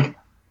should say.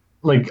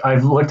 Like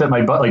I've looked at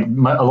a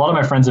lot of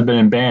my friends have been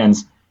in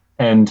bands,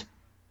 and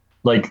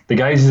like the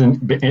guys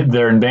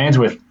they're in bands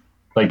with,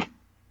 like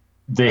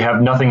they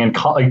have nothing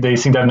like they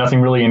seem to have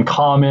nothing really in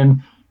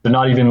common. They're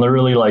not even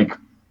really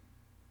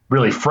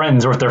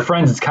friends, or if they're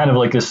friends, it's kind of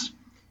like this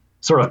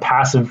sort of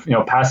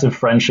passive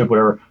friendship,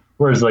 whatever.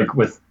 Whereas like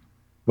with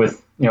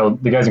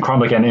the guys in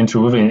Cromlech and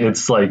Into Oblivion,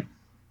 it's like,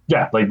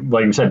 yeah, like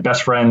you said,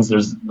 best friends.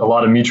 There's a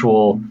lot of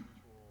mutual,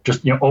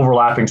 just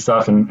overlapping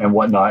stuff and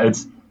whatnot.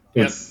 It's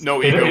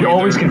no ego it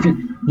always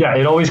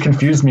it always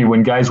confused me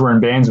when guys were in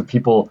bands with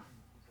people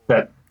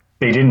that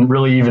they didn't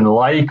really even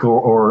like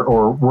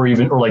or were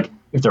even, or like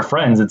if they're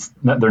friends,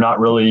 they're not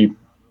really,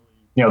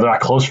 they're not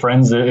close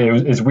friends.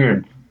 It's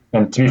weird.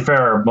 And to be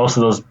fair, most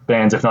of those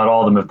bands, if not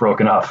all of them, have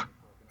broken up.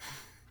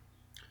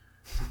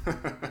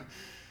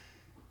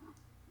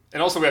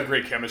 And also we have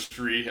great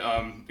chemistry.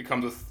 It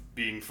comes with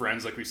being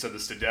friends, like we said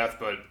this to death,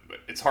 but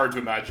it's hard to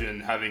imagine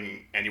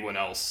having anyone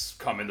else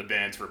come in the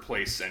band to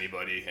replace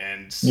anybody.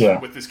 And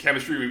with this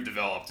chemistry we've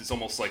developed, it's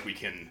almost like we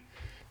can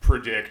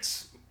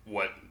predict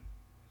what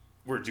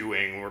we're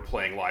doing when we're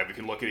playing live. We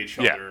can look at each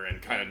other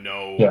and kind of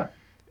know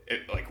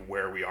like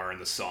where we are in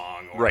the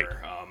song. Or, right.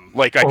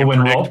 Like I can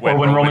predict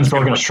when Roman's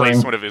going to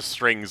replace one of his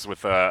strings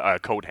with a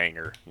coat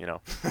hanger,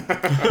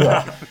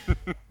 Yeah.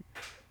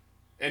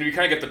 And we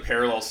kind of get the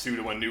parallels too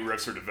to when new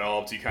riffs are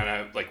developed. You kind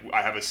of, like,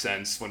 I have a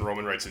sense when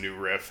Roman writes a new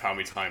riff, how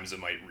many times it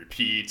might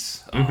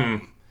repeat,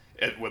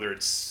 whether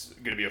it's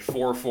going to be a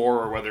 4/4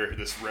 or whether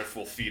this riff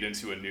will feed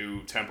into a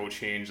new tempo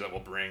change that will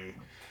bring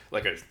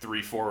like a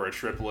 3/4 or a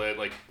triplet.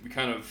 Like, we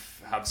kind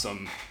of have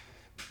some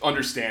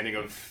understanding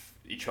of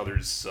each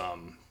other's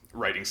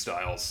writing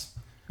styles.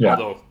 Yeah.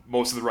 Although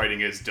most of the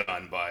writing is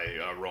done by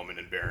Roman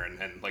and Baron,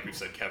 and like we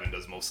said, Kevin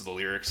does most of the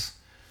lyrics.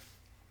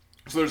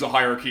 So there's a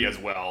hierarchy as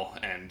well,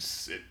 and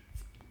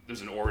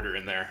there's an order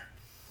in there.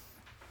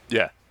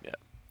 Yeah.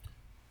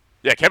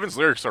 Kevin's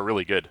lyrics are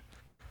really good.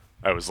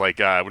 I was like,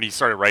 when he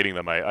started writing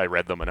them, I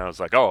read them, and I was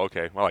like, oh,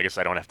 okay. Well, I guess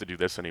I don't have to do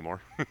this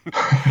anymore.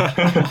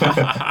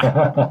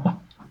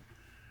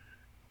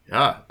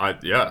 I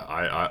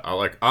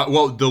like.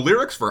 Well, the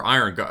lyrics for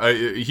Iron Guard,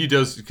 he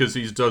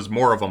does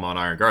more of them on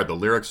Iron Guard. The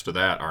lyrics to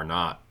that are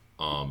not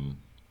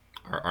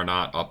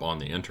up on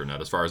the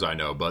internet, as far as I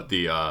know. But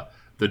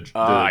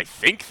I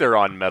think they're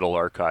on Metal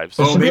Archives.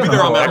 Oh, maybe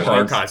they're on Metal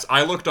Archives.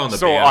 I looked on the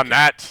so band. On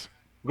that.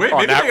 Wait, on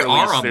maybe that they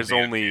release, are on there's the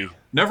only.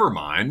 Never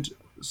mind.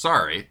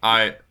 Sorry.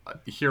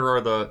 Here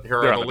are the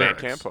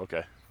lyrics. Bandcamp?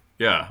 Okay.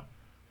 Yeah.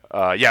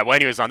 Well,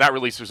 anyways, on that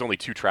release, there's only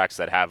 2 tracks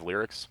that have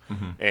lyrics,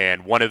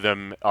 and one of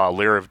them,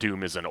 Lair of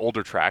Doom, is an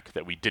older track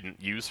that we didn't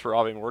use for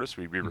Ave Mortis.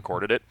 We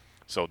re-recorded it.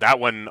 So that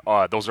one,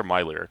 those are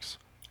my lyrics,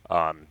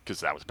 because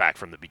that was back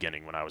from the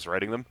beginning when I was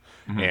writing them.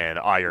 And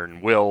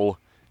Iron Will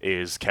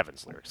is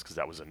Kevin's lyrics, because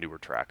that was a newer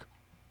track.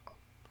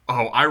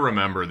 Oh, I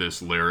remember this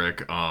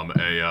lyric.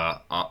 A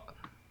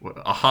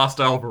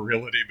hostile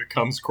virility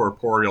becomes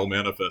corporeal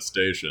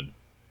manifestation.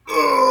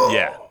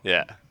 Yeah.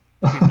 Yeah.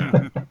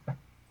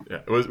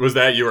 Was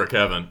that you or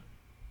Kevin?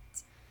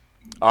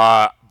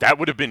 That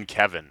would have been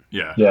Kevin.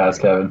 Yeah. Yeah, it's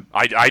Kevin.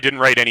 I didn't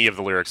write any of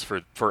the lyrics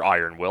for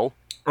Iron Will.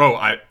 Oh,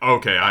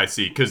 I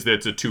see. Because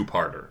it's a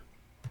 2-parter.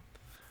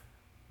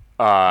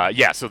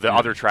 So the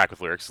other track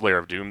with lyrics, Lair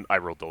of Doom, I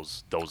wrote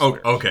those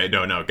lyrics. Okay,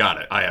 no, got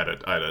it. I had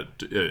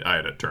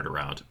it turned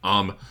around.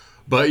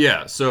 But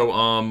yeah, so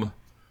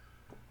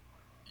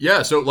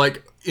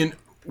like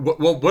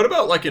what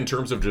about like in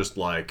terms of just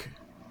like,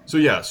 so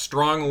yeah,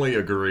 strongly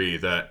agree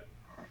that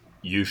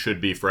you should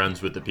be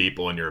friends with the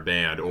people in your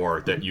band,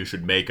 or that you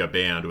should make a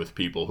band with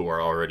people who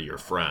are already your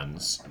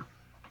friends.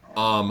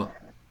 But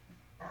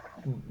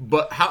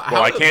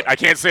how I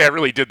can't say I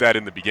really did that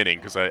in the beginning,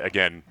 because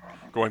again,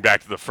 going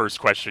back to the first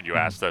question you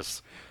asked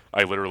us,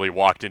 I literally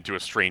walked into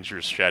a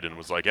stranger's shed and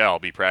was like, yeah, I'll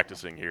be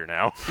practicing here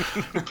now.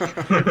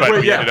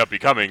 But we ended up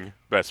becoming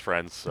best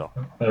friends, so.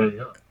 There you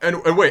go.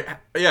 And wait,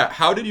 yeah,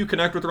 how did you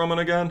connect with Roman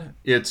again?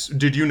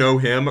 Did you know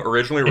him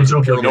originally, or was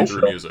it purely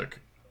through music?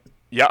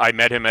 Yeah, I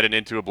met him at an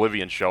Into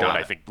Oblivion show, Got and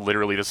I it. think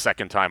literally the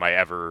second time I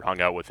ever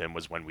hung out with him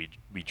was when we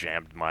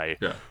jammed my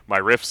Yeah. my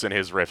riffs and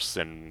his riffs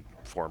and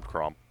formed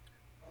Crom.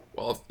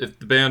 Well, if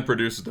the band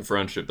produces the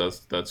friendship,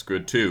 that's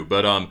good too.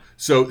 But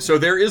so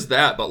there is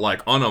that. But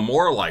like on a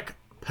more like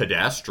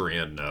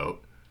pedestrian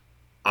note,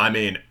 I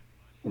mean,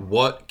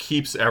 what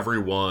keeps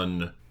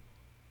everyone?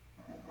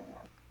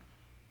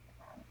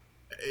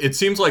 It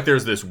seems like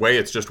there's this way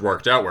it's just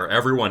worked out where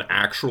everyone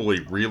actually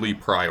really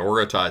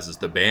prioritizes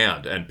the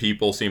band, and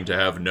people seem to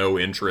have no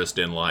interest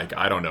in, like,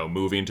 I don't know,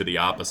 moving to the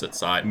opposite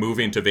side,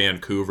 moving to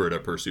Vancouver to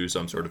pursue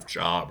some sort of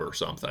job or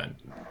something.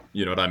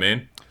 You know what I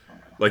mean?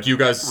 Like, you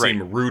guys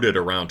seem rooted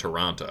around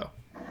Toronto.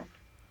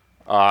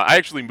 I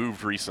actually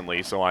moved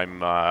recently, so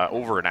I'm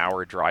over an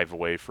hour drive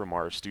away from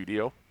our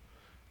studio.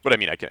 But I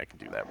mean, I can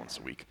do that once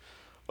a week.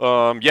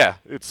 Yeah,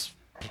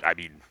 I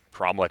mean,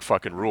 Cromlech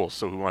fucking rules.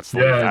 So who wants to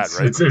leave Yeah, that,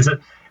 right?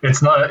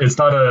 it's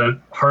not a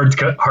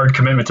hard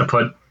commitment to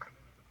put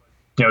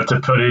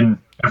in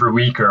every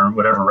week or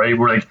whatever, right?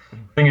 We're like,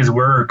 thing is,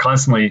 we're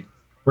constantly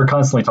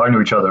talking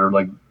to each other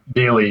like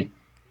daily,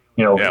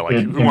 Yeah, like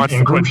who wants in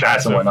to group put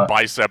chats and massive whatnot.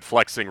 bicep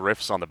flexing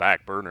riffs on the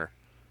back burner?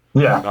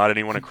 Yeah, Not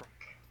anyone.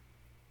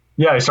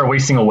 I start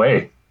wasting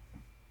away.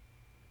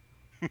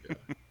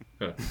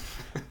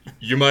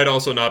 You might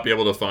also not be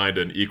able to find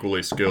an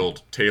equally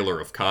skilled tailor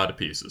of cod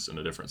pieces in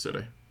a different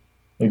city.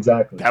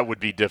 Exactly. That would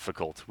be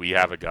difficult. We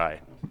have a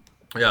guy.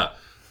 Yeah,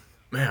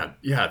 man.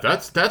 Yeah,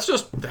 that's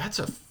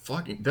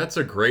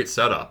a great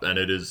setup, and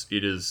it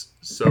is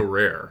so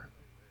rare.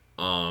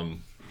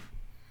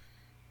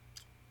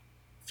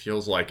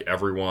 Feels like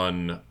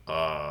everyone.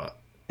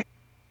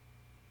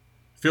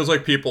 Feels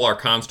like people are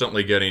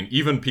constantly getting,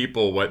 even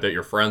people that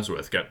you're friends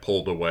with get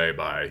pulled away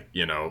by,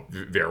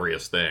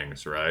 various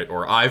things, right?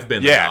 Or I've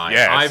been the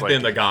guy. I've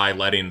been the guy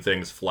letting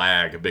things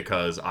flag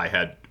because I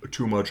had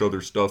too much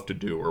other stuff to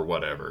do or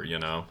whatever,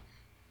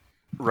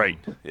 Right.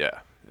 Yeah.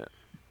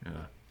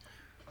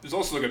 There's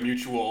also like a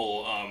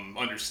mutual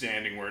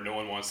understanding where no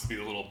one wants to be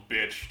the little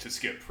bitch to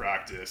skip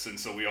practice, and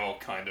so we all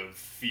kind of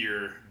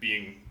fear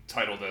being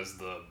titled as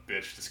the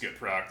bitch to skip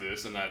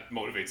practice, and that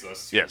motivates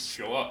us to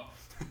show up.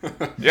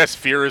 Yes,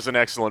 fear is an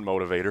excellent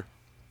motivator.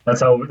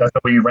 That's how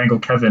we wrangle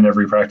Kevin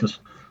every practice.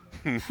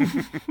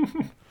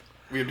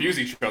 We abuse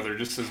each other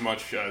just as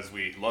much as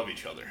we love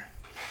each other.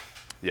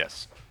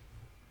 Yes.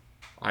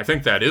 I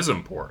think that is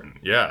important.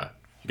 Yeah,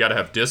 you got to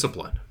have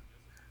discipline.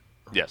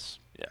 Yes.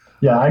 Yeah.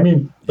 Yeah, I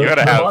mean, You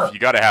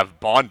gotta have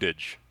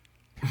bondage.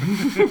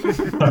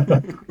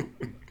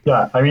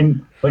 Yeah, I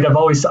mean, like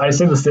I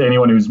say this to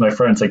anyone who's my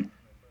friend. It's like,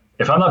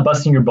 if I'm not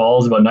busting your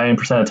balls about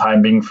 90% of the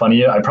time being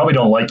funny, I probably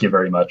don't like you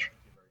very much.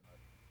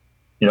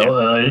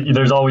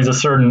 There's always a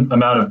certain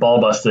amount of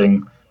ball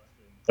busting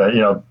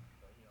that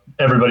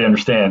everybody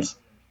understands.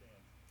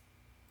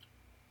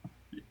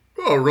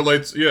 Well, and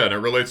it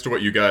relates to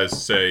what you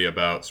guys say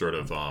about sort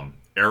of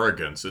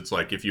arrogance. It's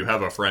like if you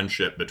have a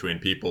friendship between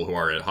people who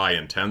are at high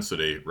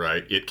intensity,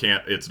 right?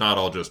 It's not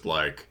all just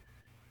like,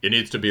 it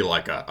needs to be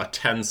like a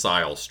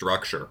tensile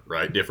structure,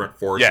 right? Different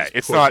forces. Yeah,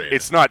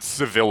 it's not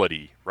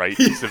civility, right?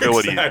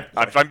 Civility.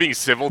 Exactly. If I'm being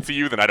civil to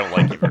you, then I don't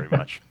like you very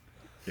much.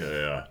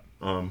 Yeah.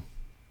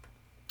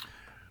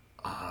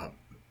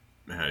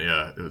 Man,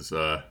 yeah, it was.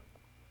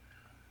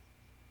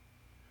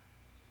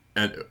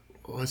 And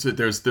was it?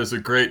 There's a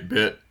great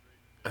bit.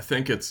 I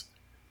think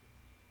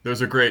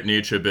there's a great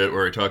Nietzsche bit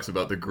where he talks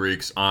about the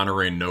Greeks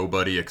honoring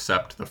nobody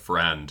except the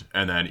friend,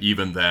 and then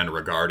even then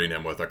regarding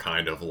him with a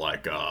kind of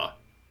like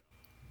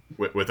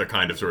with a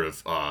kind of sort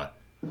of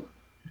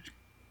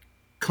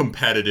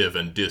competitive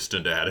and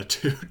distant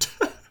attitude.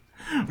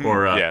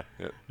 Or yeah,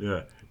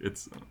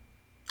 it's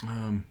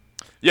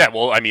yeah.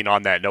 Well, I mean,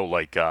 on that note,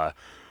 like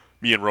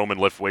me and Roman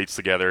lift weights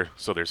together,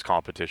 so there's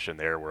competition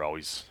there. We're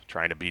always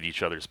trying to beat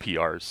each other's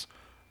PRs.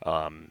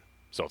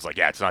 So it's like,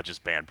 yeah, it's not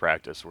just band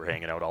practice. We're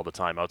hanging out all the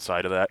time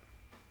outside of that.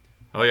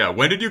 Oh yeah,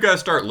 when did you guys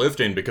start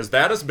lifting? Because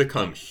that has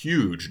become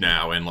huge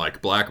now in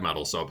like black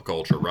metal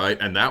subculture, right?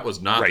 And that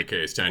was not the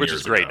case 10 years ago. Which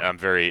is great.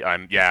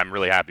 I'm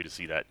really happy to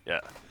see that.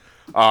 Yeah.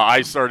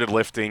 I started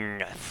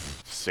lifting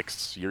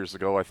 6 years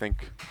ago, I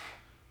think,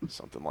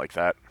 something like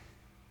that.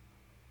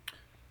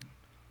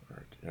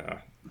 Yeah.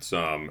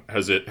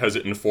 Has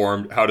it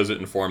informed? How does it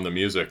inform the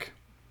music?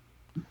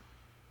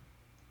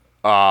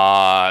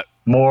 More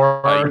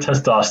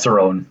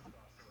testosterone.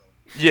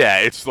 Yeah,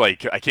 it's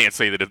like, I can't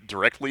say that it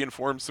directly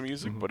informs the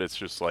music, but it's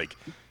just like,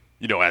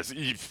 as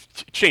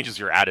it changes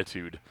your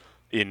attitude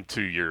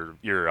into your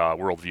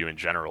worldview in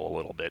general a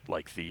little bit,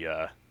 like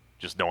the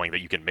just knowing that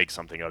you can make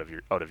something out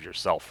of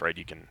yourself, right?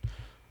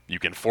 You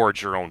can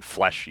forge your own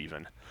flesh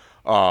even.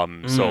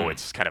 So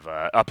it's kind of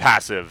a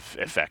passive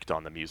effect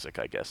on the music,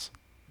 I guess.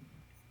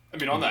 I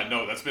mean, on that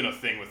note, that's been a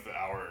thing with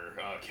our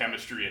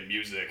chemistry and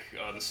music.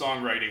 The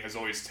songwriting has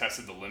always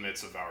tested the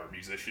limits of our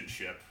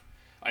musicianship.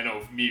 I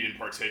know me in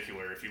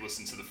particular, if you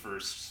listen to the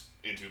first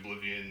Into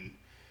Oblivion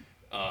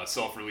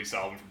self-release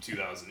album from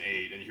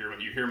 2008, and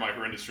you hear my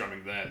horrendous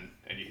drumming then,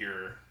 and you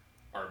hear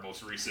our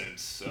most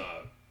recent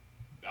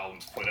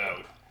albums put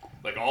out,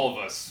 like all of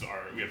us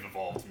we have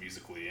evolved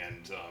musically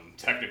and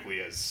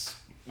technically as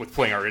with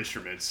playing our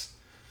instruments.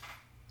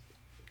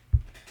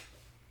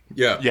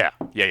 Yeah.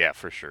 Yeah,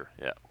 for sure.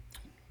 Yeah.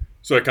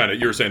 So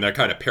you're saying that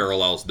kind of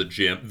parallels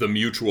the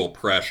mutual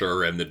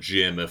pressure and the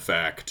gym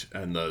effect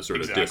and the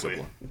sort of Exactly.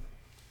 discipline.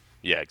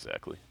 Yeah,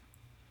 exactly.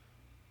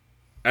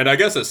 And I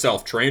guess as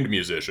self-trained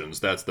musicians,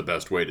 that's the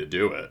best way to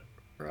do it,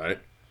 right?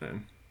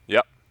 And,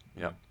 Yep.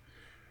 Yep.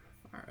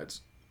 all right.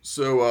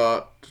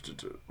 So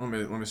let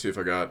me see if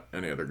I got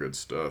any other good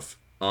stuff.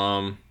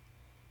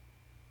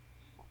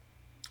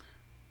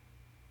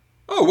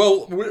 Oh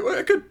well,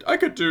 I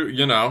could do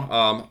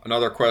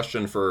another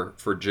question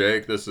for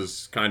Jake. This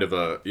is kind of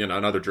a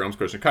another drums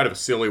question, kind of a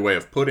silly way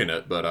of putting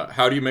it, but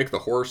how do you make the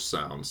horse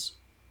sounds?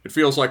 It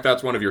feels like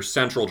that's one of your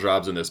central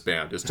jobs in this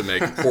band is to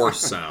make horse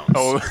sounds.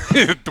 Oh,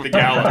 The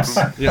gallops.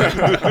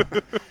 yeah.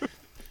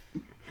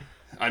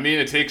 I mean,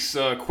 it takes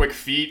quick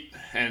feet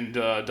and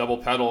double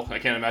pedal. I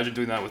can't imagine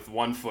doing that with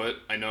one foot.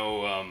 I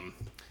know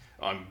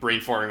I'm brain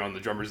farting on the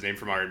drummer's name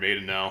from Iron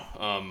Maiden now.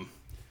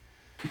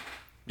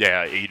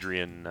 yeah,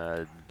 Adrian.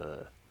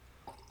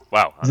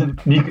 Wow. Is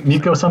it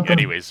Nico something?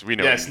 Anyways, we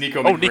know. Yes,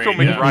 Nico Oh, Nico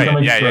McBrain, yeah. McBride. Nico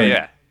Yeah, McBride.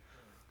 yeah.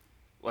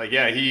 Like,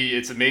 yeah,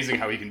 it's amazing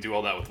how he can do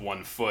all that with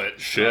one foot.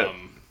 Shit.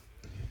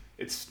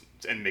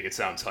 And make it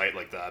sound tight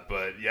like that.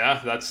 But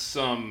yeah, that's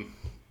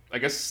I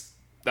guess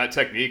that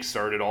technique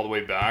started all the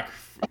way back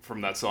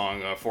from that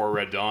song For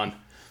Red Dawn,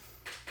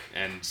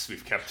 and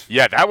we've kept.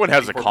 Yeah, that one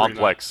has a incorporating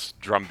complex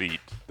drum beat.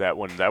 That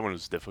one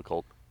was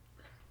difficult.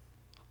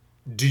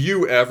 Do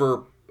you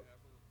ever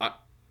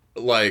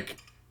like?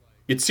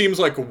 It seems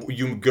like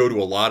you go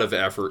to a lot of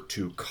effort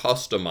to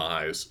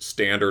customize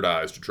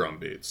standardized drum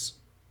beats.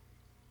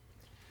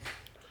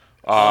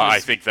 I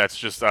think that's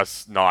just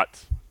us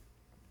not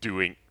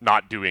doing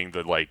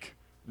the like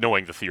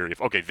knowing the theory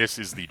of okay, this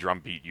is the drum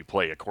beat you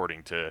play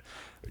according to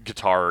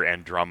Guitar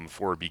and Drum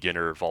for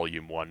Beginner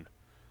Volume 1.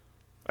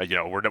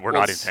 We're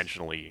not it's-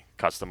 intentionally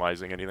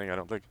customizing anything. I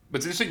don't think. But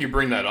it's interesting you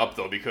bring that up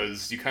though,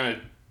 because you kind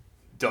of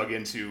dug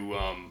into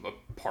a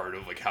part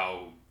of like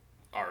how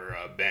our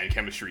band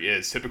chemistry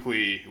is.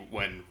 Typically,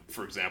 when,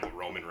 for example,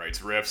 Roman writes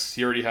riffs,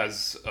 he already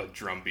has a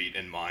drum beat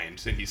in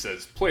mind, and he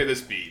says, "Play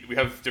this beat." We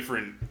have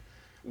different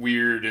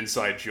weird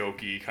inside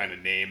jokey kind of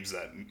names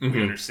that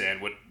we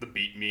understand what the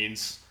beat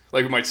means.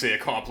 Like we might say a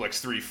complex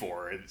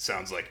 3/4, and it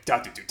sounds like da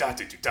do do da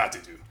do do da do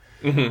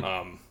do.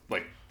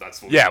 Like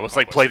that's what. Yeah, it was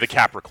like play the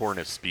complex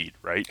Capricornus beat,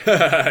 right?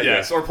 3/4.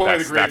 Yes, or play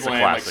the That's a Graveland like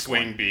classic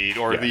swing one. beat,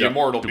 or the Yeah.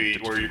 Immortal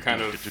beat where you're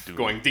kind of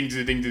going ding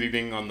ding ding ding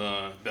ding on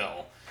the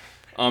bell.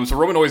 So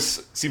Roman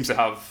always seems to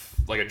have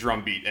like a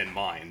drum beat in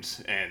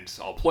mind, and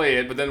I'll play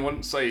it. But then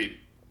once I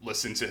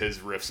listen to his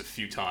riffs a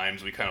few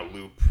times, we kind of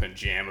loop and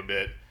jam a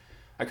bit.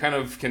 I kind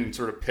of can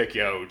sort of pick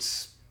out,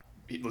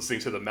 listening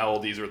to the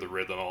melodies or the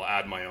rhythm, I'll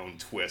add my own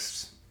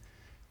twists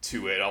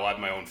to it. I'll add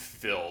my own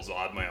fills. I'll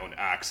add my own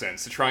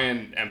accents to try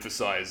and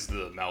emphasize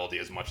the melody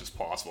as much as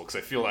possible, because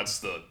I feel that's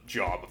the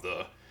job of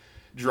the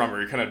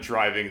drummer. You're kind of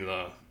driving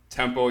the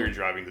tempo, you're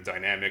driving the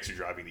dynamics, you're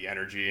driving the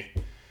energy,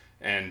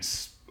 and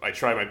I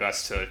try my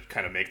best to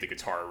kind of make the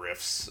guitar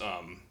riffs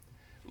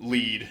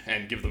lead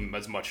and give them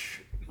as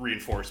much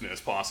reinforcement as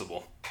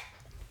possible.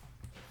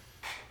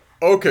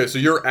 Okay, so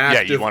you're Yeah,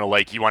 active. you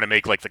want to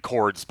make like the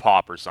chords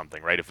pop or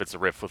something, right? If it's a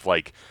riff with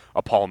like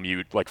a palm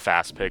mute, like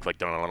fast pick, like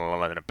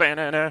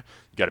banana,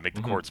 you got to make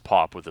the chords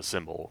pop with a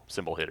cymbal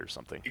hit or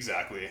something.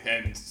 Exactly,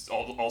 and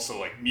also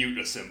like mute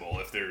a cymbal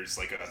if there's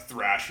like a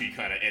thrashy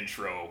kind of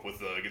intro with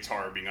the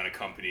guitar being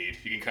unaccompanied.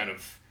 You can kind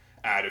of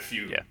add a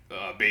few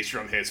bass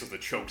drum hits with a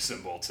choke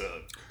cymbal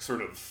to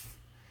sort of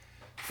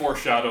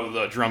foreshadow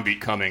the drum beat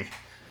coming.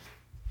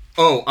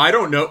 Oh, I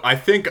don't know. I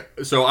think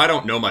so. I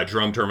don't know my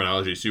drum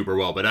terminology super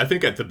well, but I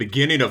think at the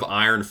beginning of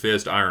Iron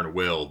Fist, Iron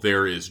Will,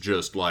 there is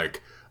just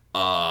like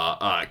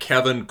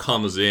Kevin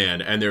comes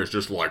in and there's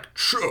just like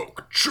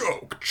choke,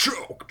 choke,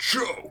 choke,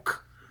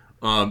 choke.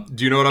 Do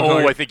you know what I'm talking Oh,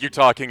 about? I think you're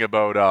talking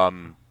about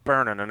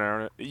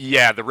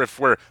yeah, the riff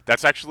where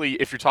that's actually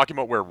if you're talking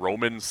about where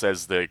Roman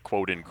says the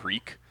quote in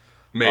Greek.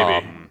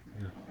 Maybe.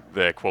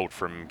 The quote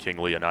from King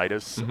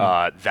Leonidas. He's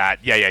got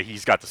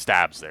the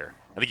stabs there.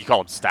 I think you call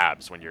them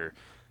stabs when you're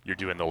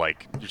doing the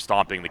like you're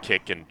stomping the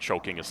kick and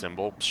choking a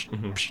cymbal.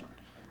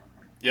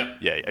 Yeah.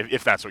 Yeah,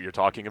 if that's what you're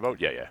talking about.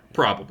 Yeah.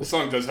 Probably. The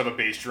song does have a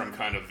bass drum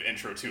kind of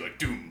intro too, like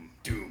doom,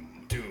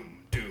 doom,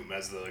 doom, doom,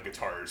 as the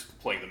guitar's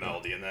playing the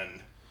melody, and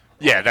then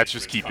Yeah, that's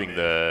just instruments keeping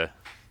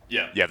come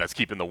in. yeah, that's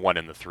keeping the 1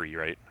 and the 3,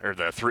 right? Or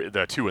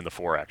the 2 and the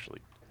 4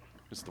 actually.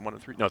 Is it the 1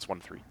 and 3? No, it's 1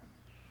 and 3.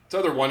 It's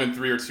either 1 and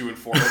 3 or 2 and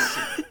 4. That's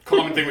a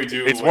common thing we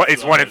do. It's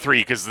with, 1 and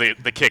 3 because the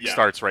kick yeah.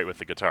 starts right with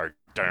the guitar.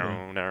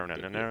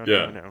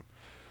 Yeah.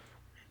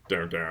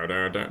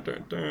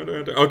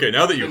 Okay,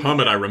 now that you hum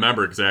it, I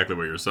remember exactly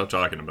what you're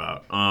talking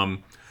about.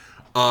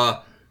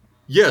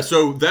 Yeah,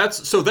 so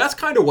that's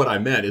kind of what I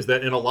meant, is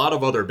that in a lot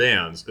of other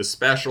bands,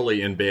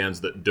 especially in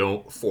bands that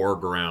don't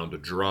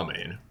foreground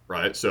drumming,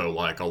 right? So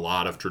like a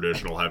lot of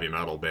traditional heavy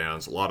metal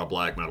bands, a lot of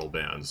black metal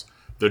bands,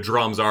 the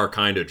drums are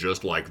kind of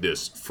just like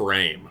this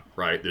frame,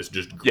 right? This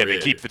just grid. Yeah, they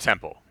keep the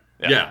tempo.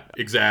 Yeah,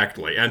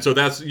 exactly. And so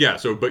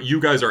but you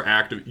guys are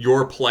active.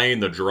 You're playing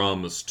the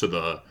drums to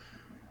the.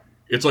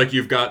 It's like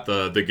you've got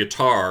the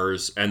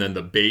guitars, and then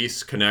the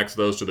bass connects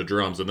those to the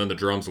drums, and then the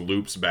drums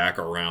loops back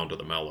around to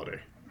the melody.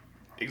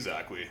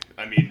 Exactly.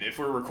 I mean, if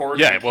we're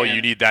recording... Yeah, well,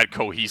 you need that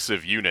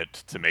cohesive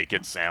unit to make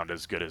it sound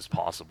as good as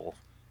possible.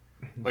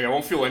 Like, I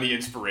won't feel any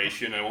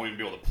inspiration. I won't even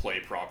be able to play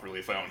properly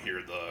if I don't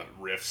hear the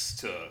riffs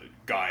to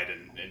guide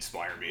and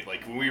inspire me.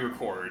 Like, when we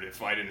record,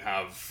 if I didn't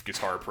have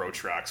Guitar Pro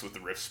tracks with the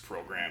riffs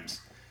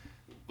programs,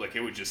 like,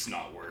 it would just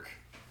not work.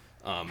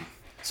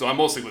 So I'm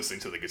mostly listening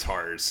to the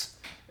guitars,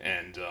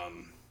 and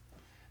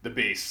the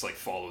bass, like,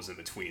 follows in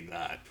between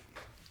that.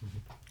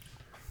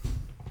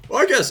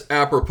 Well, I guess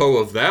apropos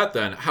of that,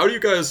 then, how do you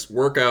guys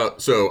work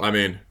out? So, I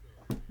mean,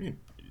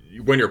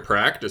 when you're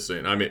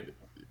practicing, I mean,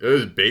 it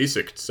is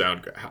basic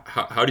sound.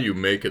 How do you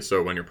make it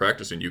so when you're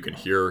practicing,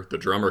 the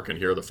drummer can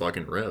hear the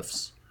fucking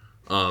riffs?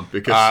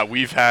 Because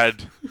we've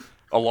had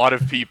a lot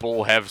of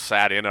people have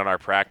sat in on our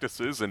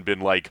practices and been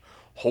like,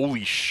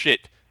 "Holy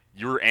shit,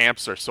 your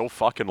amps are so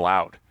fucking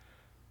loud."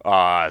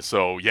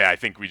 So yeah, I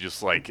think we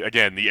just like,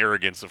 again, the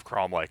arrogance of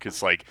Cromlech.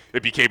 It's like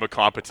it became a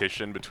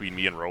competition between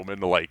me and Roman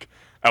to like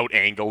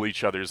out-angle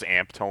each other's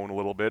amp tone a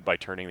little bit by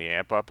turning the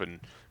amp up, and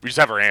we just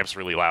have our amps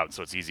really loud,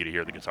 so it's easy to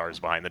hear the guitars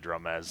behind the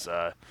drum as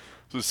a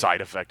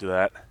side effect of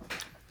that.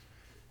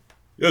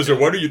 Yeah, so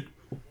what do you...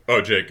 Oh,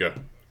 Jake, go.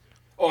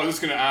 Oh, I was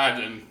just going to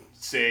add and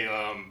say,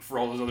 for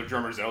all those other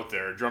drummers out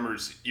there,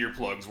 drummers'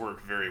 earplugs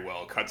work very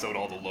well. It cuts out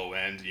all the low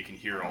end, and you can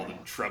hear all the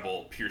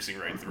treble piercing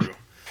right through.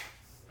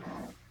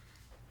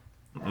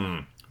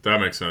 That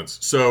makes sense.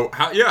 So,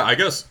 I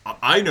guess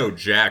I know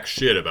jack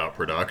shit about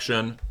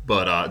production,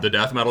 but the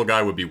death metal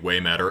guy would be way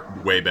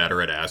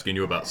better at asking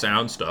you about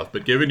sound stuff.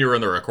 But given you're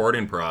in the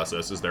recording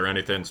process, is there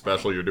anything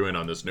special you're doing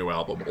on this new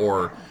album,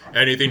 or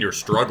anything you're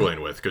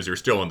struggling with because you're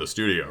still in the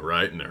studio,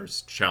 right? And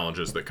there's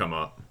challenges that come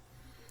up.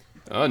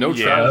 No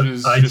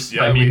challenges.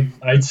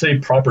 I'd say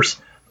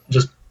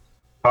just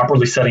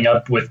properly setting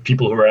up with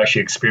people who are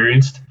actually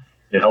experienced.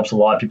 It helps a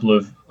lot. People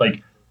who've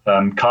like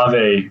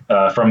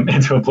Kave from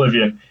Into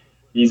Oblivion.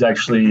 He's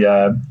actually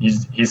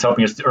he's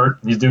helping us, or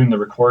he's doing the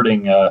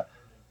recording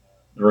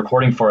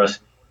for us.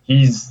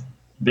 He's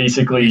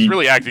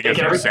really acting as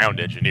our sound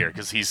engineer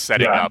because he's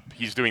setting up.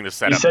 He's doing the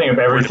setup. He's setting up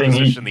everything. Where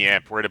to position the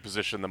amp, where to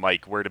position the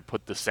mic, where to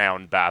put the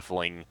sound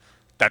baffling.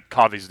 That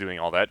Kave's doing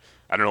all that.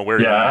 I don't know where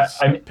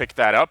he picked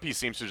that up. He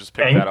seems to just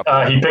pick that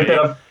up. He picked that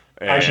up.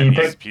 Actually,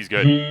 he's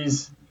good.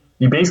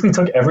 He basically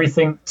took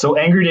everything. So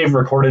Angry Dave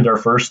recorded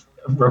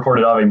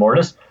Ave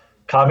Mortis.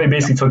 Kave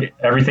basically took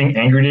everything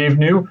Angry Dave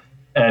knew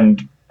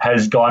and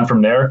has gone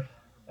from there.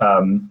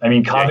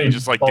 Kave he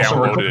just like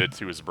downloaded it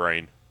to his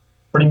brain,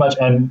 pretty much,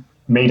 and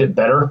made it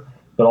better.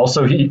 But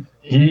also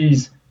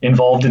he's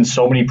involved in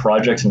so many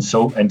projects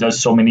and does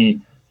so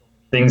many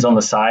things on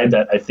the side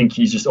that I think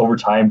he's just over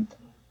time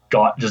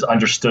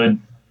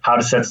understood how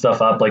to set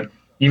stuff up. Like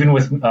even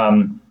with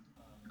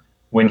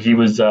when he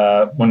was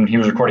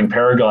recording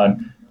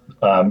Paragon,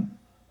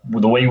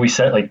 the way we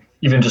set, like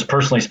even just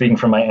personally speaking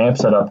from my amp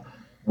setup,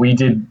 we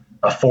did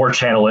a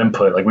 4-channel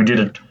input. Like we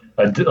did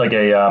a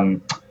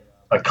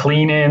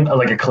clean in,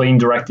 like a clean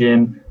direct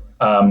in,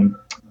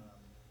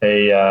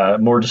 a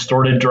more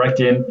distorted direct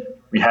in.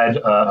 We had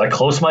a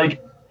close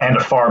mic and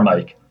a far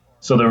mic.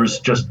 So there was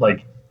just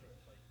like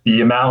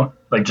the amount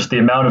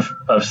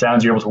of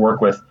sounds you're able to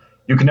work with.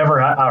 You can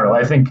never I don't know.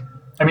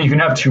 You can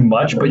have too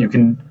much, but you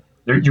can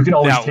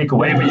always take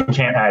away, but you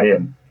can't add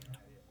in.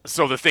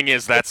 So the thing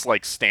is, that's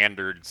like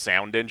standard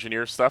sound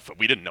engineer stuff.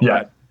 We didn't know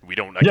that. We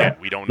don't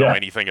know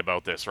anything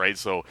about this, right?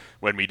 So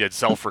when we did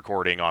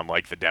self-recording on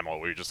like the demo,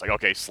 we were just like,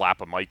 okay,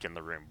 slap a mic in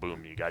the room,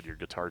 boom, you got your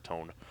guitar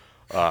tone.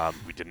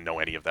 We didn't know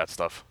any of that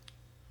stuff.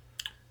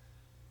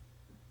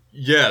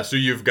 Yeah, so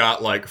you've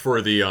got like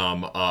for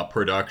the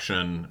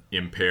production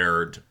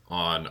impaired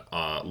on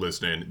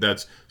listening.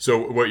 That's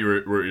so what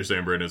you're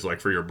saying, Brandon, is like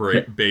for your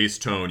bass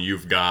tone,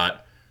 you've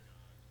got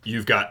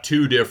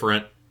two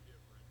different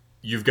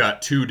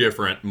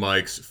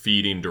mics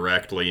feeding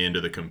directly into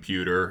the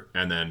computer,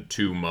 and then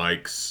two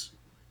mics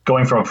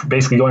going from a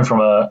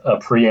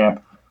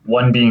preamp,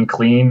 one being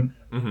clean,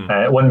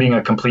 one being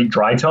a complete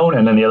dry tone,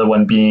 and then the other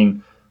one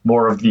being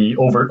more of the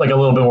a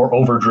little bit more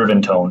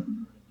overdriven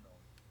tone.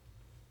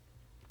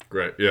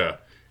 Great, yeah.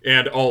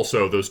 And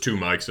also those two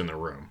mics in the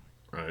room,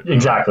 right?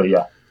 Exactly,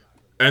 yeah.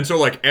 And so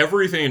like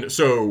everything,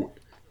 so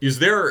is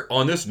there,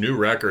 on this new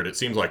record, it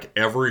seems like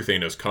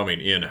everything is coming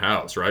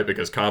in-house, right?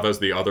 Because Kava's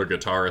the other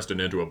guitarist in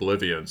Into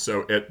Oblivion.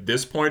 So at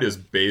this point, is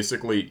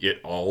basically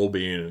it all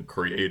being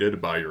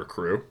created by your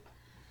crew?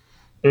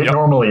 It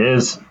normally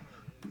is.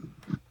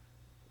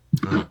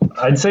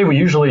 I'd say we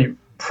usually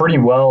pretty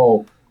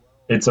well,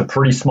 it's a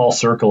pretty small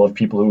circle of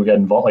people who get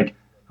involved, like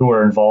who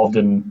are involved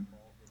in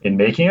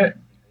making it.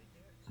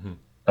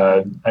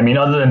 Other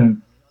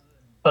than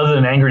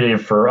Angry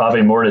Dave for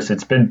Ave Mortis,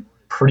 it's been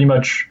we've pretty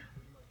much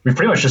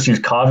just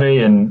used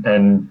Kave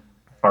and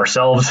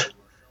ourselves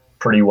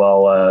pretty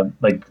well,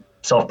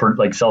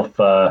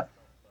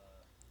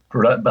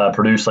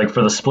 produce. Like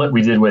for the split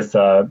we did with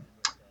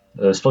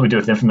split we did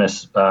with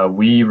Infamous,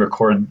 we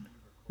recorded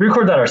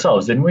that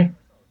ourselves, didn't we?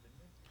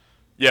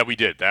 Yeah, we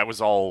did. That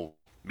was all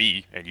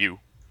me and you.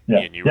 Yeah,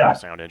 Me and you were yeah, the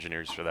sound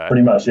engineers for that.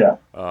 pretty much, yeah,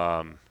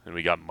 And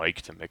we got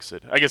Mike to mix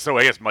it. I guess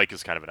Mike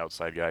is kind of an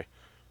outside guy.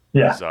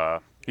 yeah.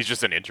 He's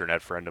just an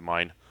internet friend of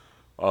mine.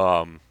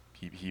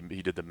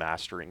 He did the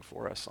mastering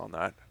for us on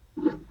that.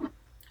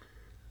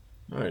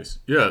 Nice.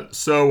 Yeah.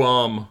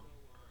 So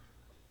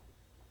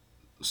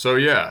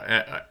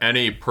yeah,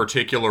 any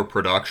particular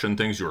production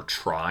things you're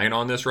trying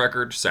on this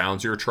record,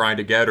 sounds you're trying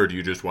to get, or do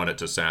you just want it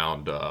to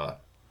sound,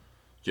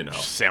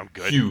 Sound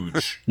good.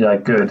 huge? Yeah,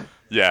 good.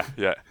 Yeah.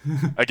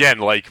 Again,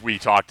 like we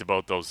talked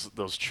about those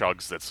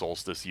chugs that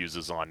Solstice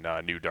uses on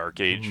New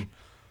Dark Age.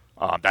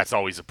 That's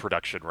always a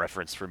production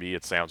reference for me.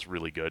 It sounds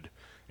really good.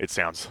 It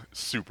sounds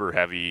super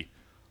heavy.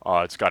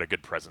 It's got a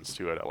good presence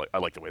to it. I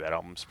like the way that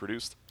album's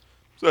produced.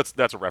 So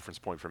that's a reference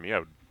point for me. I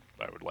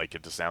would like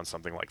it to sound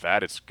something like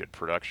that. It's good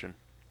production.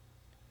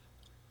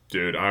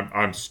 Dude,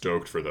 I'm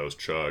stoked for those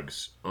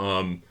chugs.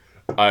 I'm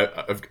like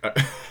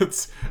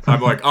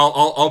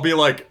I'll be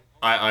like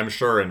I'm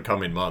sure in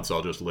coming months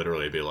I'll just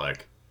literally be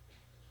like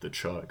the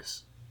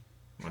chugs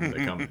when are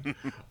they coming.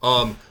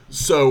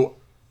 So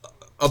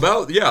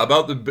about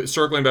the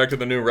circling back to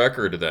the new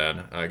record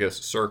then. I guess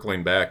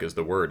circling back is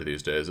the word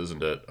these days,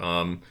 isn't it?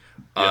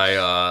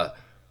 Yes.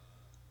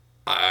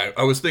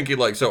 I was thinking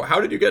like, so how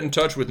did you get in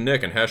touch with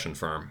Nick and Hessian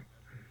Firm?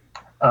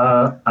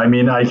 I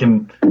mean, I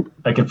can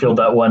field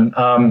that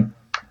one.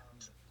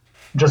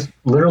 Just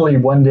literally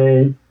one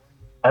day,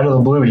 out of the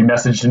blue, he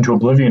messaged into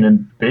Oblivion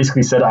and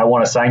basically said, "I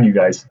want to sign you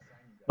guys."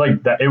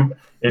 Like that.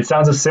 It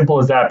sounds as simple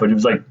as that, but it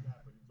was like,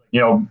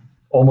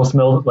 almost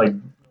middle, like,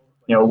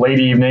 late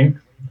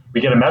evening.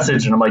 We get a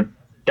message, and I'm like,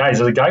 "Guys,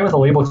 there's a guy with a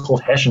label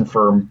called Hessian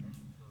Firm,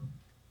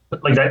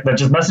 like that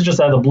just messaged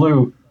us out of the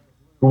blue,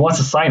 who wants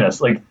to sign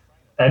us." Like,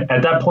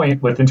 at that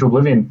point with Into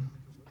Oblivion,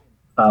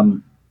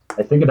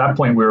 I think at that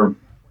point we were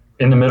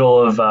in the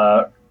middle of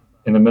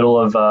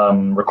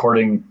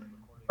recording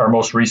our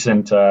most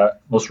recent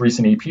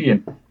EP,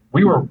 and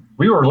we were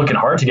looking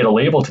hard to get a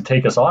label to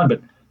take us on,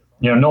 but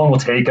no one will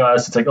take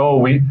us. It's like,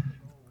 oh,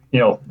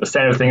 the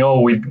standard thing,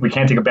 oh, we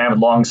can't take a band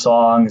with long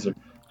songs, or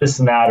this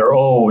and that, or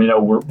oh,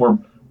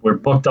 we're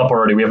booked up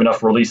already. We have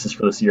enough releases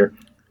for this year.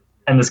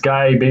 And this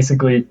guy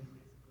basically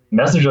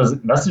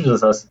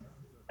messages us,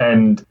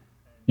 and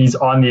he's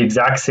on the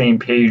exact same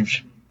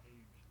page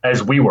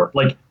as we were,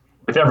 like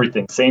with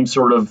everything, same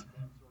sort of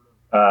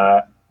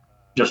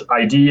just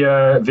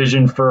idea,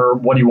 vision for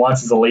what he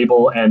wants as a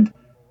label, and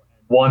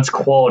wants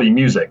quality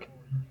music,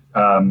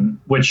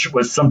 which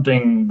was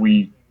something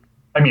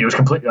it was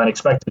completely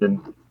unexpected,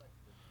 and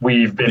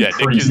we've been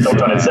pretty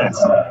stoked on it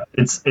since.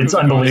 It's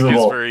unbelievable.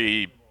 Nick is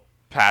very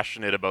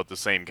passionate about the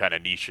same kind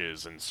of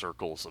niches and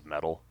circles of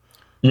metal.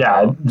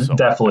 Yeah,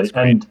 definitely,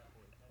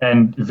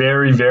 and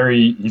very,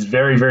 very, he's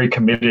very, very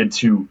committed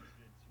to,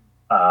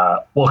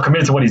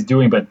 committed to what he's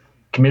doing, but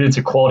committed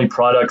to quality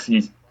products.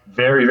 He's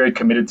very, very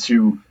committed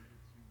to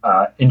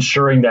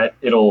ensuring that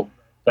it's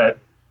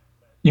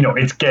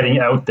getting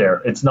out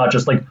there. It's not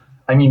just like,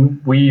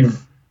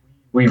 we've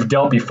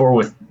dealt before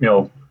with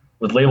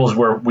labels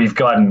where we've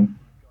gotten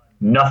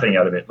nothing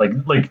out of it, like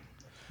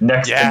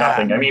next to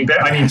nothing. Barry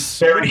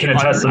can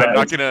attest to that. I'm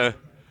not gonna.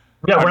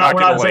 Yeah, we're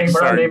not saying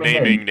we're not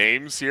naming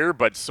names here,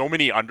 but so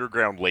many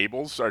underground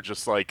labels are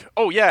just like,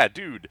 oh yeah,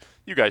 dude,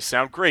 you guys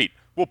sound great.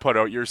 We'll put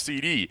out your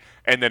CD,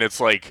 and then it's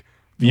like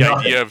the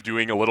idea of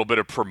doing a little bit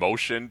of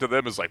promotion to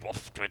them is like, well,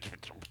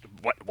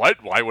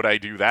 what? Why would I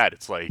do that?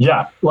 It's like,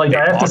 yeah, like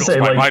I have to say,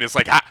 my mind is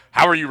like,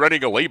 how are you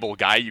running a label,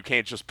 guy? You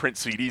can't just print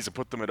CDs and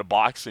put them in a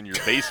box in your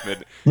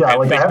basement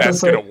and think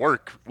that's gonna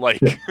work.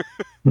 Like,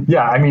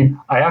 yeah,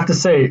 I have to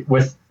say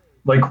with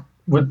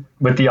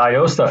the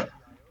IO stuff,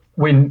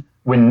 when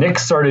Nick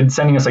started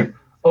sending us like,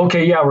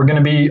 okay, yeah, we're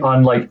going to be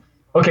on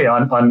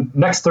on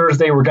next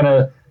Thursday, we're going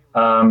to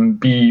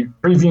be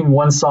previewing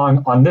one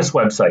song on this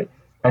website.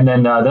 And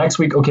then the next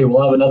week, okay,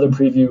 we'll have another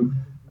preview,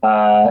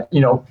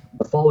 the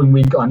following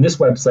week on this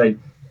website.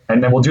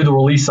 And then we'll do the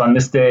release on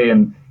this day,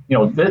 and,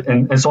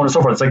 and so on and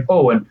so forth. It's like,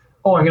 I'm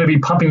going to be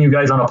pumping you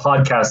guys on a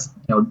podcast,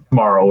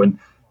 tomorrow, and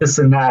this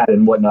and that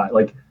and whatnot.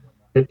 Like,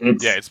 we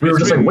were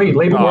just like, wait,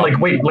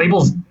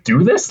 labels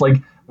do this?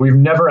 Like, we've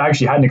never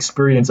actually had an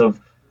experience of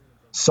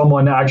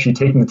someone actually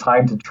taking the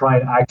time to try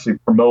and actually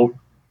promote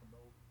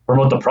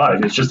the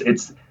product. It's just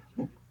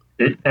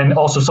and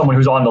also someone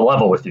who's on the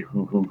level with you,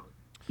 who's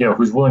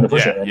willing to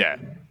push it. Yeah.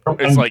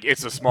 It's like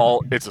it's a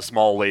small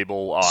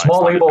label.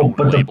 Small label,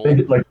 but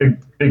the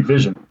big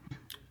vision.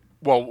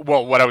 Well,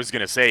 what I was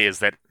gonna say is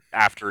that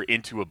after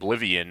Into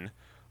Oblivion,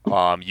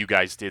 you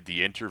guys did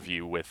the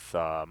interview with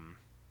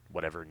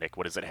Nick.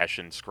 What is it?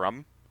 Hessian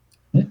Scrum.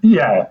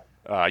 Yeah.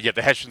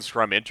 The Hessian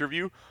Scrum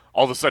interview.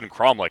 All of a sudden,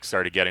 Cromlech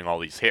started getting all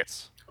these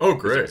hits. Oh,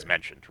 great! It was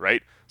mentioned,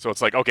 right? So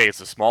it's like, okay, it's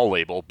a small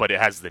label, but it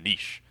has the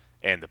niche,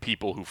 and the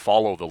people who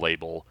follow the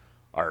label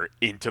are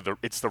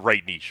it's the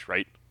right niche,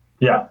 right?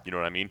 Yeah. You know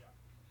what I mean?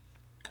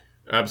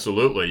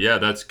 Absolutely, yeah,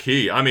 that's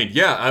key.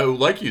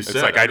 Like you said,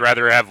 it's like I'd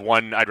rather have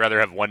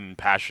one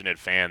passionate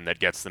fan that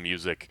gets the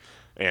music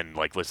and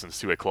like listens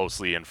to it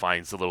closely and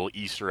finds the little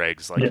Easter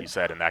eggs, like you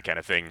said, and that kind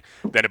of thing,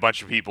 than a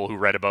bunch of people who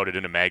read about it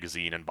in a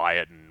magazine and buy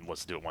it and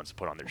listen to it once and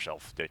put it on their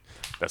shelf.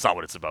 That's not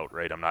what it's about,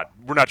 right?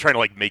 We're not trying to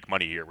like make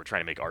money here. We're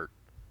trying to make art.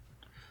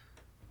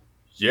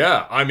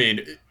 Yeah, I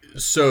mean,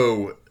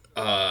 so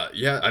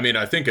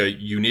I think a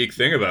unique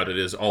thing about it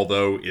is,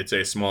 although it's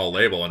a small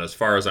label, and as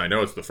far as I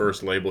know, it's the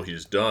first label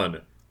he's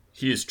done,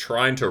 he's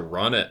trying to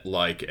run it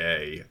like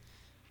a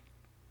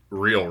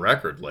real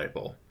record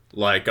label.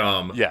 Like,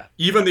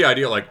 even the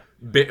idea, like,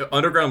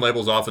 underground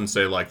labels often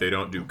say, like, they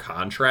don't do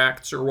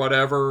contracts or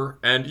whatever,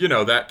 and, you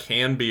know, that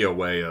can be a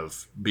way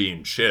of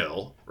being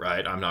chill,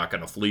 right? I'm not going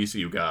to fleece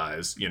you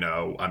guys, you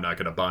know, I'm not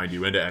going to bind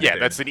you into anything. Yeah,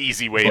 that's an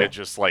easy way to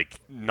just, like,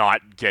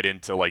 not get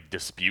into, like,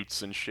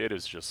 disputes and shit,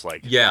 is just,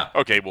 like,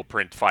 okay, we'll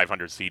print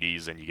 500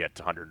 CDs and you get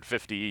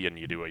 150 and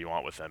you do what you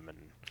want with them.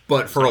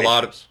 But for a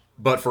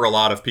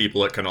lot of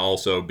people, it can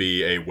also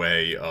be a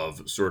way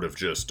of sort of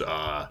just,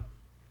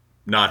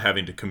 not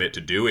having to commit to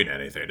doing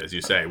anything, as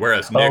you say.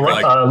 Whereas Nick, Nick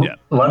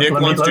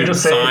wants to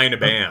sign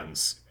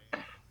bands.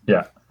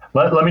 Yeah.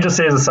 Let me just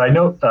say as a side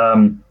note,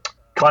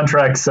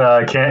 contracts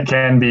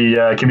can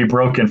be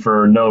broken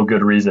for no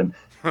good reason.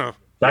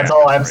 That's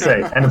all I have to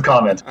say. End of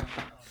comment.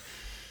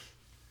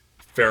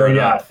 Fair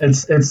enough.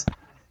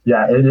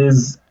 Yeah,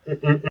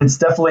 it's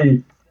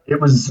definitely,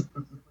 it was,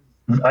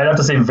 I'd have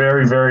to say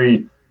very,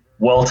 very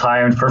well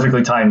timed,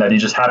 perfectly timed, that he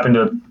just happened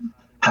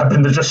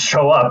to just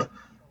show up.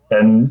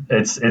 And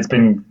it's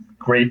been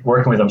great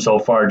working with him so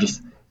far.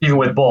 Just even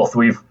with both,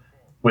 with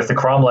the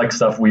Cromlech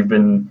stuff, we've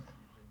been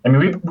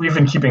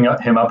keeping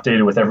him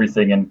updated with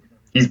everything, and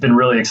he's been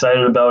really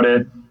excited about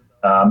it.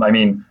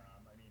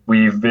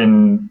 We've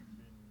been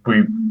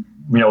talking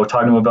to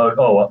him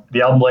about,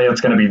 the album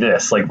layout's going to be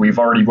this. Like, we've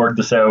already worked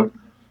this out.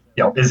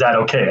 You know, is that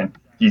okay? And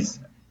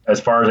he's,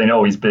 as far as I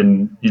know, he's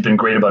been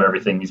great about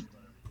everything. He's,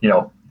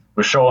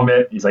 we show him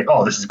it. He's like,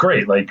 oh, this is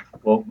great. Like,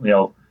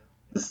 well,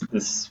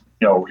 this.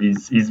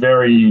 He's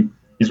very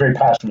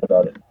passionate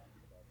about it.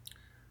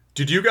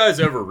 Did you guys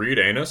ever read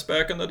Anus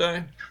back in the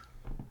day?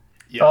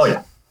 Yes. Oh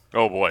yeah.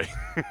 Oh boy.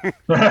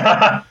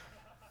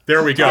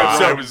 There we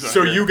go.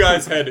 So here. you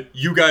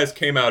guys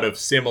came out of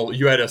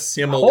you had a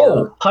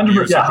similar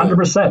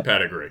 100%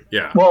 pedigree.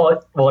 Yeah.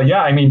 Well,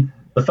 yeah. I mean,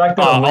 the fact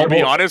that I'll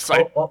be honest,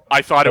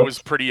 I thought it was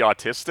pretty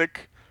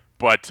autistic.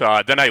 But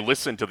then I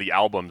listened to the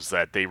albums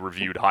that they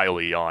reviewed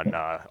highly on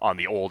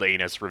the old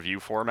Anus review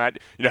format.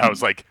 You know how it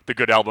was like the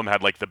good album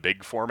had like the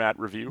big format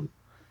review,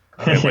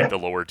 and like the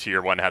lower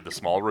tier one had the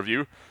small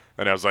review.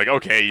 And I was like,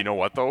 okay, you know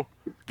what though?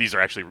 These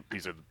are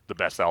the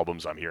best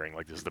albums I'm hearing.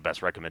 Like, this is the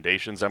best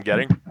recommendations I'm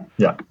getting.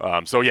 Yeah.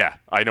 So yeah,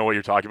 I know what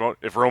you're talking about.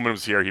 If Roman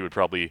was here, he would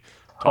probably.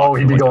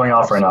 He'd be going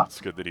off right now. It's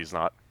good that he's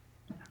not.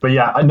 But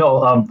yeah, I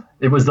know.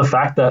 It was the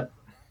fact that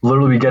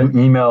literally we get an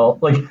email.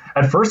 Like,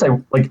 at first,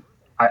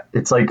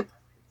 it's like,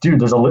 dude,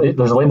 there's a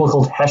label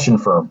called Hessian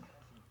Firm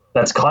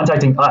that's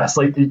contacting us.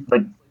 Like,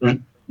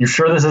 you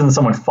sure this isn't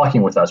someone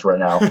fucking with us right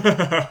now?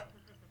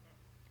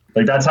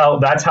 Like, that's how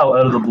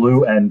out of the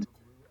blue. And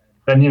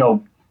then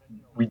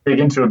we dig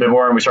into it a bit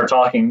more and we start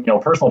talking,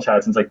 personal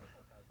chats. And it's like,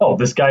 oh,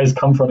 this guy's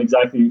come from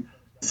exactly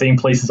the same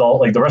place as all,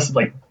 like, the rest of,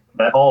 like,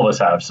 that all of us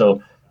have.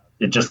 So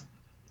it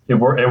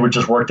would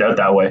just worked out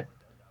that way.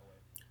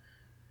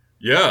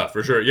 Yeah,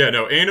 for sure. Yeah,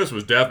 no, Anus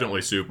was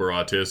definitely super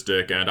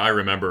autistic, and I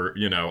remember,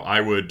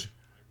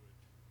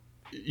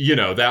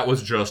 that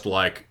was just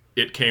like,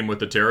 it came with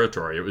the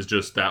territory. It was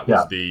just, that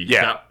was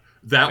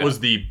was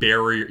the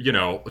barrier.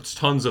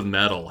 Tons of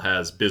metal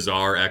has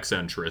bizarre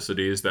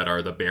eccentricities that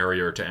are the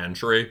barrier to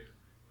entry,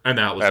 and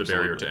that was the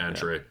barrier to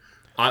entry.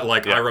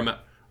 Yeah.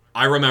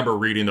 I remember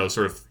reading those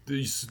sort of.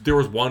 There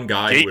was one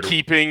guy.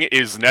 Gatekeeping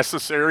is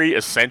necessary,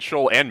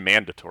 essential, and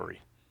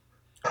mandatory.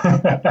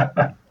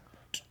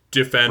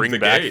 Bring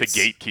back the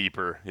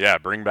gatekeeper. Yeah,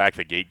 bring back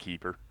the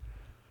gatekeeper.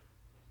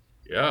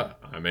 Yeah,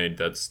 I mean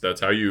that's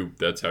how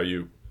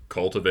you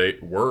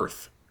cultivate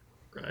worth,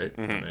 right?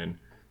 Mm-hmm. I mean,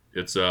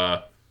 it's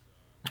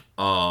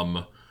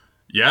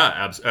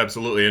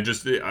absolutely, and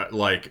just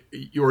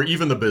or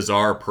even the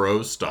bizarre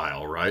prose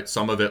style, right?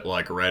 Some of it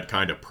like read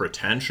kind of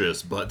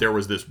pretentious, but there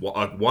was this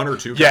one or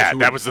two. Yeah,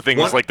 that was the thing.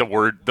 Was like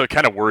the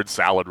kind of word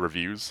salad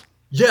reviews.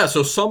 Yeah,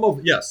 so some of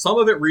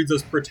it reads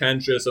as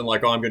pretentious and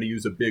like, oh, I'm going to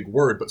use a big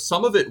word, but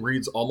some of it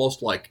reads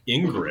almost like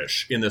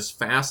English in this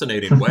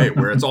fascinating way,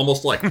 where it's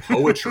almost like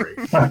poetry.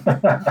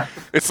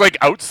 It's like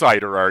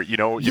outsider art, you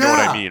know what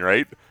I mean,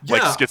 right?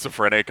 Yeah. Like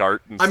schizophrenic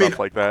art and stuff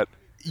like that.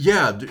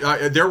 Yeah,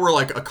 there were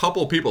like a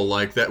couple people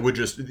like that would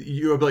just,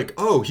 you would be like,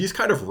 oh, he's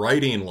kind of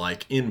writing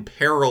like in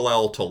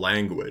parallel to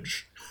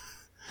language.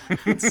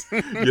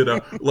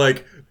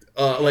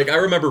 Like I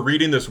remember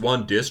reading this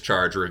one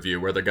Discharge review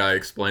where the guy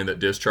explained that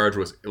Discharge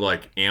was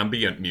like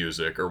ambient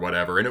music or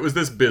whatever, and it was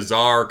this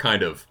bizarre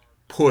kind of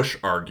push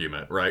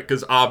argument, right?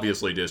 Because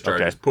obviously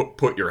Discharge is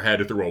put your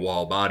head through a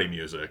wall body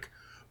music,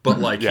 but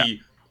like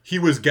he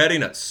was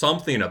getting at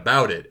something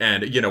about it,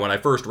 and when I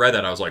first read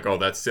that I was like, oh,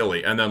 that's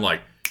silly, and then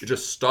like it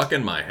just stuck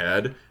in my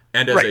head.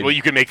 And well,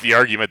 you can make the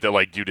argument that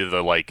like due to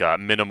the like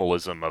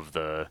minimalism of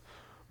the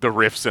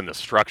riffs and the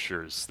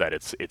structures that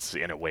it's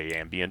in a way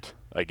ambient,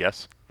 I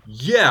guess.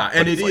 Yeah,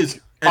 and it It's is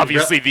like, and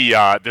obviously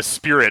the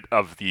spirit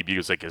of the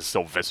music is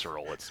so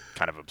visceral. It's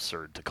kind of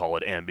absurd to call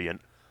it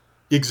ambient.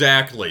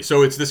 exactly.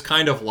 So it's this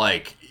kind of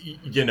like,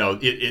 you know,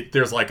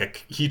 there's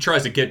like he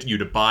tries to get you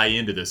to buy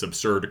into this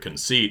absurd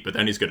conceit, but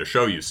then he's going to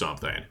show you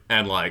something,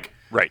 and like,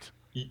 Right.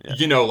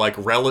 you know, like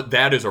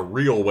that is a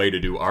real way to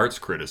do arts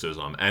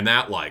criticism, and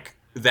that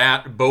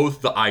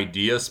both the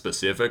idea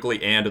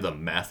specifically and the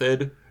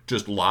method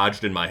just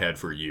lodged in my head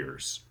for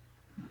years.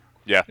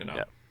 Yeah. You know,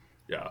 Yeah.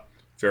 yeah,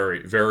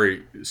 very,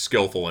 very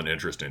skillful and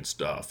interesting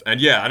stuff. And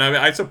yeah, and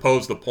I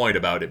suppose the point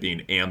about it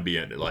being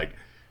ambient, like,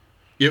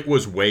 it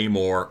was way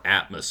more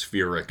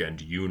atmospheric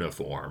and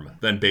uniform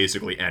than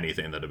basically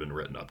anything that had been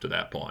written up to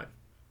that point.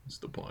 That's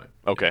the point.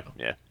 Okay.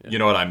 Yeah. You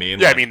know what I mean?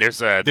 Yeah, Like, I mean, there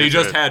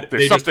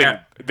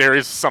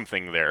is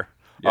something there.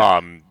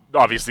 Yeah.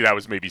 Obviously, that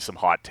was maybe some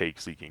hot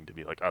take seeking to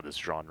be like, oh, this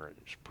genre,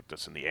 just put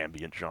this in the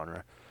ambient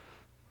genre.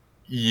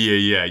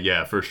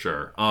 Yeah, for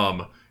sure.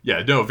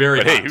 Yeah, no, very.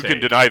 But hey, hot who take. can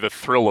deny the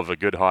thrill of a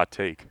good hot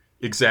take?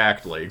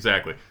 Exactly.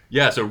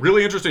 Yeah, so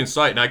really interesting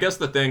site, and I guess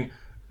the thing,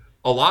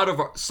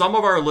 some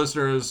of our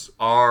listeners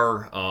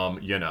are,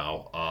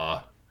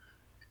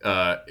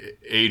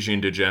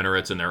 aging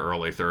degenerates in their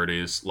early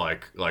 30s,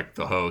 like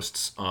the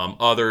hosts.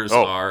 Others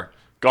are.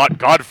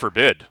 God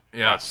forbid.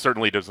 Yeah. That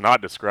certainly does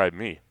not describe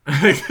me.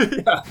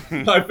 Yeah,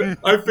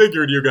 I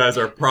figured you guys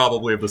are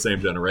probably of the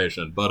same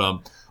generation,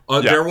 but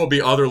there will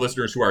be other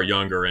listeners who are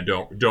younger and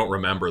don't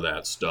remember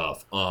that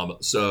stuff.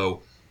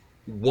 So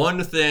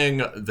one thing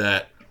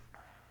that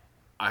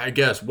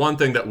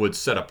would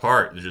set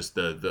apart just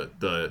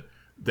the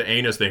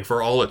Anus thing,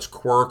 for all its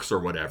quirks or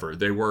whatever,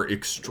 they were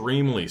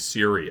extremely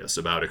serious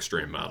about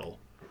extreme metal.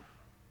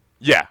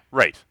 Yeah,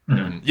 right.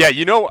 Yeah,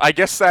 you know, I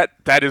guess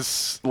that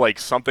is like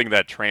something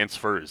that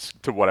transfers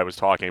to what I was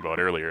talking about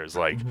earlier. Is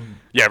like,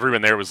 yeah,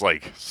 everyone there was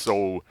like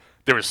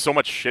there was so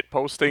much shit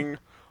posting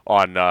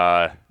on.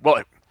 The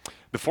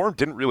forum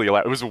didn't really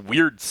allow. It was a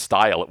weird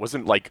style. It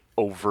wasn't like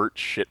overt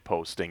shit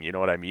posting. You know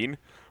what I mean?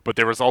 But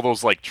there was all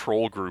those like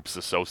troll groups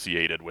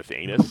associated with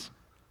Anus.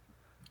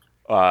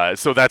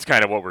 So that's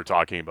kind of what we're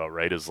talking about,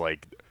 right? Is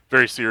like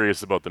very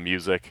serious about the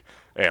music,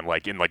 and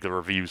like in like the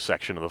review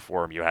section of the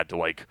forum, you had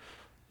to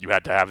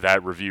have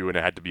that review, and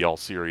it had to be all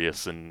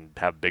serious and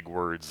have big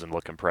words and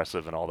look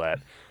impressive and all that.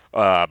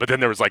 But then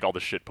there was like all the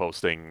shit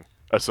posting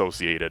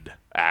associated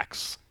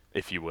acts,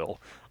 if you will,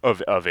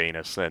 of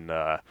Anus, and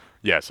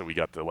so we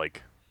got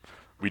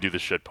we do the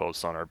shit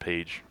posts on our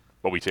page,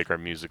 but we take our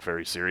music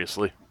very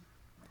seriously.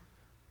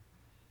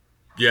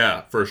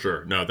 Yeah, for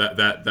sure. No,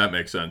 that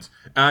makes sense.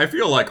 And I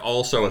feel like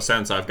also a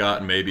sense I've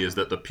gotten maybe is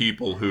that the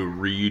people who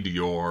read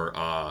your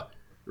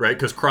right,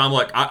 because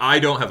Cromlech, I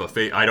don't have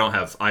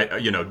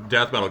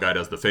Death Metal Guy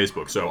does the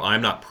Facebook, so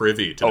I'm not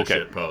privy to the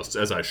shit posts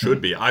as I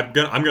should be. I'm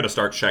gonna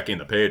start checking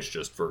the page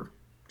just for.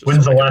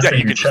 When's the last time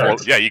you you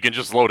checked? You can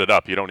just load it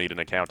up. You don't need an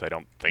account, I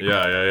don't think.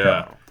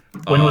 Yeah.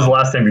 When was the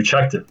last time you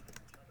checked it?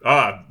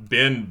 The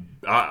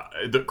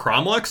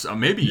Cromlechs,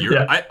 maybe years.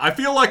 Yeah. I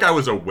feel like I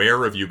was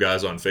aware of you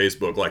guys on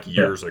Facebook like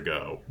years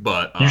ago,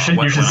 but You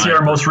should see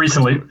our most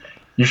recent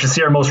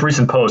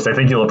post. I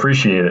think you'll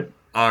appreciate it.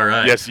 All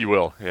right. Yes, you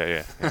will.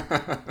 Yeah.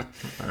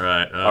 All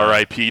right.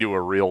 R.I.P. to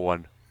a real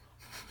one.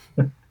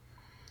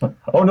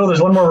 Oh no,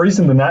 there's one more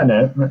recent than that,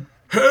 Nat.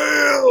 Hell!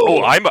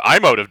 Oh,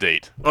 I'm out of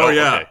date.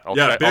 Yeah.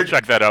 Okay. I'll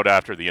check that out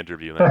after the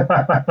interview then.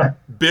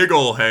 Big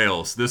ol'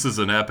 hails. This is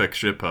an epic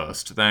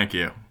shitpost. Thank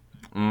you.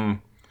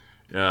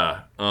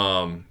 Yeah.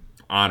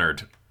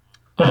 Honored.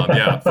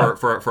 Yeah.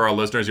 For our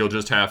listeners, you'll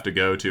just have to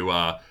go to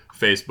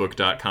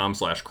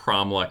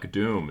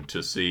facebook.com/CromlechDoom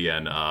to see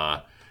an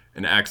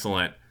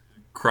excellent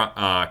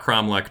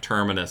Cromlech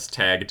Terminus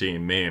tag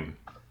team meme.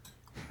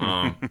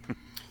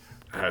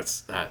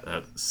 That's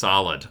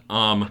solid.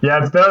 Yeah,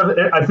 it's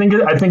better. I think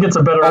it's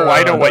a better.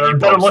 I know what you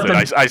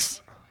posted.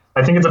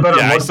 I think it's a better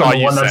I look saw than the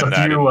you one that's send a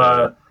that few.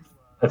 in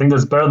I think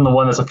that's better than the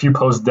one that's a few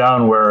posts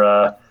down.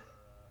 Where,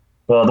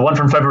 the one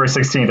from February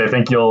 16th. I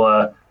think you'll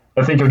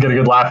get a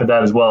good laugh at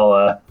that as well.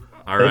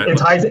 All right. It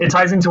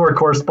ties into our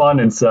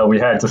correspondence. We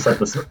had to set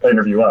this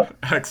interview up.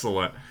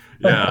 Excellent.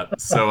 Yeah.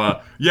 So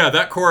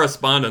that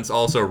correspondence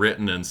also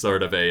written in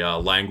sort of a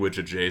language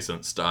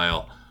adjacent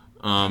style.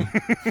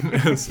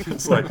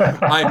 It's like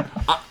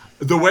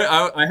the way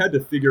I had to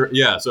figure.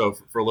 Yeah. So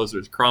for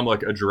listeners,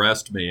 Cromlech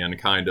addressed me and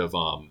kind of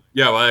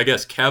I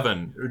guess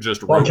Kevin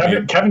just wrote.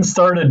 Kevin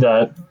started.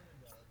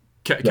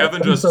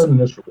 Kevin just.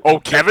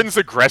 Kevin's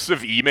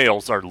aggressive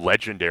emails are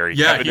legendary.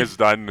 Yeah,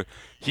 Kevin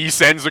he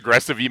sends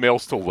aggressive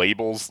emails to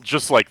labels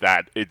just like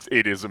that.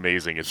 It is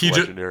amazing. It's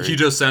legendary. He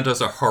just sent us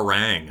a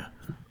harangue.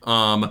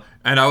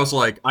 And I was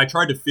like, I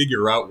tried to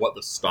figure out what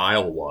the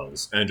style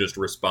was and just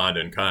respond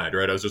in kind,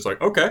 right? I was just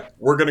like, okay,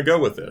 we're going to go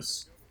with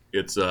this.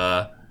 It's,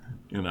 but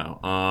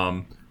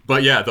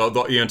yeah,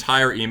 the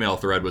entire email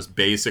thread was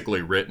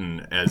basically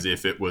written as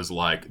if it was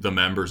like the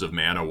members of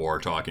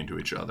Manowar talking to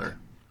each other.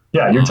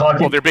 Yeah, you're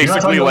talking. Well, they're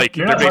basically WWE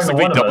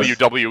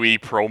WWE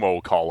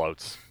promo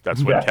callouts.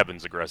 That's what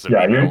Kevin's aggressive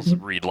emails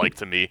read like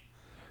to me.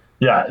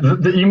 Yeah,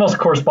 the email's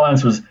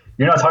correspondence was,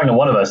 you're not talking to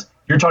one of us,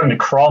 you're talking to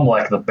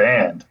Cromlech, the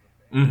band.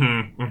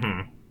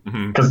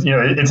 Because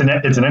it's an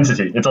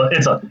entity.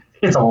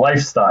 It's a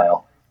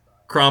lifestyle.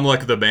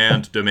 Cromlech the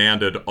band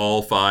demanded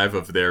all 5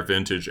 of their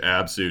vintage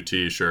Absu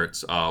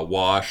t-shirts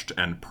washed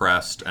and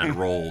pressed and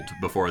rolled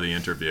before the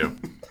interview.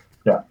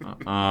 Yeah.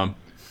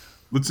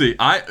 Let's see.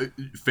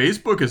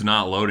 Facebook is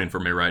not loading for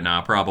me right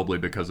now, probably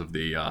because of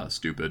the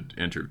stupid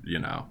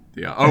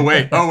oh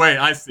wait,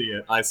 I see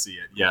it.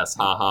 Yes,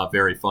 haha,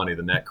 very funny.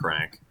 The neck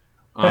crank.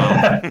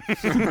 Yeah,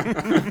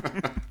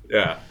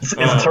 It's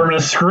a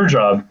Terminus screw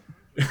job.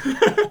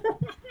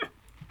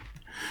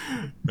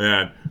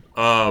 Man,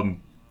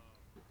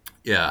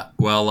 yeah.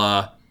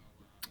 Well,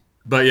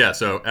 but yeah.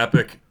 So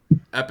epic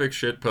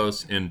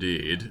shitposts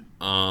indeed.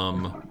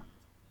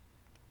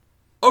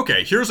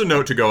 Okay, here's a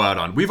note to go out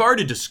on. We've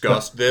already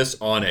discussed this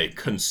on a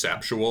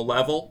conceptual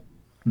level,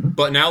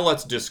 but now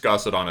let's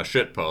discuss it on a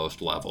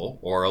shitpost level,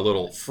 or a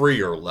little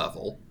freer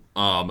level.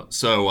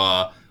 So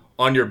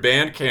on your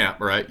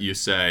Bandcamp, right, you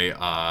say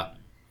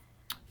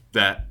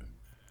that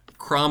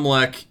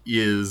Cromlech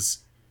is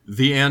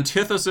the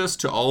antithesis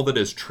to all that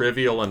is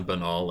trivial and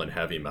banal in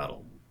heavy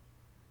metal.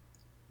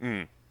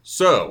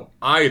 So,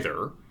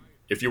 either,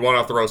 if you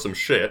want to throw some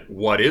shit,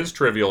 what is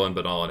trivial and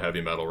banal in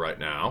heavy metal right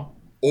now?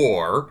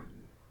 Or,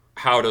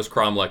 how does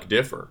Cromlech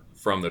differ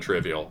from the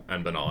trivial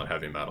and banal in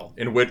heavy metal?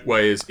 In what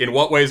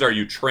ways are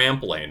you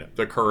trampling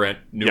the current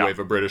new wave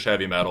of British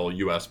heavy metal,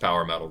 US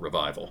power metal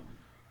revival?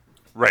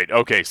 Right,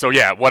 okay, so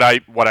yeah, what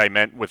I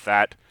meant with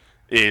that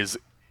is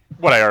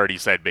what I already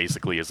said,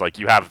 basically, is like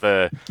you have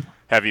the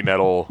heavy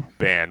metal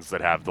bands that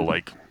have the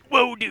like,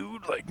 whoa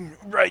dude, like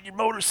ride your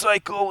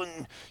motorcycle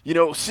and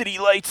city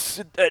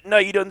lights at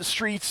night on the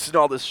streets and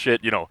all this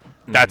shit,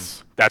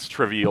 that's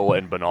trivial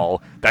and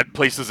banal. That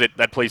places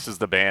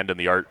the band and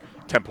the art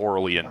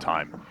temporally in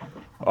time.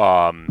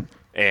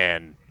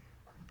 And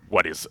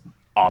what is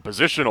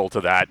oppositional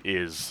to that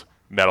is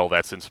metal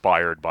that's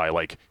inspired by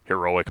like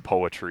heroic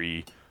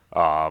poetry,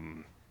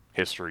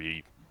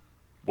 history,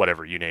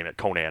 whatever you name it,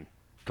 Conan,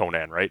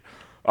 right?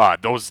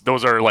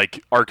 Those are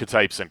like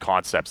archetypes and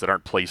concepts that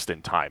aren't placed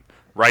in time.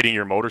 Riding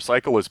your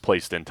motorcycle is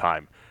placed in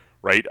time,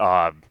 right?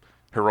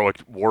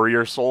 Heroic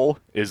warrior soul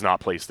is not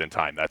placed in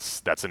time.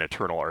 That's an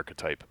eternal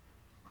archetype.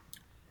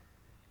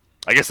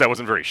 I guess that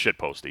wasn't very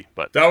shitposty,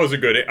 but that was a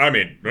good. I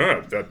mean,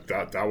 that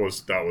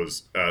was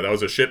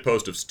a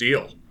shitpost of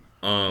steel.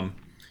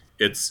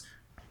 It's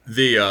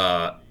the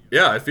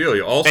I feel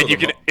you. Also,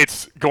 and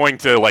it's going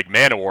to like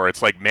Manowar.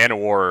 It's like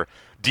Manowar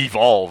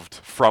devolved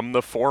from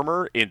the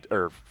former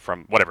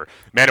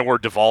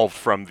Manowar devolved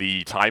from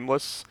the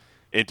timeless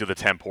into the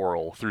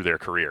temporal through their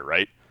career,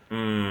 right?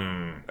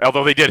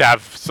 Although they did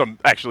have some,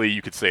 actually,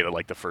 you could say that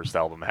like the first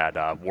album had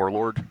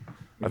Warlord,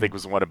 I think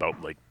was the one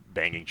about like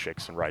banging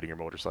chicks and riding your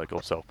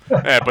motorcycle. So,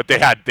 but they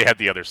had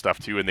the other stuff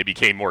too, and they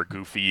became more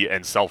goofy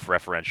and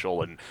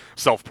self-referential and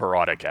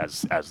self-parodic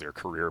as their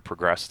career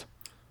progressed.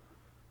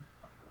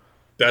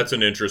 That's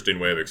an interesting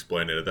way of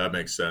explaining it. That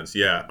makes sense.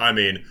 Yeah, I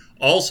mean,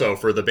 also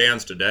for the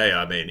bands today,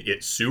 I mean,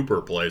 it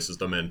super places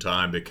them in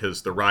time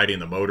because the riding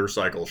the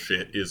motorcycle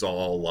shit is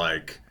all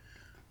like,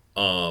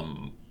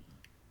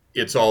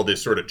 it's all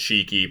this sort of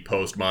cheeky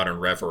postmodern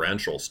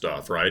referential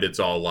stuff, right? It's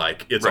all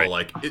like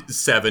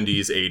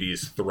 70s,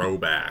 80s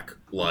throwback,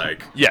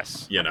 like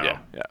yes, yeah.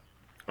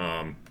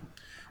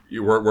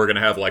 We're gonna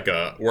have like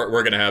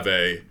we're gonna have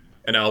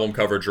an album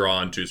cover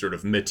drawn to sort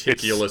of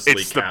meticulously.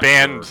 It's the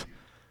band.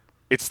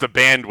 It's the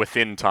band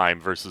within time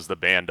versus the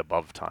band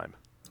above time.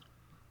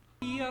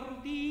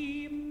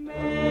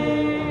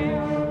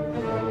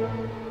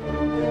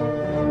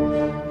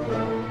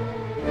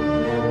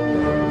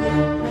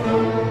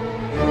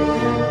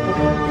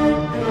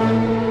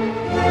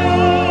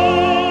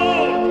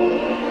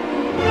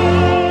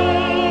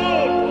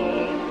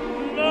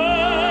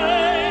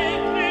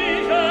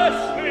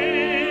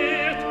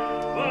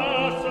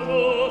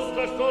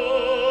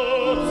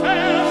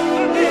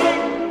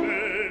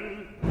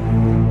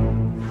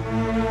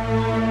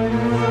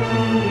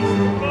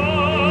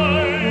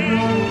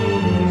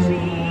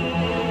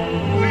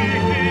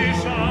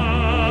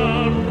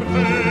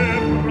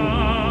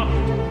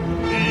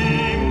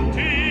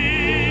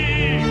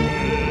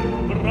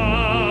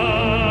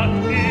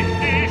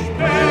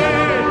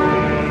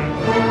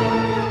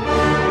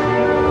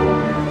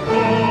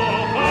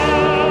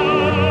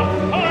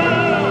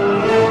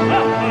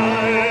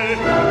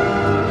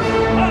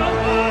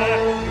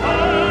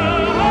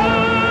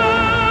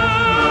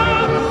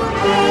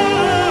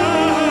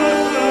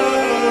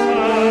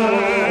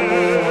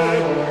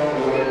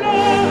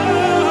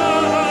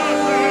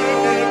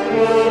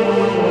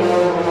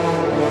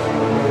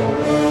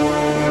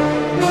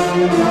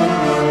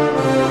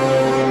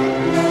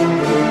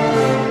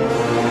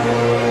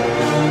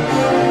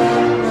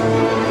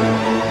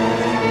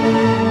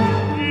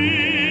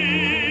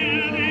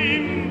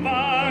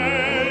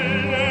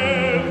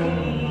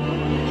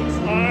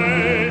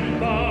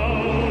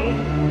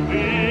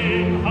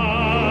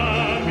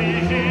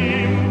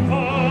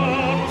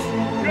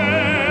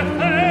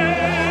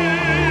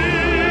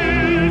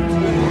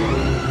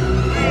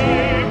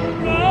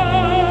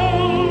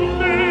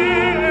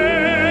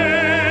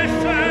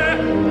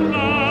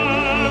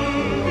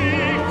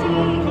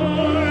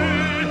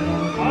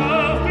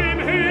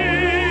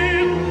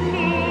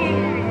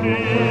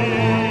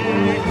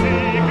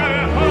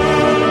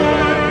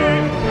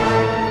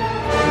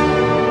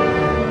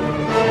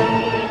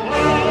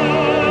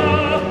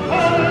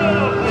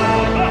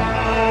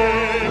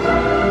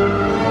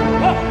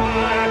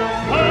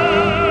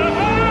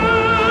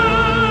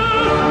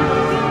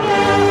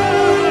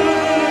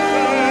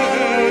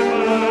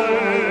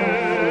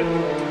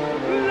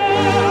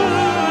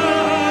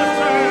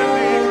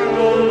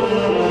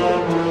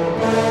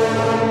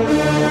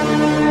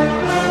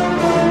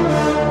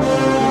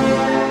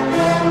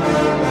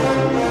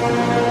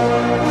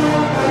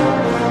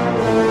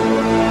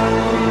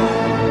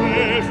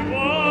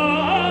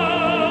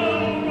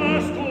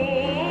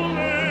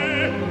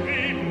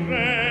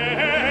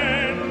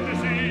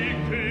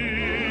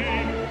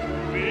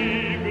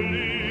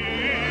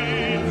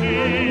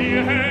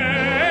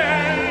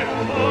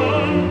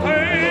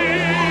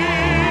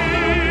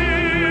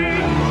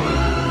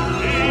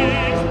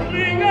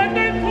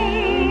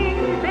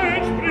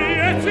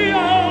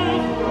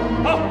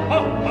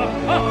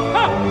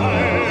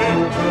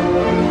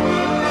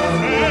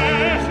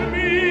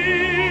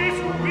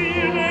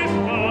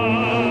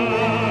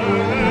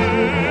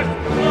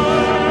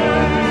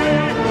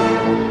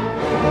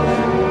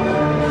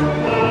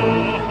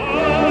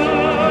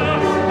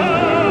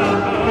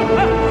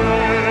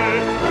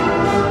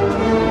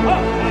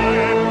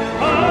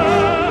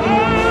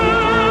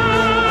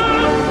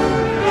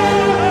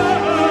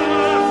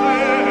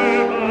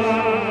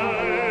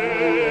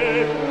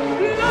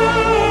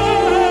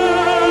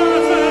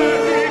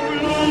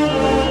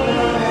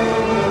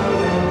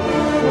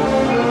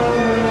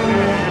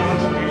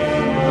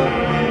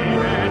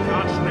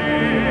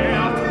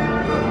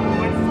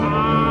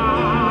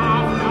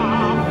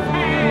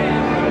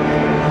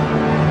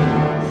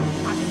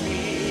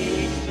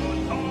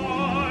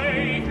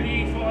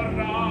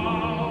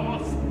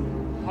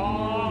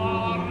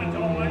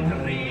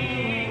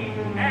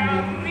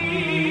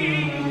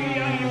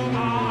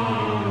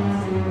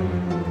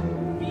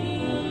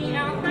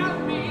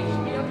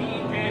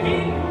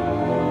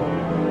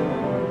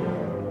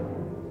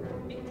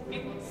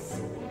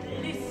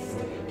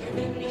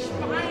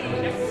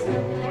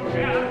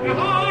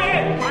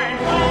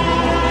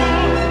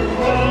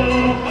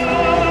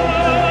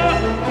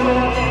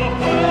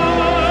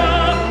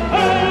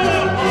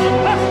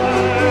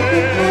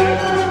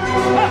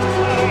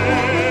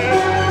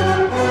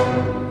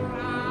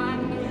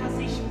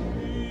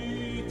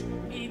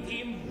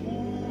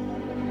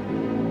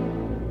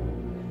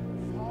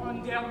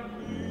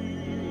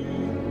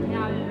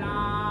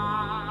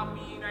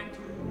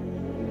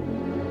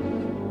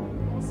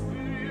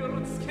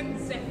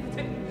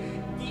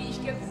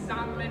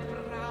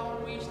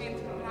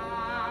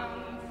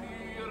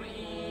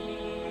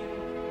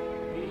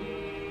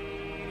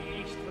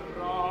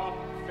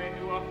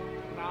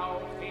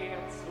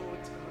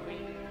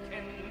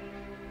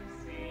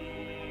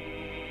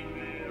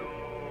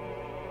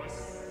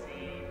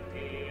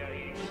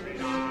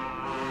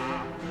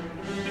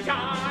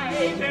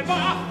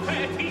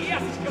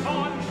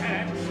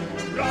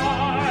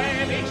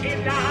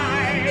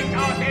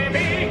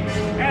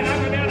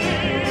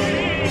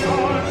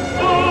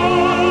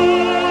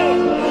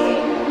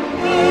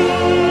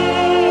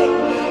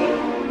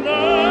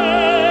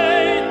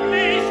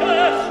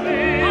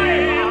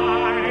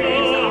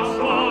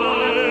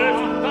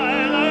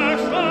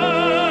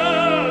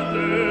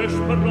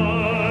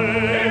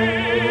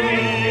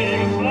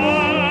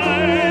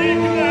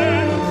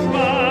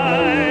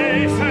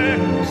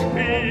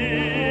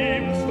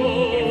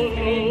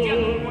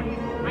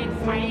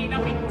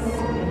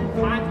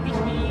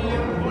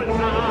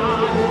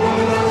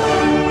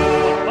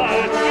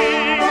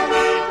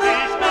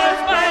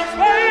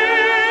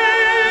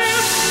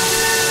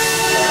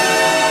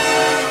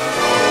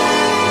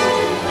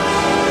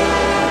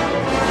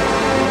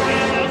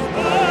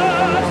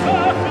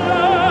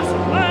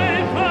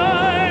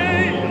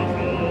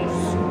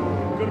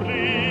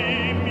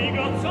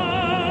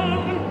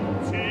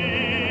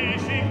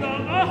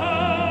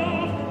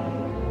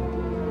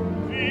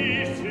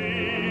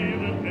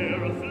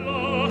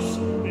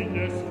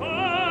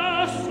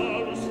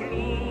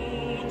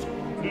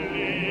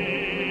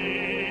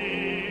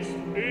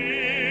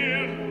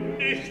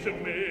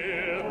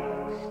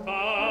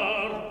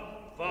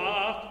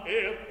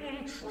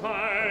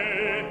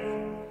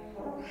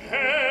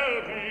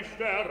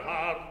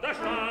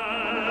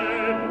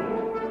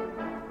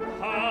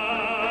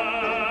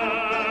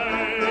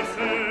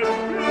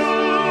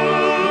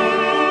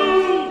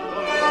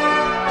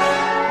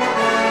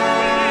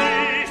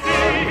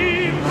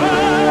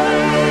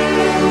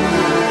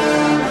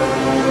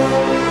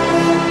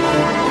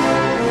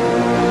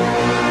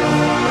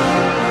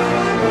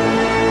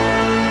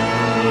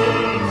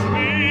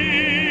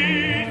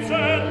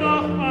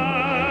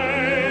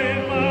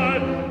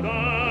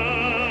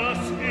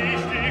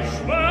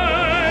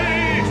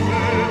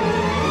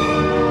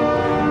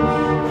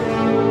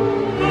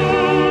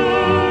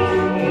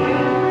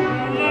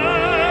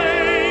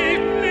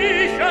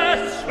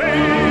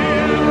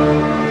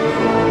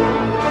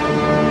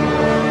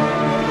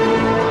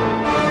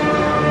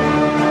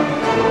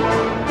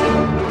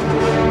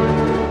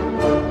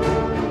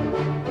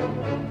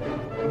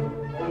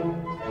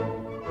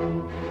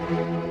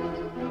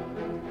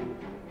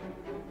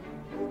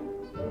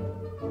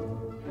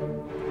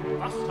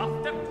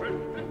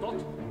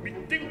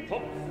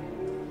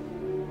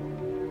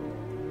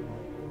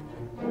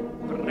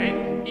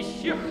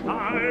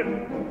 Stall.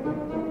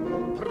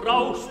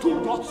 Brauchst du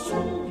dort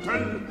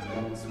Zudel?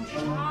 Zum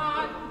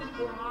Schaden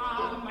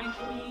war mein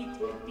Schmied,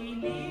 die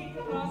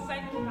Lehrer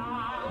sein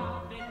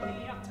Knabe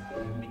lehrt.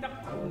 Mit der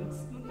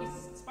Kunst nun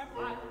ist's beim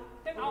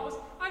Alten aus,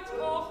 als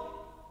Koch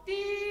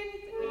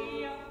dient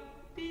er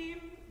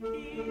dem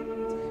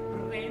Kind.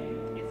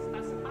 Brennt es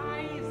das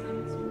Eisen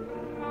zu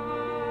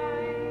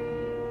breit.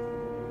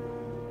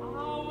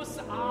 Aus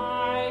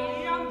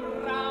Eiern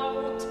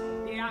braut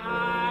der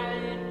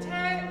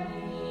Alte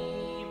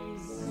ihm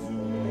Sud.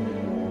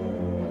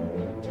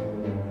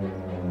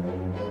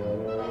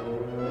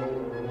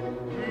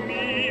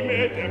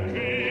 Mime der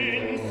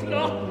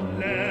Künstler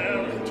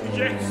lernt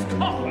jetzt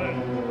kochen.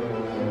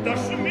 Das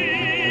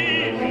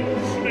Schmieden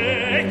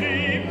schmeckt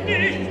ihm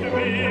nicht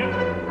mehr.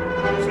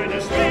 Seine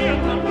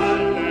Schwert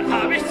alle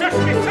hab ich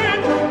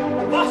zerschmissen.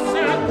 Was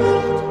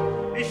kocht,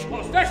 ich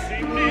wusste es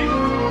ihm nicht.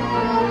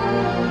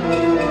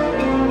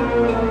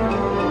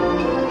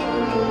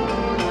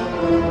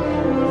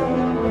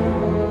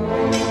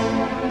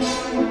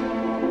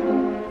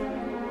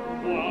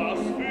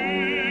 Was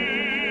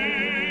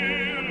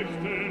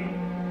fürchten,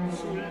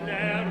 zu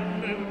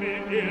lernen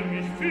will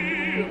mich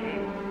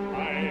führen.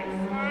 Ein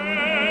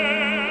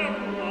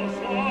Ferner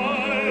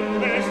soll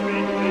es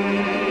mich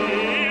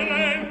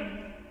lehren.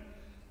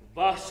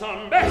 Was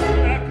am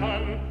besten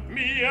kann,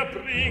 mir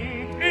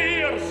bringt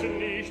er's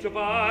nicht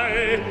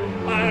bei.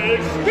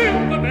 Als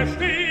Stümper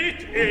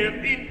besteht in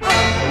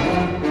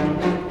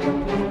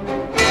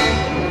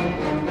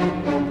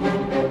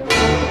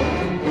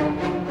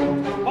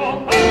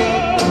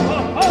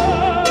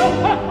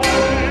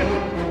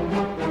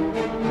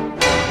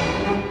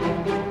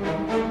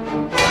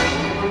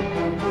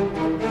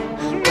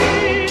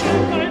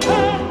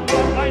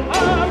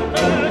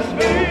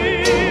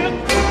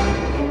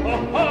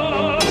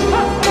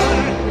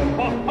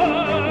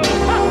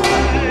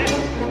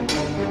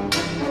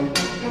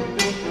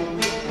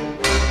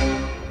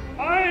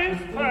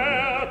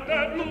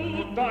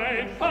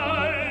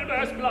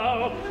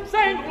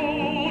sein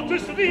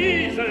rotes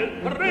Riesel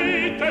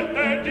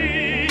rettete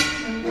dich.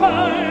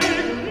 Kein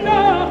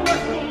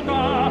lachest du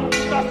da,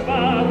 das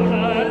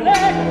warme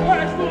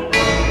leckerst du.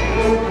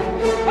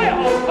 Hey,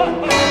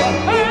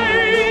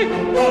 hey,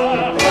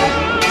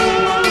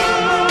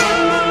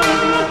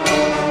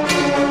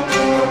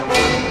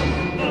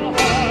 dann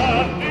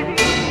hat die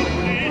Glut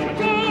dich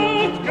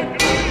gut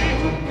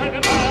gekriegt, keine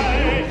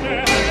weiche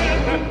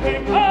Hände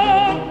im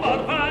Hammer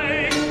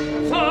weich,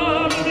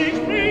 sah dich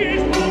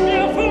fließt und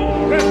mir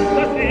Funke,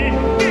 dass ich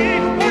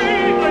dich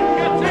Leben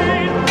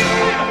gezählt.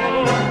 Hey ho,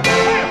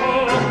 hey ho,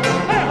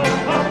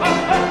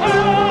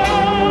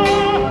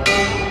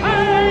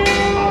 hey,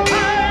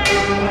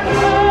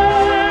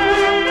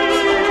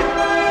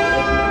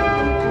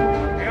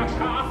 Er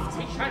schafft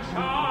sich ein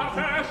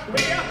scharfes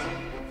Schwert,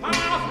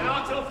 Fafner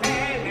zu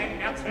fällen,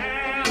 der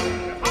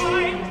Zwerge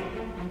Feind.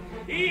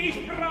 Ich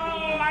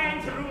brau ein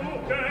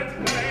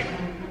Truggetränk,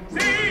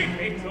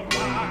 Siegweg zu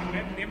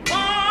fangen, dem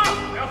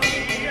Fafner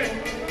fiel.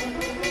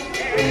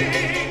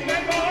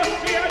 Gegen muss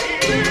dir die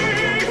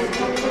Lüst,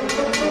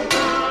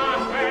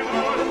 machen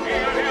muss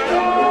dir der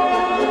Lohn.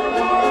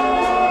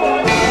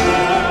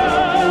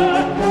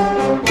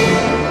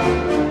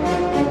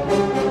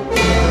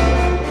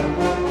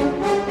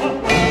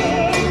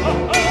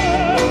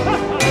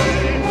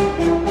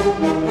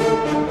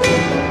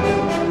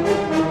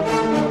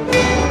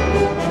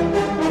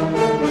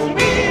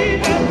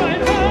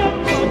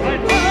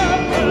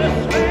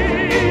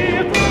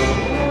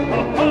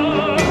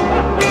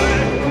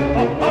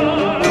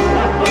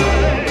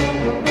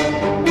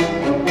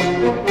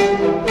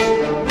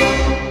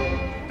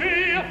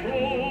 Der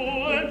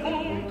frohen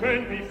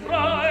Funken, wie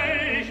frei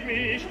ich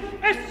mich,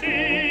 es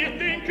zieht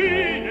den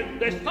Kühnen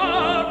des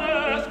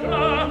Tages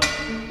Kraft.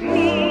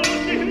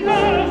 Lustig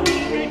lachst du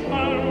mich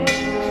an,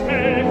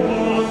 stell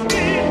vor,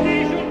 mit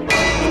dich und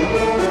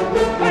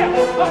hey,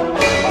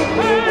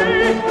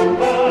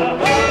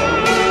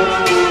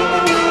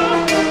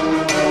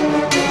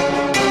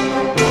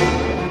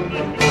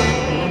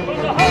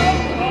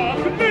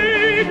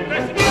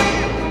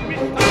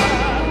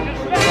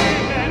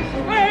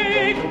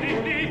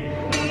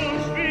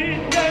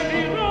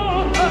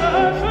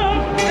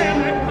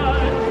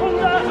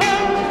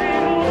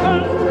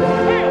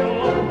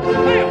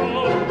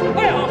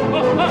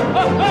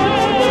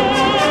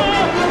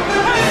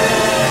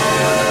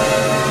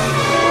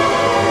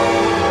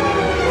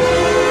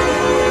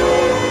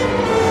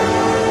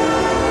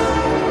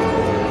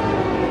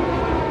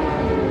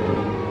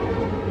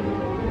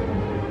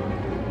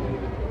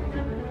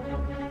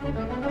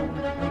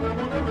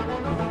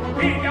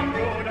 Wie der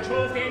Bruder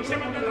schuf den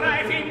schimmernden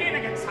Reif, in den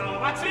er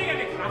gezaubert, zwinge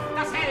die Kraft,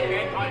 das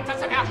helle Gold, das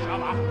zum Herrscher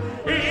macht.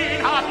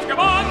 Ihn hab ich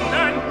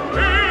gewonnen,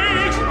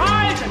 ich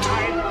halte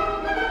ein.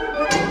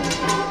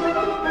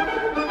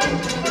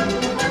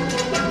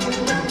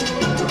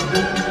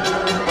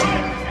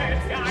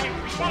 Selbst der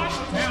eigentlich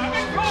forschen, der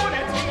mit Krone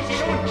zwinge sie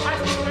nun,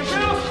 als ich den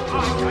Schirf,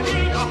 ach, ja,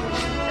 nieder.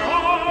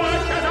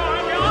 Gehorche,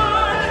 sollen wir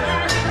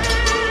alle stehen.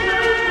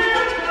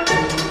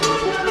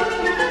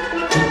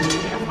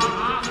 Der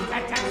Verachtung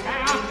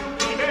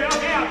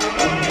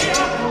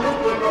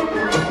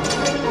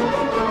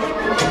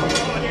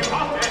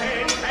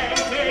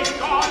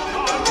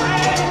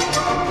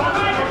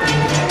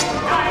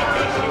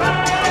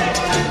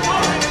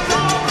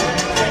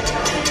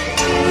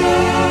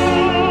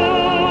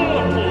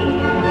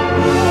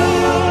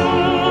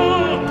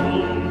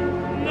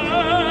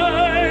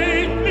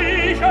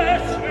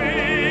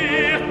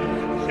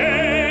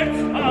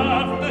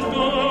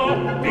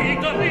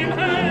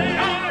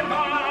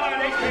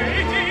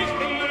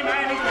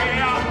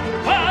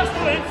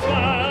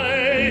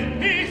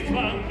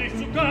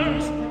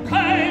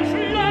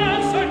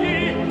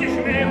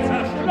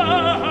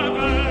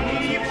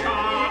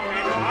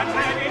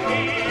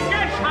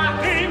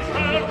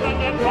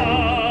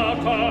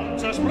Vater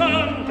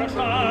zersprang der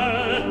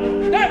Stall,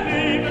 der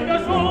lebende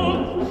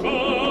Sohn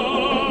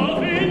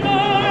schob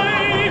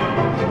hinein.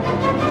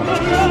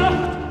 Und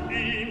lachte